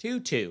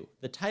 2-2.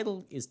 The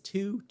title is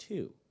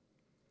 2-2.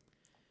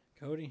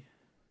 Cody, do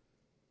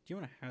you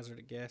want to hazard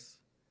a guess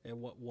at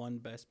what won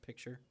Best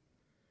Picture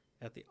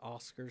at the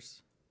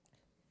Oscars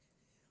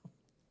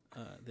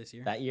this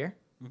year? That year?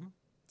 Mhm.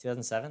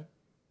 2007?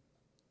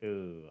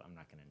 Ooh, I'm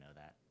not going to know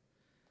that.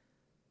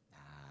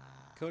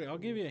 Cody, I'll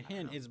give you a I don't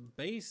hint. know. It's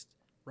based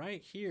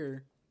right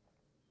here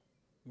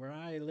where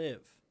I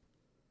live.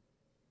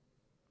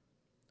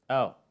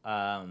 Oh.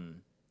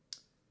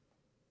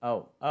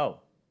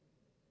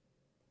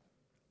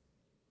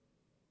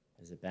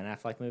 Is it Ben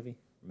Affleck movie?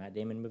 Or Matt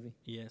Damon movie?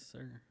 Yes,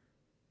 sir.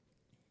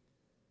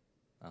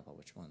 Oh, but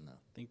which one, though?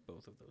 I think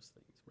both of those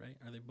things, right?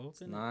 Are they both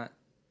It's in it? not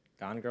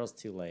Gone Girl's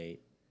Too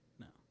Late.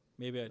 No.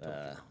 Maybe I told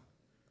you wrong.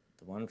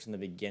 The one from the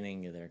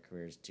beginning of their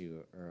career is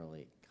too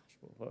early.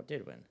 Gosh, what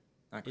did win?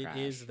 Not It Crash.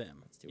 is them.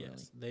 That's too Yes,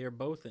 early. they are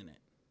both in it.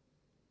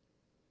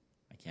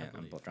 I can't.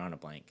 I'm believe. drawing a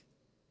blank.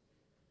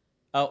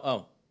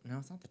 Oh. No,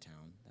 it's not The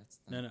Town. That's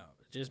the, No,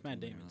 just Matt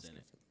Damon Damon's in Oscar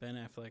it. Ben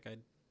Affleck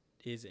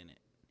is in it.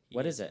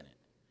 What is it?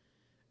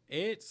 in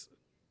It's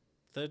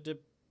The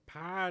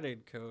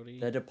Departed, Cody.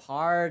 The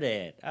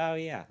Departed. Oh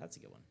yeah, that's a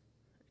good one.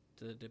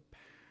 The Departed.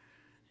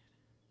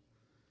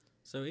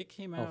 So it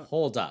came Oh, out.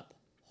 hold up.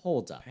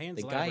 Pan's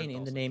The guy Labyrinth in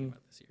also the came name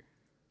out this year.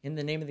 In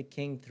the Name of the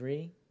King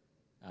 3.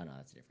 Oh no,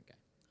 that's a different guy.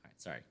 All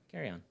right, sorry.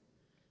 Carry on.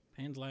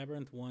 Pan's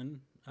Labyrinth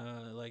won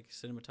like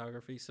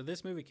cinematography. So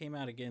this movie came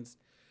out against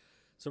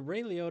So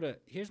Ray Liotta,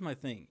 here's my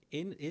thing.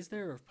 Is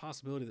there a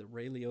possibility that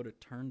Ray Liotta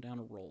turned down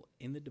a role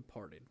in The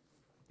Departed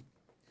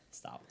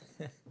Stop.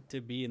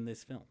 to be in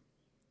this film?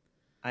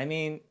 I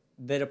mean,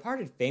 The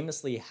Departed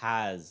famously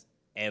has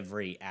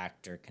every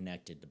actor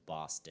connected to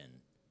Boston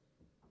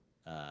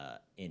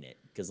in it.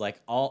 Because, like,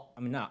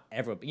 not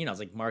everyone, but, it's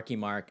like Marky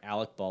Mark,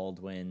 Alec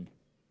Baldwin,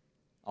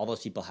 all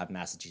those people have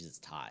Massachusetts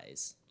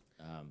ties.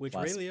 Which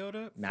plus Ray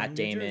Liotta? Matt from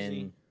Damon. New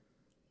Jersey,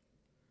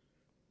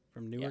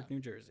 from Newark,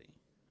 New Jersey.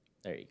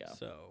 There you go.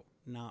 So,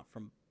 not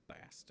from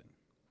Boston.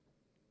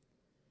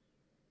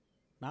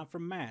 Not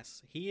from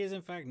Mass. He is,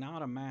 in fact,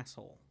 not a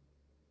masshole.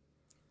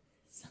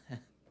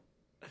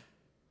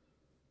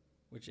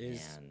 Which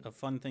is a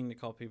fun thing to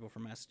call people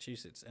from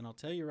Massachusetts. And I'll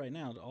tell you right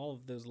now, to all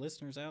of those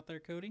listeners out there,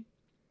 Cody,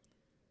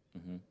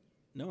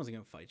 no one's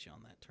going to fight you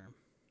on that term.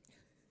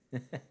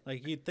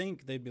 Like, you'd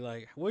think they'd be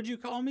like, what'd you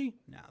call me?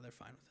 Nah, they're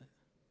fine with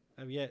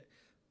it.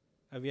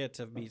 I've yet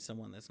to meet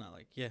someone that's not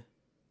like, yeah,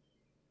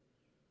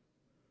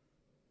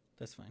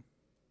 that's fine.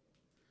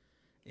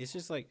 It's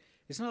just like,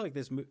 it's not like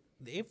this.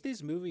 If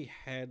this movie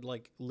had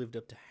like lived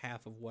up to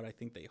half of what I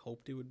think they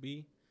hoped it would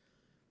be,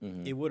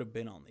 it would have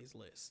been on these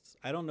lists.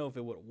 I don't know if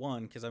it would have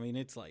won because I mean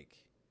it's like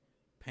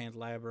Pan's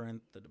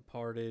Labyrinth, The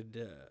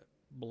Departed,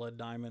 Blood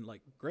Diamond,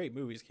 like great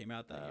movies came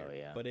out that year.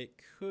 Yeah. But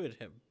it could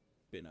have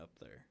been up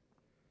there,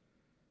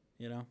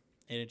 and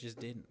it just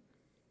didn't.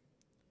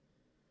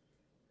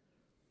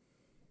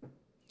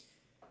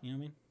 You know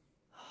what I mean?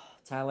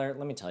 Tyler,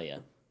 let me tell you.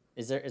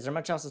 Is there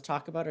much else to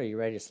talk about, or are you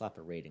ready to slap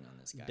a rating on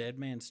this guy? Dead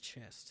Man's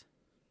Chest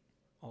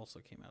also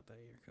came out that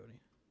year, Cody.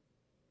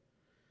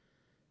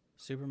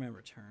 Superman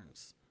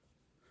Returns.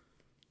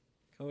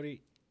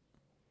 Cody,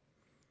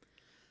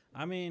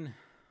 I mean,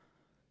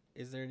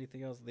 is there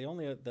anything else? The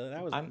only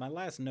that was my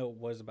last note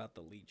was about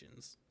the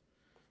Legions.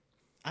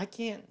 I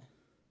can't.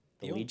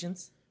 The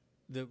Legions?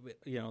 He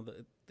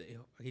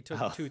took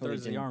 2/3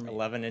 of the army.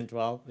 11 and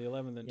 12. The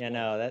 11th and 12. Yeah,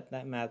 no,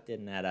 that math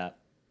didn't add up.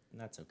 And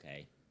that's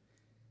okay.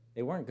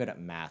 They weren't good at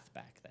math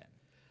back then.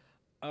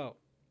 Oh,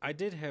 I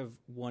did have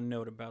one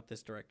note about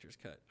this director's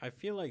cut. I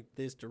feel like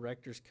this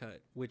director's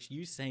cut, which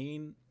you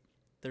saying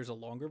there's a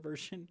longer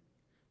version,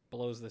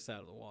 blows this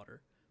out of the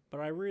water. But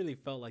I really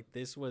felt like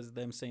this was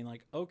them saying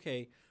like,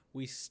 okay,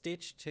 we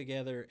stitched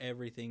together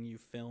everything you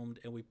filmed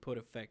and we put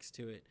effects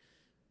to it.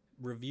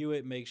 Review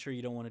it, make sure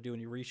you don't want to do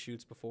any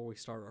reshoots before we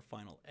start our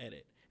final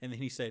edit. And then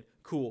he said,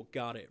 cool,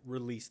 got it,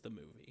 release the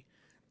movie.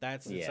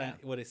 That's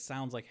what it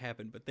sounds like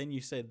happened. But then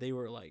you said they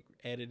were like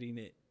editing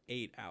it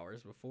 8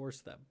 hours before,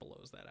 so that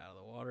blows that out of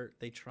the water.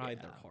 They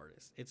tried their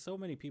hardest. It's so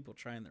many people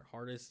trying their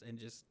hardest and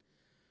just,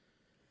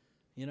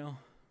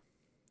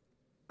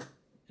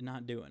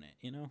 not doing it,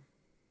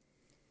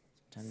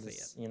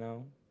 Sometimes,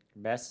 your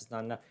best is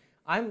not enough.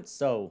 I'm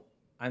so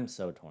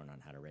torn on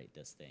how to rate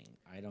this thing.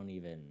 I don't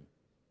even...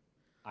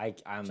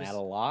 I'm at a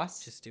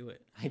loss. Just do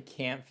it. I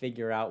can't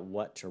figure out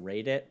what to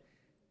rate it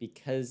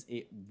because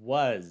it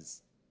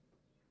was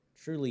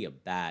truly a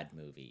bad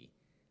movie.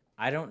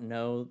 I don't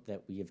know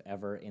that we have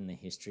ever in the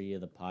history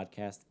of the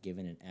podcast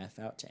given an F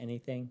out to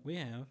anything. We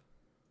have.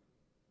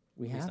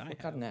 We have? I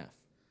got an F.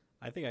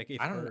 I think I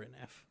gave her an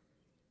F.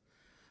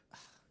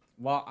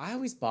 Well, I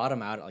always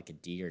bottom out at like a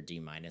D or D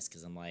minus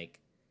because I'm like,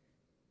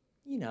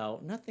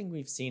 nothing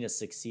we've seen has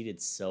succeeded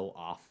so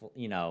awful,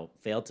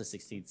 failed to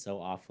succeed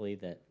so awfully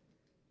that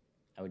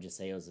I would just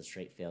say it was a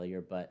straight failure.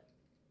 But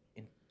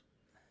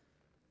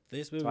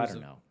this movie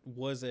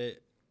was a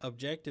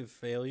objective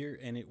failure,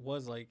 and it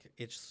was like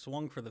it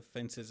swung for the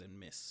fences and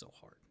missed so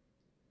hard.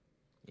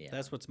 Yeah,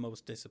 that's what's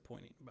most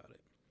disappointing about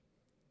it.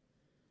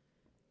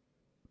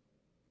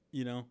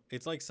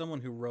 It's like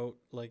someone who wrote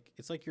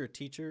it's like you're a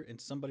teacher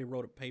and somebody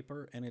wrote a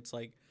paper, and it's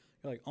like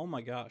you're like, oh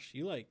my gosh,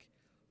 you like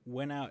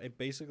went out and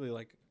basically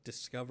like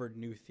discovered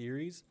new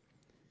theories,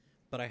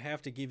 but I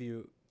have to give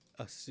you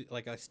a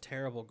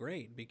terrible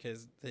grade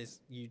because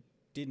you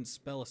didn't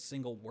spell a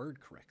single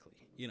word correctly.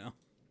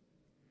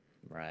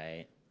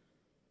 Right.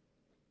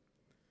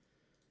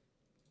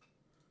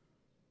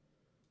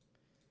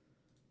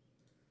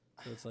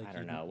 So it's like I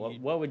don't know.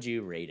 What would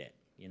you rate it?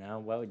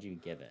 What would you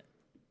give it?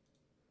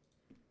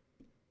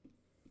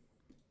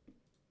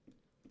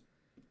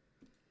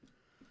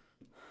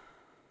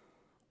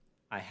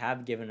 I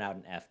have given out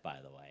an F,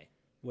 by the way.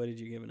 What did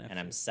you give an F? And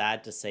I'm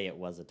sad to say it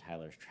was a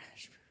Tyler's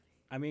Trash movie.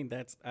 I mean,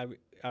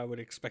 I would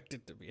expect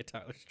it to be a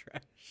Tyler's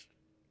Trash.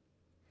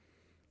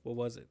 What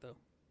was it though?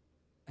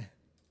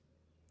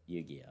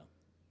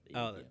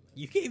 Yu-Gi-Oh.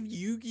 You gave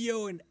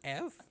Yu-Gi-Oh an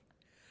F?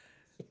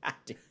 Yeah,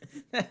 dude.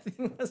 That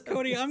thing was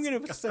Cody, I'm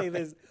gonna say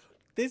this.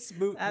 This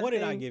movie. What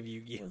did I give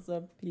Yu-Gi-Oh? It was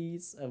a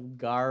piece of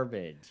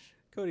garbage.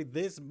 Cody,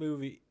 this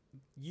movie,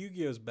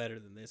 Yu-Gi-Oh's better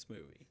than this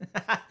movie.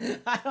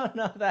 I don't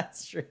know if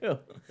that's true.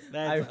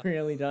 I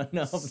really don't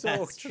know if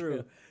that's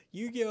true.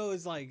 Yu-Gi-Oh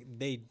is like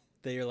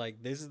they're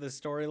like, this is the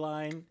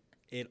storyline.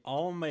 It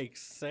all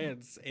makes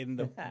sense in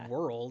the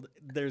world.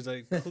 There's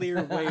a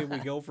clear way we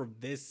go from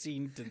this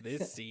scene to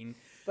this scene.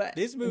 But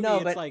this movie,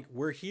 it's like,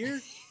 we're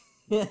here.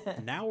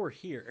 Now we're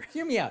here.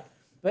 Hear me out.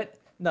 But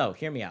No,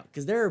 hear me out.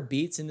 Because there are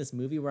beats in this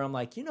movie where I'm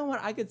like, you know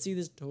what? I could see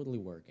this totally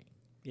working.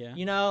 Yeah.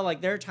 You know,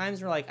 like there are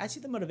times where like I see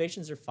the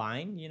motivations are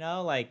fine, you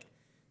know, like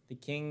the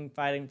king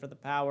fighting for the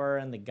power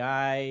and the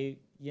guy,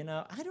 you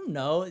know, I don't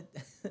know.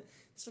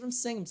 That's what I'm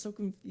saying. I'm so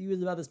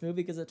confused about this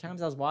movie because at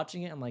times I was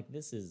watching it, I'm like,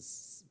 this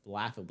is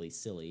laughably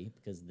silly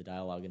because of the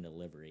dialogue and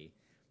delivery.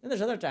 And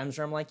there's other times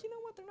where I'm like, you know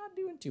what, they're not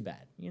doing too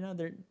bad. You know,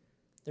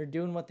 they're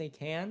doing what they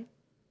can.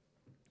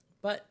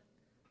 But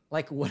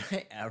like, would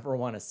I ever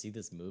want to see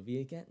this movie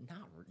again?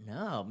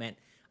 No, man.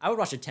 I would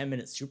watch a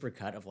 10-minute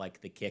supercut of like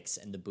the kicks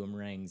and the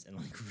boomerangs and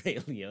like Ray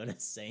Liotta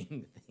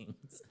saying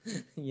things,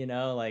 you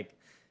know, like,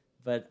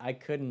 but I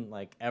couldn't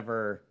like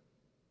ever.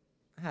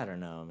 I don't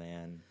know,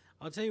 man.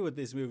 I'll tell you what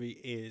this movie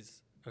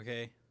is.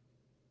 Okay.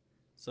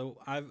 So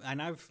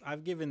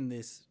I've given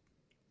this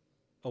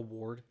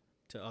award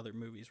to other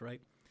movies,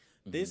 right?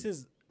 Mm-hmm. This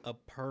is a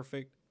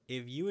perfect.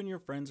 If you and your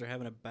friends are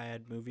having a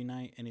bad movie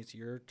night and it's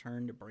your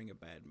turn to bring a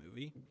bad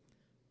movie.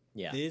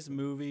 Yeah. This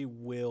movie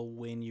will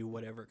win you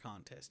whatever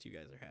contest you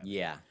guys are having.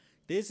 Yeah.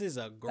 This is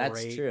a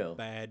great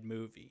bad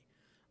movie.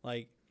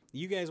 Like,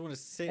 you guys want to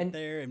sit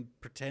there and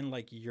pretend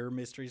like you're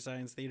Mystery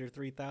Science Theater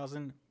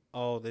 3000?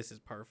 Oh, this is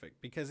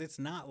perfect. Because it's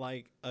not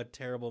like a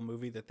terrible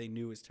movie that they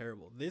knew was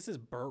terrible. This is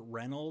Burt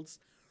Reynolds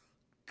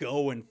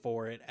going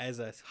for it as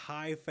a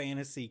high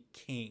fantasy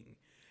king.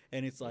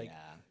 And it's like,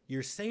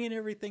 you're saying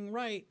everything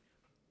right,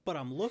 but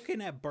I'm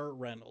looking at Burt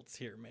Reynolds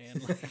here,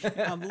 man.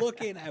 Like, I'm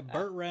looking at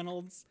Burt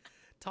Reynolds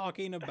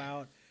talking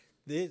about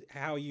this,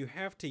 how you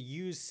have to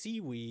use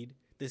seaweed.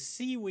 The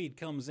seaweed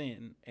comes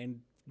in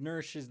and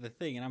nourishes the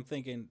thing. And I'm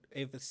thinking,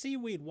 if the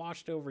seaweed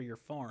washed over your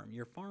farm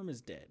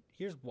is dead.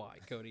 Here's why,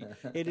 Cody.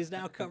 It is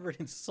now covered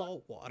in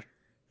salt water.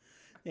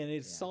 And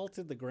it's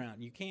salted the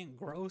ground. You can't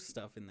grow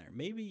stuff in there.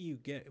 Maybe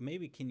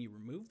can you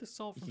remove the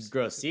salt from you can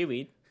grow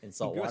seaweed in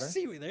salt water? Grow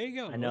seaweed. There you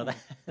go. I know that.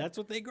 That's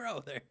what they grow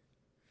there.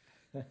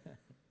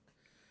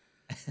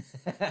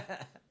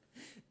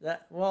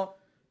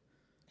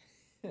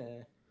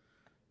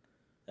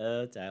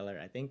 Oh, Tyler,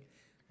 I think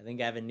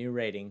I have a new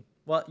rating.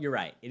 Well, you're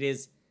right.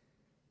 This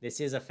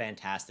is a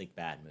fantastic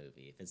bad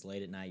movie. If it's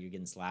late at night, you're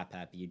getting slap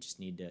happy. You just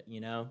need to, you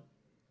know.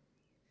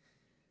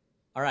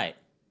 All right.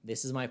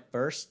 This is my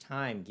first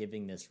time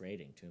giving this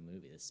rating to a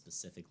movie, this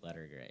specific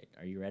letter grade.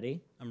 Are you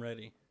ready? I'm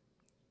ready.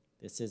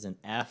 This is an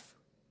F+.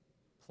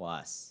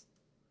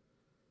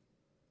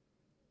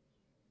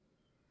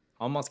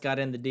 Almost got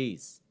in the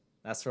D's.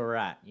 That's where we're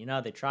at. You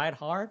know, they tried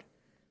hard.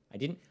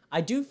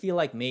 I do feel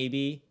like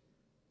maybe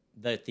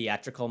the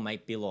theatrical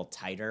might be a little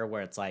tighter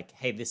where it's like,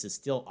 hey, this is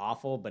still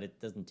awful, but it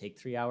doesn't take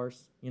 3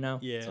 hours, you know?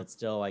 Yeah. So it's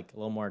still like a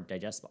little more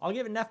digestible. I'll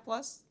give it an F+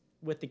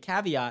 with the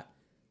caveat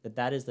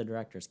that is the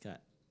director's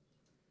cut.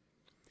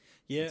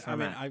 Yeah, I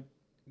mean,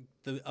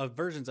 the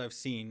versions I've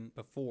seen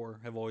before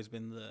have always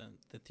been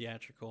the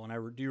theatrical, and I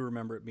do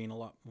remember it being a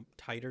lot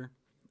tighter.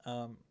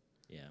 Yeah.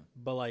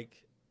 But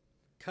like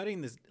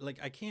cutting this, like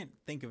I can't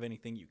think of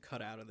anything you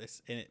cut out of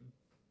this and it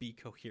be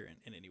coherent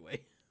in any way.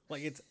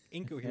 Like it's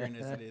incoherent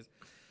as it is.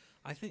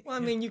 I think. Well, I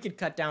mean, you could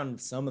cut down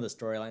some of the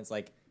storylines,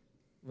 like,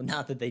 well,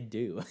 not that they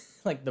do,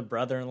 like the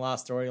brother-in-law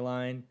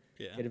storyline.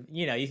 Yeah.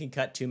 You know, you can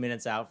cut 2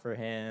 minutes out for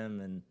him,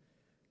 and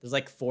there's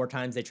like 4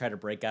 times they try to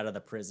break out of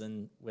the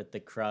prison with the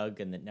Krug,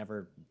 and it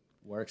never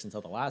works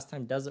until the last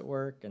time does it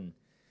work. And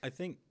I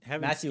think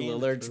having Matthew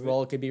Lillard's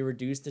role could be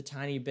reduced a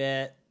tiny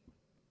bit.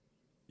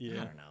 Yeah.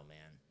 I don't know, man.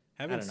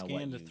 Having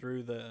scanned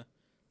through the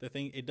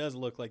thing, it does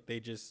look like they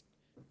just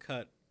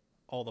cut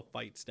all the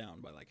fights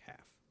down by like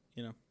half,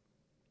 you know?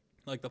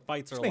 Like the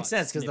fights are Which makes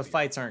sense because the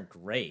fights aren't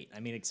great. I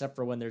mean, except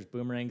for when there's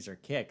boomerangs or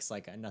kicks,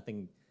 like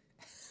nothing.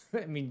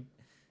 I mean,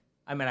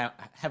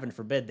 heaven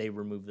forbid they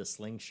remove the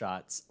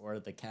slingshots or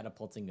the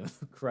catapulting of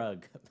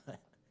Krug. But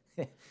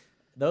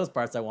those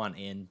parts I want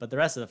in, but the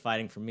rest of the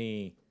fighting for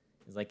me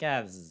is like,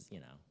 this is, you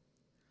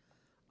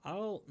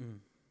know.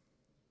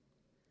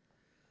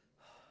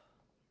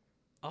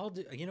 I'll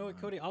do. You know what,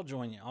 Cody? I'll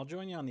join you. I'll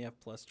join you on the F+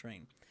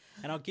 train,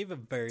 and I'll give a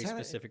very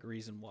specific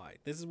reason why.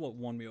 This is what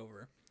won me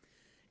over.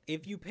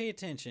 If you pay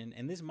attention,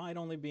 and this might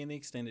only be in the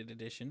extended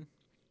edition,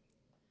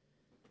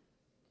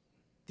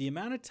 the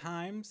amount of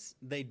times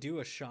they do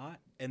a shot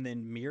and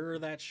then mirror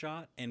that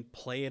shot and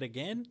play it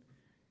again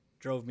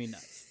drove me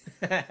nuts.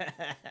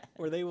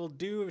 Or they will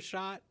do a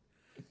shot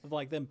of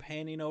like them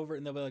panning over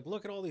and they'll be like,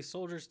 look at all these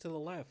soldiers to the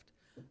left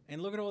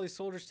and look at all these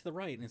soldiers to the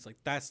right. And it's like,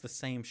 that's the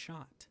same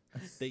shot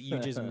that you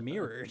just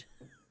mirrored.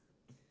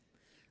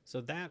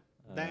 So that's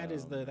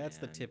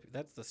the tip.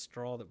 That's the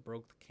straw that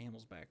broke the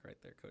camel's back right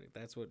there, Cody.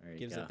 That's what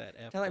gives it that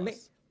F+.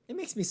 It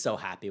makes me so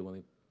happy when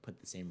we put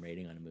the same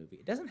rating on a movie.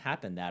 It doesn't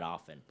happen that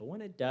often, but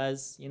when it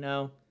does, you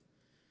know,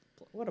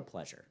 what a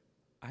pleasure.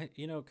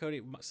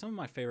 Cody, some of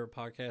my favorite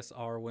podcasts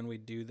are when we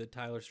do the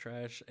Tyler's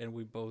Trash and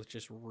we both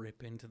just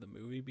rip into the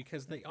movie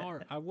because they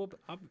are.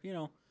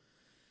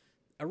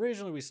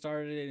 Originally we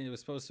started it and it was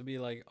supposed to be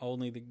like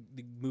only the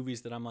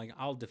movies that I'm like,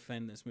 I'll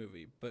defend this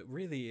movie. But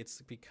really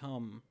it's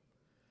become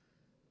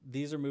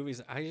these are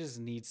movies I just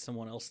need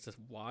someone else to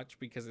watch,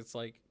 because it's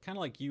like kind of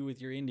like you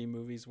with your indie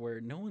movies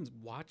where no one's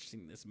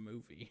watching this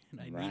movie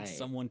and I need Right.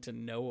 someone to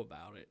know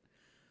about it.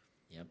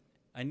 Yep.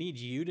 I need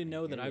you to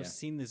know that hear I've ya.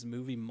 seen this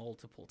movie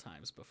multiple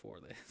times before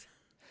this.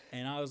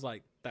 And I was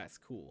like, that's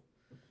cool.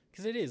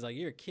 Because it is like,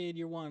 you're a kid,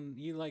 you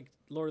like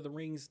Lord of the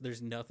Rings.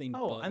 There's nothing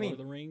Oh, but I mean, Lord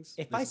of the Rings.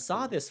 If This I is saw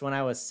cool. this when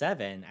I was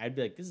 7, I'd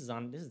be like, this is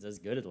as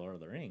good as Lord of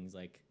the Rings.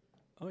 Like,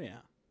 Oh yeah,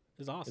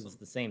 it's 'cause awesome. it's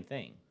the same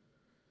thing.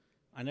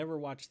 I never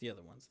watched the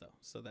other ones though,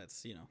 so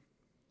that's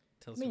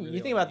tells I mean, really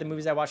you think all about the need to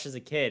movies know. I watched as a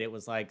kid, it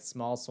was like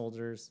Small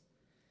Soldiers,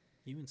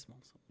 Even small.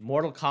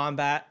 Mortal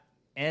Kombat,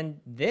 and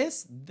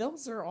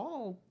those are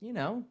all,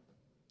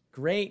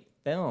 great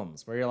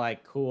films where you're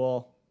like,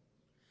 cool,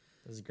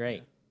 this is great.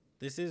 Yeah.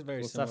 This is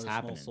very Cool similar to stuff's Small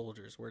happening.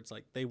 Soldiers, where it's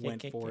like they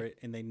went for it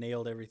and they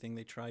nailed everything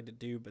they tried to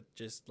do, but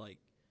just like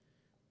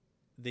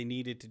they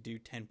needed to do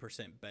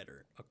 10%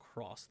 better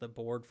across the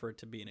board for it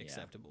to be an Yeah.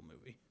 acceptable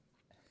movie.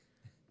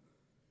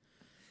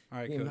 All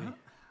right, The Cody, amount-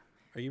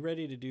 are you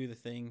ready to do the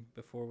thing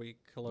before we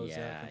close out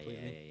yeah,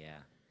 completely? yeah.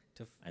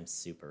 To I'm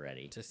super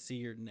ready. to see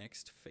your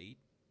next fate.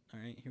 All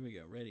right, here we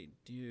go. Ready?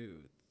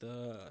 Do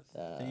the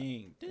The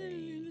thing.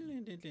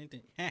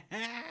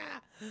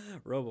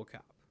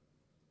 RoboCop.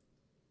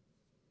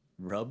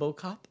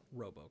 RoboCop?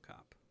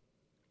 RoboCop.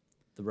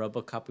 The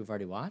RoboCop we've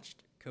already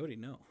watched? Cody,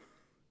 no.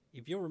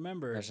 If you'll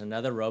remember, There's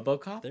another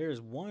RoboCop? there's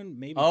one,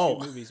 maybe Oh,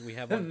 two movies we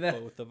have on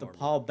both of the our.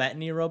 Paul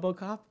Bettany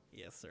RoboCop?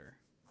 Yes, sir.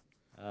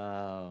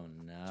 Oh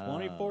no.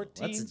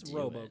 2014's do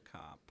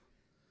RoboCop.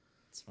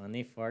 it.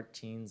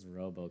 2014's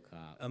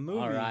RoboCop. A movie-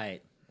 All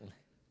right.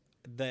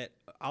 That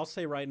I'll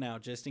say right now,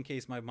 just in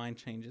case my mind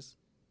changes,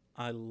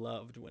 I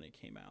loved when it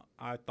came out.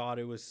 I thought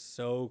it was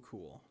so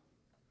cool.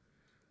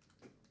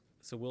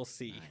 So we'll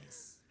see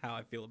Nice. how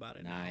I feel about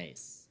it now.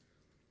 Nice.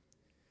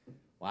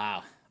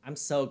 Wow. I'm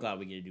so glad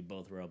we get to do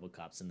both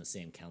RoboCops in the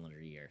same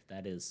calendar year.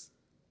 It's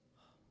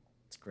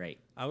great.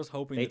 I was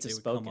hoping Fates that they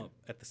have would come spoken.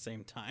 up at the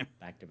same time.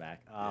 Back to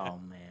back. Oh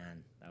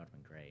man, that would have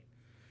been great.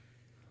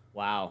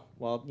 Wow.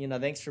 Well,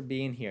 thanks for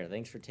being here.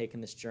 Thanks for taking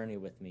this journey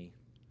with me.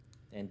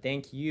 And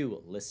thank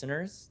you,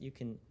 listeners. You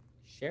can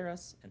share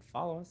us and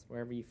follow us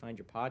wherever you find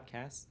your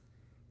podcasts.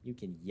 You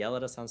can yell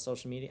at us on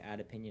social media at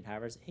Opinion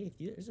Havers. Hey, if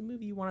there's a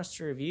movie you want us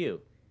to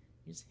review,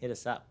 you just hit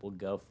us up. We'll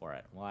go for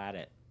it. We'll add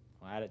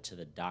it to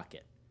the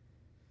docket.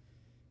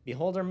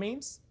 Behold our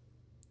memes.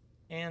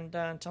 And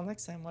until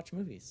next time, watch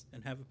movies.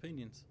 And have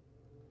opinions.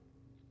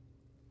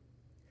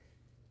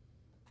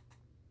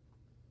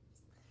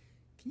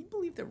 Can you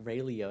believe that Ray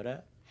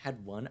Liotta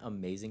had one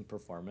amazing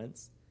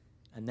performance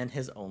and then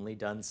has only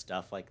done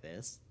stuff like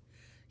this?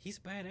 He's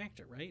a bad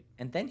actor, right?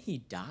 And then he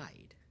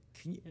died.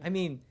 I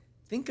mean,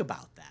 think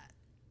about that.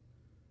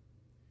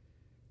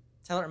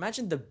 Tyler,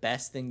 imagine the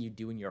best thing you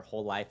do in your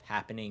whole life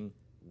happening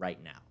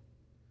right now.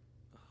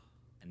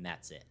 And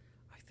that's it.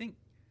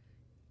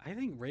 I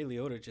think Ray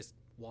Liotta just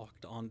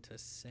walked onto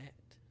set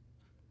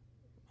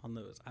on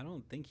those. I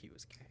don't think he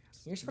was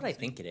cast. Here's what I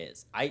think it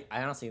is. I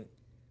honestly,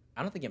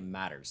 I don't think it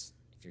matters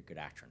if you're a good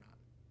actor or not.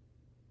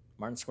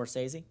 Martin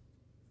Scorsese,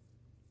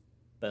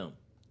 boom,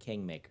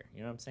 kingmaker.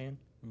 You know what I'm saying?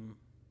 Mm.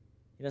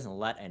 He doesn't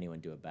let anyone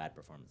do a bad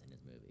performance in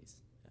his movies.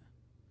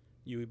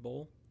 Yui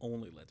Bowl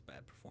only lets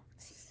bad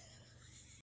performances.